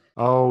 Yeah.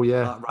 Oh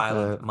yeah.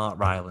 Mark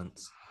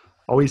Rylance.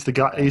 Oh, he's the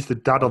guy. He's the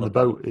dad on the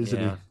boat, isn't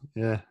he?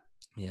 Yeah.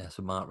 Yeah.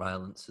 So Mark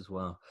Rylance as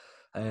well.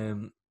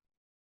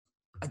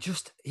 It's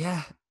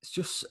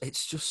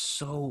just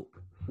so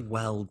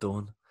well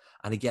done.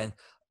 And again,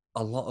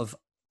 a lot of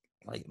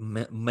like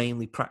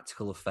mainly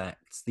practical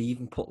effects. They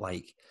even put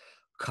like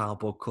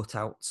cardboard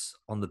cutouts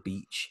on the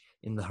beach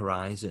in the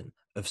horizon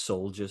of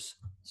soldiers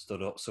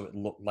stood up, so it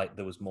looked like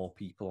there was more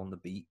people on the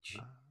beach.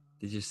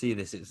 Did you see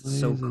this? It's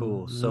so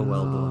cool, so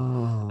well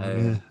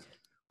done.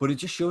 But it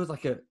just shows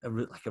like a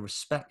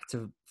respect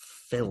to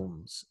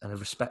films and a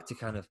respect to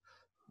kind of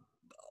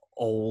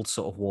old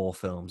sort of war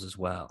films as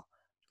well.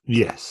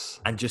 Yes,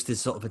 and just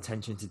this sort of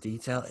attention to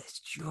detail. It's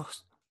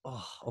just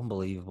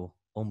unbelievable.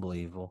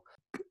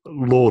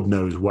 Lord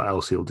knows what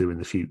else he'll do in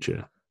the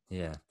future.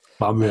 Yeah.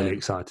 But I'm really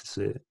excited to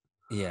see it.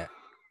 Yeah.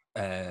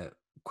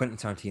 Quentin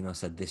Tarantino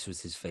said this was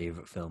his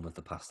favourite film of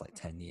the past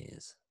 10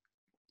 years.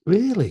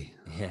 Really?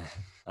 Yeah.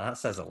 That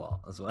says a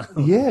lot as well.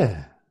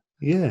 Yeah.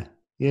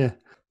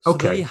 So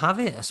there you have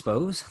it, I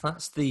suppose.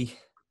 That's the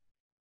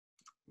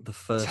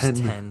first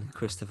 10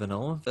 Christopher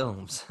Nolan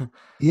films.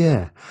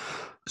 Yeah.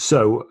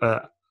 So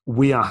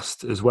we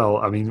asked as well,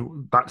 I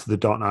mean, back to the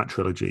Dark Knight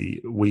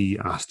trilogy, we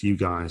asked you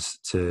guys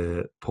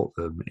to put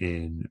them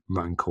in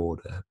rank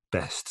order,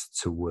 best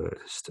to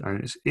worst.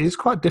 And it's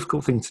quite a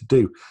difficult thing to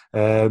do.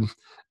 I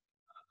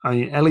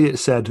mean, Elliot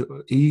said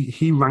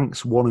he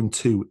ranks 1 and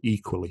 2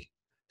 equally.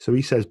 So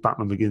he says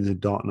Batman Begins and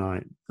Dark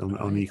Knight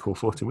on equal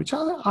footing, which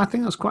I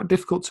think that's quite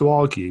difficult to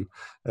argue.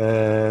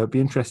 It'd be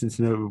interesting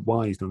to know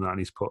why he's done that, and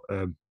he's put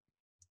Dark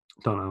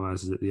Knight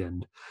Rises at the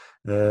end.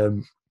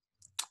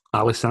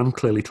 Alisson,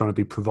 clearly trying to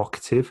be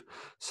provocative,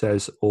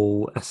 says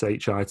all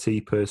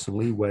SHIT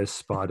personally. Where's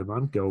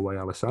Spider-Man? Go away,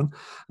 Alisson.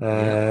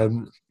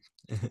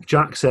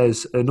 Jack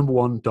says number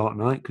 1, Dark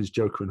Knight, because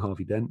Joker and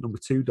Harvey Dent. Number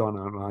 2, Dark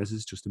Knight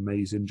Rises, just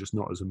amazing, just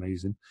not as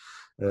amazing.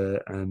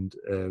 And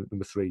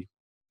number 3,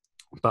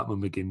 Batman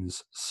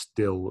Begins,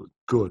 still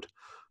good.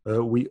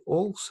 We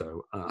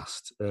also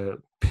asked a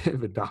bit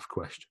of a daft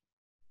question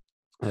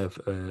of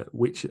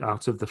which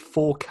out of the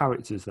 4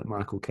 characters that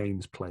Michael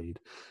Caine's played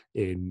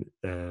in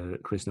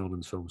Chris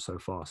Nolan's films so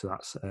far. So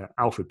that's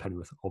Alfred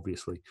Pennyworth,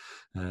 obviously,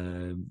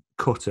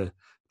 Cutter,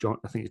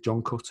 I think it's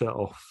John Cutter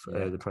off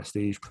The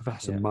Prestige,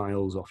 Professor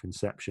Miles off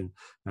Inception,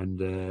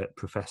 and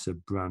Professor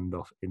Brand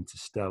off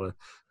Interstellar.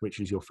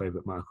 Which is your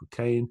favourite Michael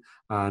Caine?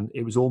 And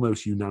it was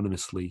almost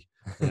unanimously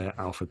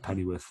Alfred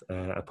Pennyworth,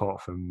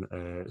 apart from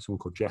someone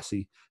called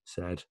Jesse,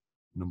 said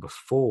number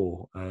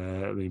 4,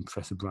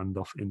 Professor Brand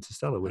off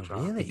Interstellar. Which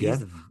really,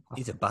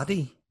 he's a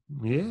baddie.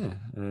 Yeah,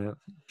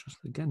 just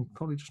again,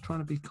 probably just trying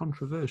to be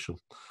controversial.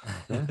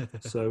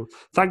 So,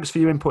 thanks for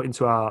your input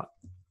into our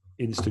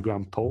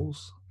Instagram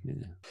polls.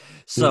 Yeah.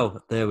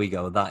 So there we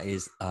go. That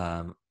is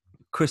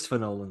Christopher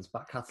Nolan's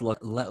back catalogue.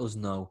 Let us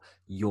know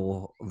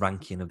your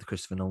ranking of the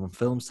Christopher Nolan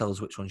films. Tell us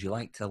which ones you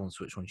liked. Tell us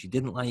which ones you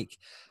didn't like.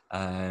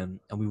 And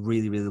we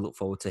really, really look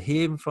forward to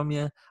hearing from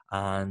you,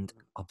 and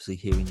obviously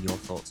hearing your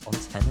thoughts on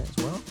Tenet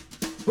as well.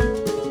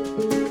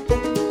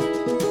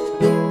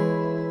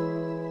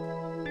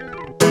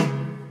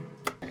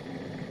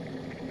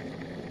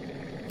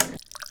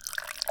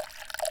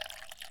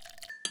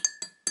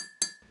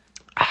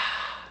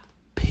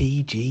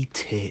 PG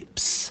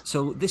Tips.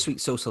 So this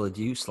week's So Solid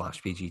You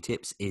 / PG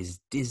Tips is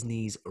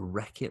Disney's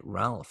Wreck-It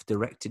Ralph,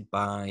 directed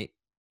by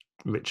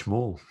Rich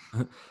Moore.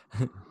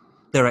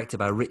 Directed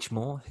by Rich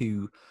Moore,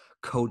 who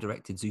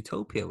co-directed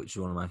Zootopia, which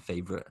is one of my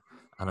favourite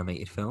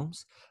animated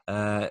films.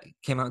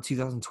 Came out in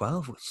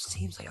 2012, which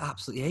seems like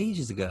absolutely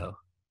ages ago.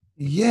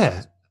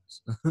 Yeah.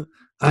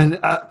 And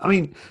I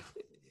mean,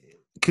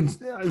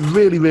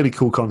 really, really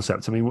cool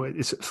concept. I mean,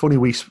 it's funny,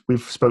 we've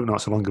spoken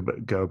not so long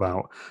ago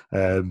about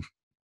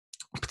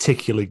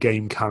particular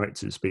game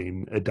characters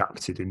being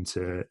adapted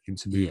into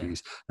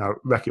movies. Now,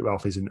 Wreck-It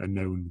Ralph isn't a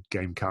known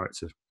game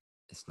character.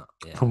 It's not.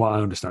 From what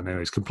I understand now,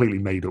 it's a completely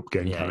made up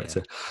game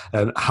character.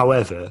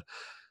 However,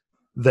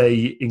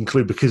 they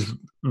include, because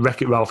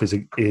Wreck-It Ralph is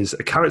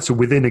a character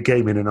within a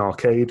game in an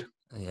arcade.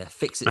 Yeah,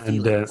 Fix It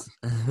Felix.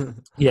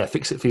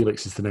 Fix It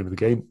Felix is the name of the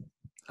game,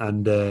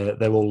 and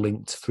they're all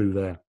linked through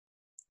their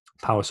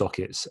power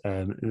sockets.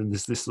 And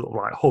there's this little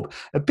like hub,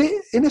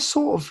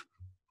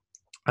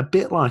 a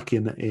bit like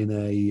in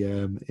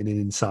an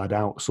Inside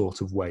Out sort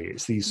of way.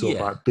 It's these sort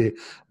of like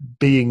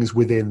beings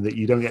within that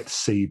you don't get to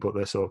see, but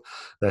they're sort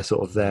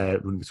of there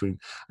running between.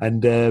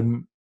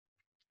 And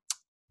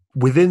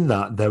within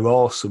that, there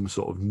are some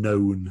sort of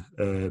known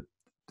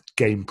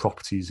game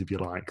properties, if you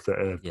like, that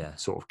are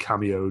sort of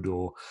cameoed,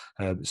 or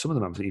some of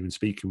them have even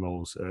speaking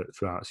roles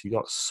throughout. So you've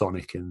got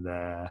Sonic in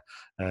there,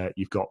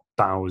 you've got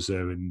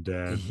Bowser and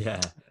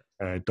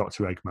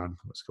Dr. Eggman,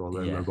 what's it called,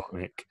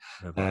 Robotnik,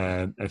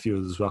 a few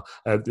others as well.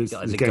 There's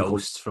the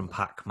ghosts from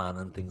Pac-Man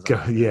and things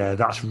like that. Yeah,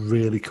 that's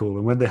really cool.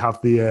 And when they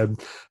have the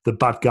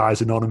Bad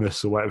Guys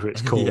Anonymous or whatever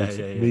it's called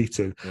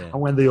meeting, and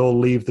when they all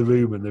leave the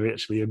room and they're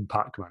actually in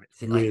Pac-Man,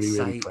 it's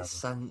really clever.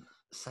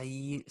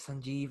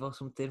 Sanjeev or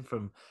something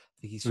from,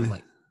 I think he's from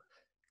like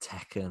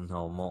Tekken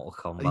or Mortal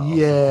Kombat.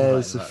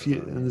 There's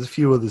a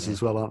few others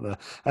as well, aren't there?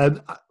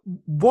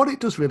 What it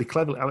does really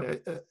cleverly, I mean,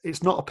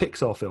 it's not a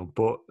Pixar film,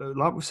 but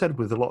like we've said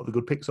with a lot of the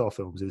good Pixar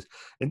films, is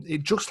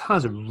it just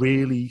has a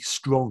really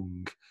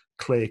strong,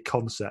 clear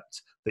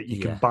concept that you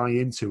can buy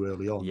into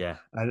early on.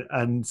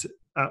 And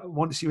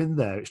once you're in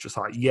there, it's just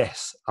like,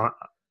 yes,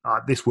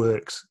 this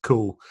works,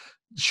 cool.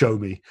 Show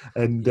me.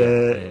 And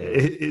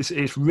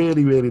it's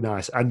really, really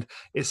nice, and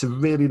it's a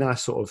really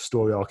nice sort of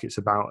story arc. It's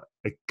about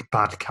a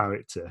bad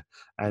character,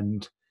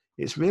 and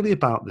it's really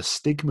about the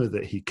stigma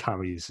that he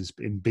carries as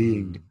in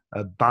being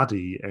a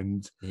baddie,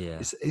 and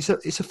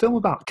it's a film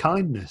about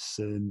kindness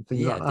and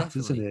things like that,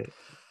 definitely. Isn't it?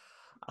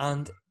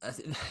 And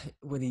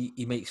when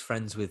he makes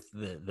friends with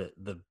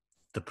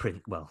the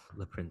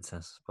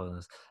princess,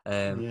 spoilers.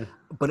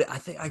 But I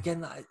think,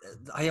 again,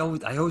 I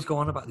always go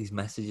on about these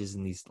messages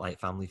in these like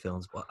family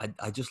films, but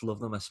I just love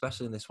them,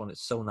 especially in this one.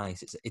 It's so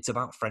nice. It's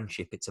about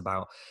friendship. It's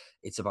about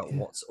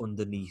what's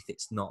underneath.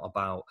 It's not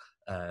about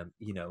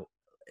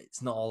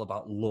it's not all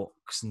about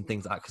looks and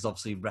things like that, because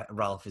obviously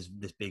Ralph is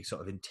this big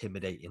sort of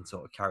intimidating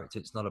sort of character.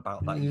 It's not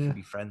about that. You can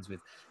be friends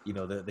with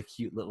the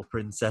cute little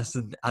princess,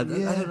 and I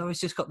don't know. It's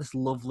just got this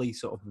lovely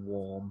sort of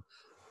warm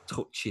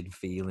touching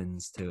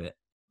feelings to it.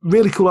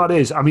 Really cool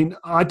ideas. I mean,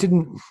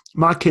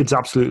 my kids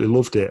absolutely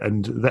loved it,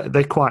 and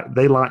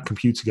they like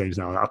computer games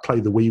now. I play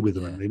the Wii with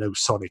them, and they know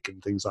Sonic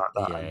and things like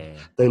that. And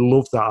they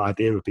love that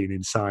idea of being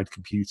inside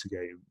computer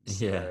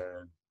games. Yeah.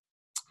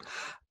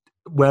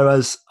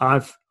 Whereas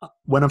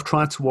when I've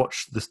tried to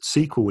watch the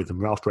sequel with them,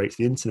 Ralph Breaks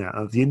the Internet,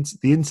 the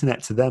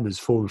internet to them as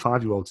 4 and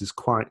 5-year-olds is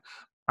quite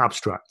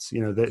abstract.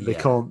 You know, they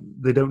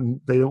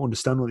don't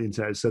understand what the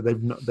internet is, so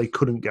they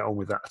couldn't get on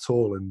with that at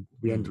all, and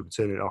we ended up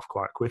turning it off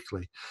quite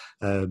quickly.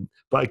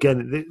 But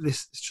again,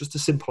 this it's just a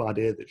simple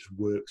idea that just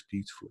works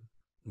beautifully.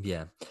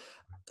 Yeah.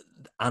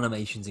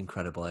 Animation's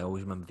incredible. I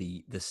always remember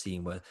the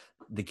scene where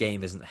the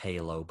game isn't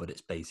Halo, but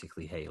it's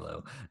basically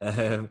Halo.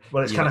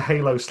 Well, it's kind of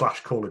Halo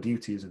 / Call of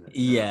Duty, isn't it?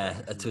 Yeah,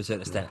 to a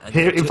certain extent.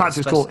 In fact,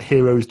 it's called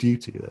Heroes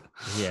Duty.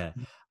 Yeah.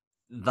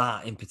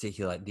 That in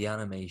particular, like the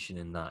animation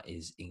in that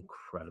is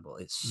incredible.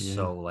 It's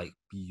so like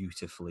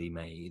beautifully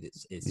made.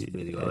 It's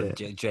really well.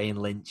 Jane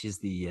Lynch is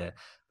the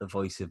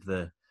voice of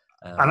the.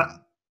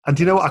 And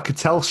do you know what? I could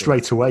tell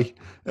straight away.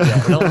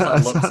 Yeah,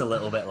 it looks a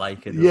little bit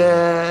like it.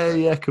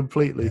 Yeah,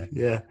 completely.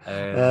 Yeah.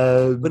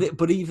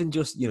 But even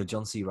just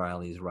John C.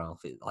 Reilly as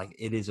Ralph,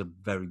 it is a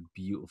very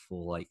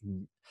beautiful, like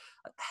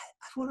I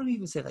wouldn't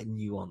even say like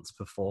nuanced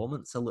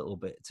performance a little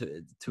bit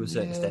to a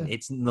certain extent.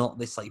 It's not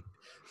this like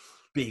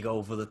big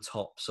over the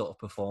top sort of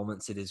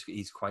performance.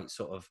 He's quite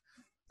sort of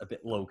a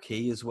bit low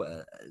key as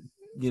well.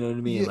 You know what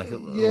I mean? Like a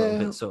little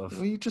bit sort of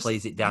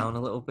plays it down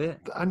a little bit.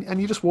 And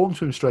you just warm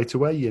to him straight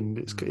away, and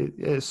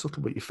it's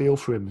subtle, but you feel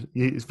for him.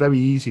 It's very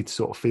easy to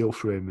sort of feel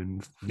for him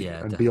and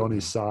be on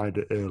his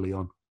side early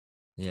on.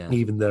 Yeah.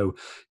 Even though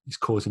he's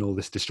causing all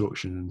this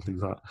destruction and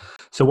things like that.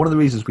 So one of the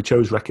reasons we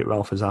chose Wreck-It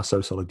Ralph as our So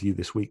Solid You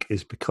this week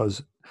is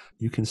because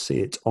you can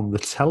see it on the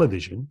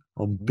television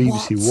on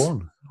BBC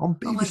One. On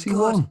BBC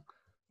One.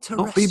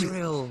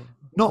 Terrestrial.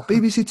 Not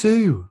BBC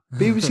Two.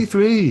 BBC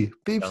Three.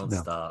 Don't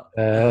start.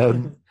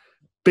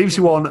 BBC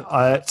One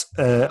at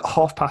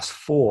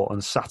 4:30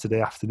 on Saturday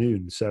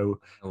afternoon. So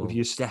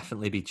you'll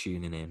definitely be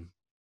tuning in.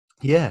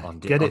 Yeah, on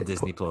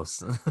Disney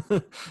Plus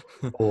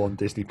or on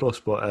Disney Plus.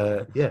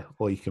 But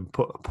or you can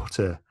put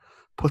a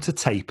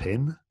tape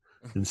in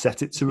and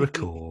set it to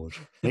record.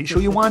 Make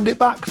sure you wind it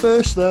back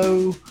first,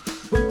 though.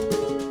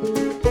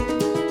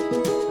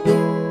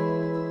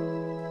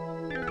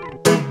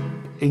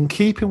 In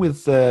keeping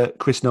with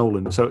Chris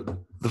Nolan, so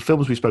the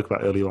films we spoke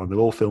about earlier on, they're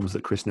all films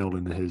that Chris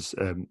Nolan has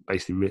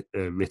basically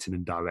written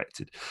and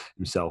directed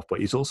himself,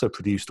 but he's also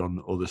produced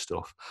on other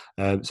stuff.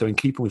 So in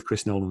keeping with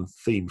Chris Nolan's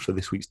theme for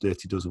this week's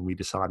Dirty Dozen, we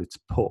decided to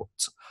put,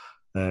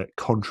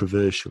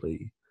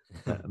 controversially,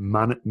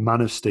 Man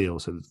of Steel,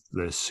 so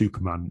the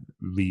Superman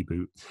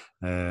reboot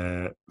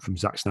from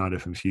Zack Snyder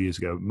from a few years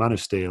ago, Man of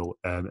Steel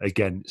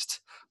against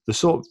the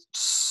sort of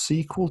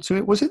sequel to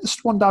it. Was it the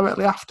one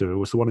directly after, or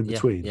was the one in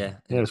between? Yeah,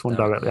 it's one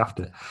directly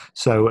after.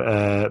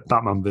 So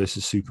Batman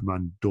versus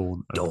Superman: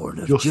 Dawn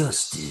of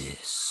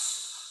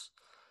Justice.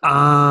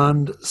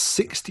 And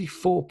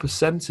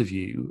 64% of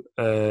you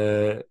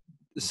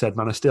said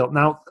Man of Steel.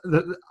 Now,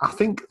 I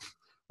think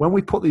when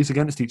we put these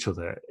against each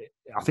other,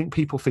 I think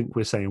people think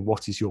we're saying,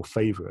 what is your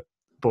favourite?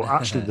 But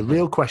actually, the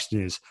real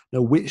question is,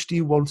 now, which do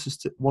you want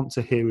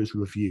to hear us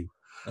review?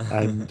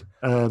 And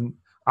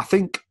I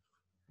think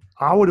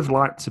I would have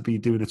liked to be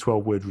doing a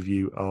 12-word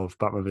review of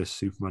Batman vs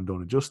Superman: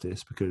 Dawn of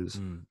Justice, because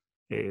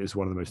it is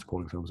one of the most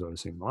appalling films I've ever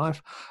seen in my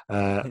life.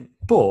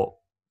 But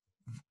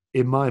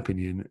in my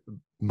opinion,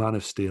 Man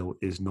of Steel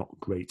is not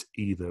great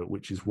either,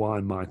 which is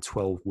why my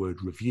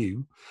 12-word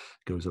review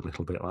goes a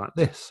little bit like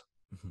this.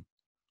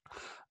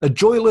 A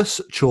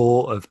joyless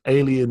chore of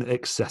alien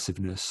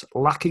excessiveness,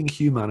 lacking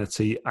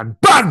humanity, and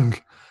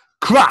bang!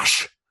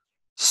 Crash!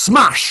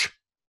 Smash!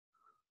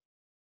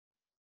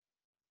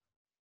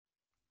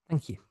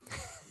 Thank you.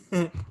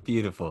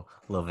 Beautiful.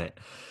 Love it.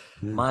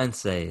 Yeah. Mine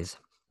says,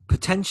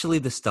 potentially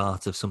the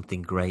start of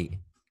something great.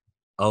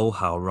 Oh,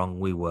 how wrong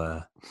we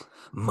were.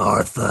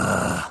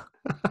 Martha!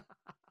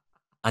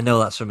 I know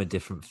that's from a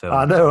different film.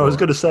 I know, I was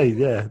going to say,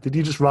 yeah. Did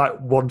you just write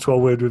one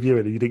 12-word review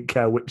and you didn't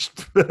care which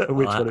one it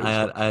was?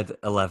 I had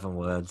 11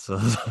 words, so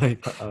I was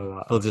like,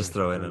 we'll just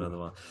throw in another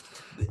one.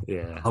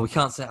 Yeah. Oh, we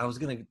can't say, I was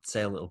going to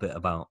say a little bit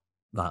about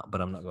that, but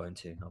I'm not going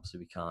to. Obviously,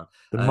 we can't.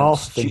 The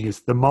Marth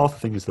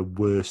thing is the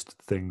worst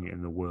thing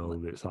in the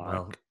world. It's like...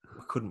 Well,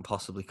 I couldn't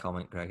possibly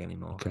comment, Greg,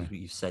 anymore, because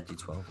you said your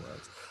 12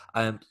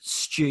 words.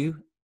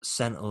 Stu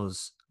sent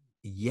us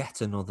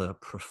yet another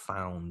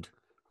profound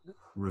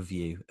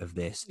review of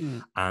this,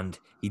 and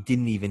he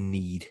didn't even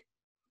need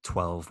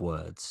 12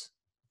 words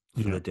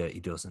for the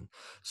Dirty Dozen.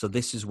 So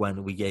this is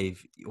when we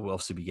gave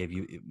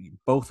you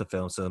both the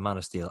films, so The Man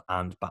of Steel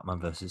and Batman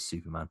vs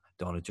Superman: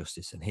 Dawn of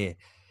Justice. And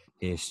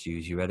here's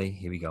Stu's. You ready?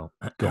 Here we go.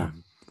 Go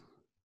on.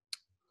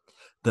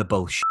 The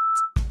bullshit.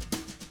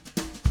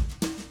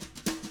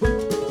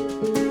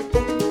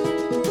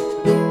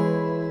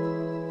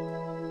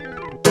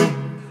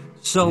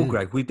 So,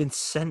 Greg, we've been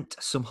sent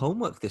some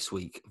homework this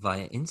week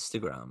via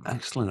Instagram.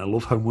 Excellent. I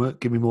love homework.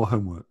 Give me more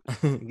homework.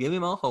 Give me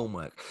more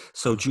homework.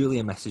 So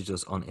Julia messaged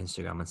us on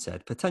Instagram and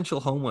said,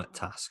 potential homework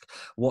task,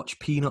 watch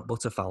Peanut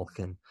Butter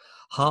Falcon.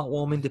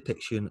 Heartwarming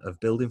depiction of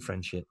building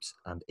friendships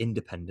and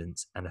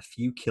independence and a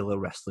few killer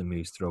wrestling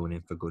moves thrown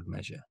in for good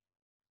measure.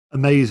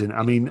 Amazing.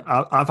 I mean,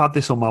 I've had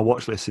this on my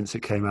watch list since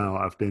it came out.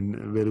 I've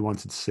been really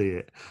wanting to see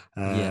it.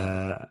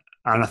 And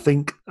I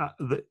think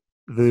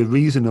the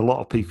reason a lot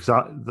of people,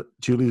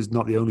 Julia's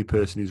not the only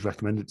person who's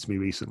recommended it to me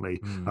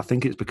recently. I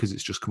think it's because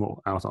it's just come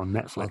out on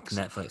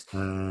Netflix.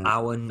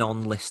 Our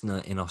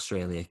non-listener in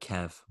Australia,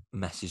 Kev,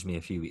 messaged me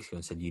a few weeks ago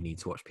and said, you need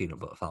to watch Peanut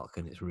Butter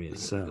Falcon. It's really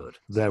good.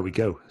 There we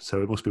go.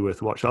 So it must be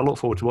worth watching. I look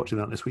forward to watching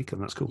that this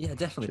weekend. That's cool. Yeah,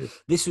 definitely.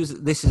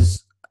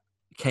 Cheers.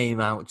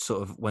 Came out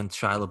sort of when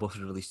Shia LaBeouf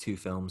had released 2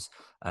 films.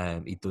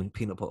 He'd done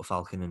Peanut Butter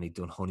Falcon and he'd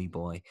done Honey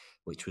Boy,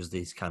 which was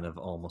this kind of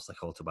almost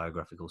like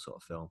autobiographical sort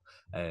of film.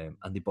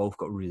 And they both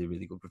got really,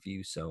 really good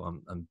reviews. So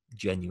I'm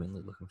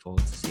genuinely looking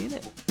forward to seeing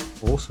it.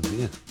 Awesome,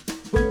 yeah.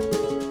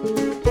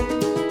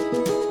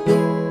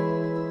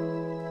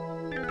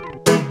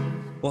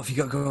 What have you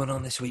got going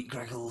on this week,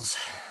 Greggles?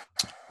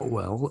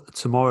 Well,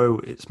 tomorrow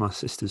it's my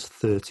sister's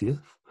 30th.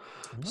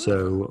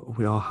 So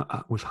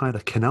we've hired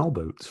a canal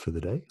boat for the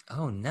day.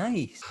 Oh,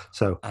 nice!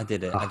 So I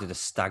did a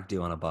stag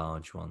do on a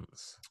barge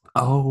once.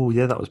 Oh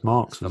yeah, that was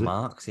Mark's. For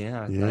Mark's,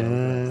 yeah.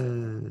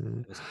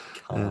 It was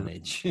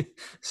carnage.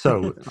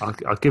 So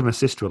I'll give my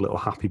sister a little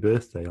happy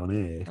birthday on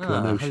here.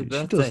 I know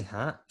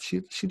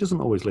she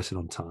doesn't always listen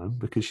on time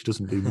because she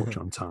doesn't do much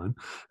on time.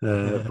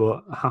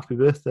 But happy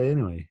birthday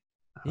anyway.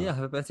 Yeah,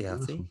 happy birthday,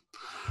 Hattie.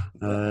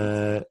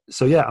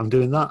 So yeah, I'm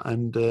doing that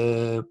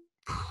and.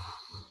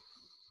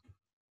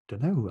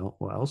 Don't know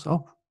what else.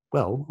 Oh,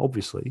 well,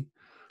 obviously,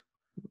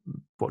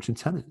 watching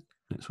Tenet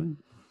next week.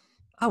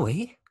 Are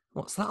we?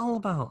 What's that all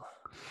about?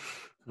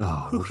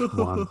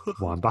 Oh,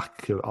 I'm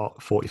back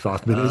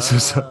 45 minutes or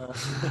so.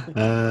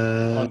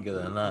 Longer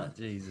than that,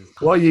 Jesus.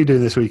 What are you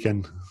doing this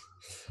weekend?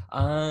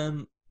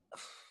 Not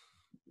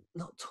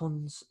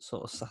tons.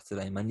 Sort of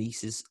Saturday. My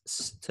niece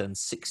turned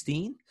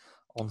 16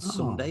 on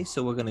Sunday,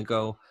 so we're going to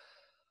go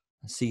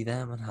and see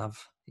them and have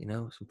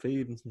some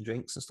food and some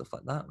drinks and stuff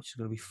like that, which is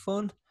going to be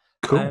fun.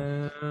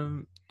 Cool.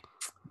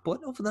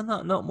 But other than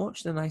that, not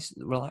much. The nice,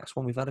 relaxed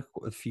one. We've had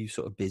a few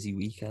sort of busy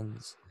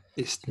weekends.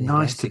 It's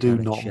nice to do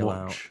not much.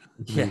 Out.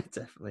 Yeah,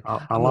 definitely.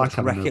 I like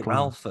having Wreck-It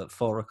Ralph at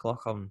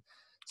 4:00 on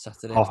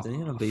Saturday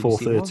afternoon on BBC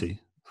 4:30.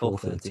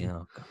 4:30.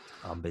 Oh, God.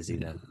 I'm busy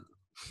then.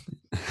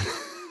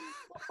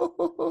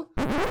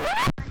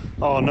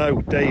 Oh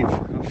no, Dave!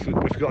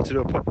 We forgot to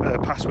do a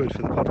password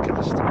for the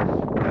podcast.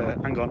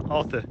 Hang on,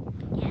 Arthur.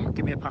 Yeah.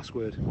 Give me a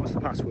password. What's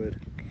the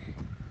password?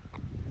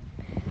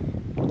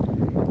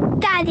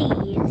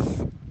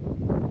 Daddies.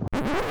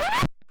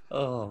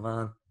 Oh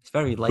man, it's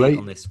very late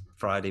on this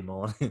Friday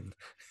morning.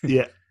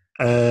 Yeah.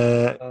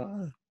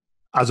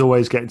 As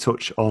always, get in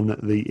touch on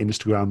the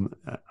Instagram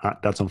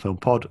at Dads on Film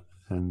Pod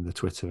and the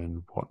Twitter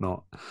and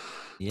whatnot.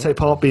 Yeah. Take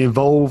part, be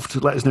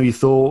involved. Let us know your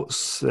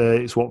thoughts.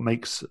 It's what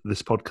makes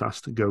this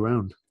podcast go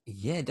round.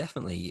 Yeah,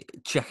 definitely.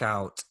 Check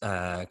out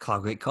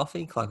Cloudgate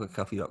Coffee,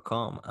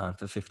 cloudgatecoffee.com, and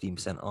for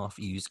 15% off,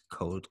 use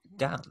code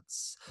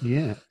DADS.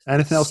 Yeah.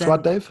 Anything else to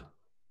add, Dave?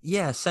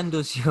 Yeah, send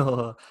us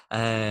your...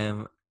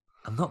 I'm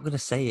not going to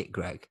say it,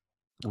 Greg.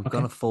 We've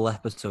got a full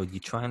episode. You're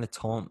trying to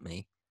taunt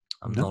me.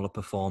 I'm not a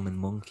performing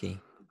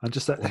monkey. I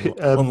just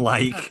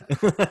unlike.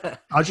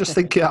 I just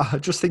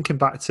thinking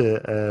back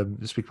to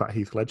speak about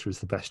Heath Ledger as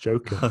the best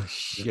Joker. Oh,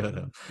 shut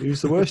up.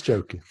 Who's the worst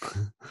Joker?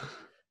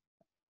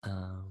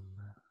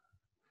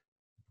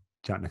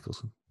 Jack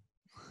Nicholson.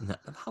 No,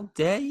 how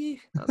dare you?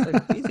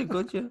 He's a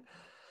good Joker.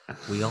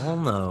 We all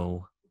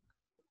know.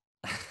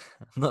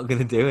 I'm not going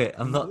to do it.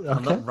 I'm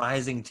not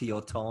rising to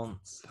your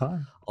taunts.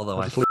 Fine.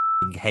 Although I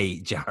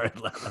hate Jared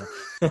Leto.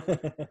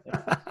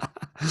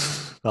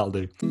 That'll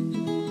do.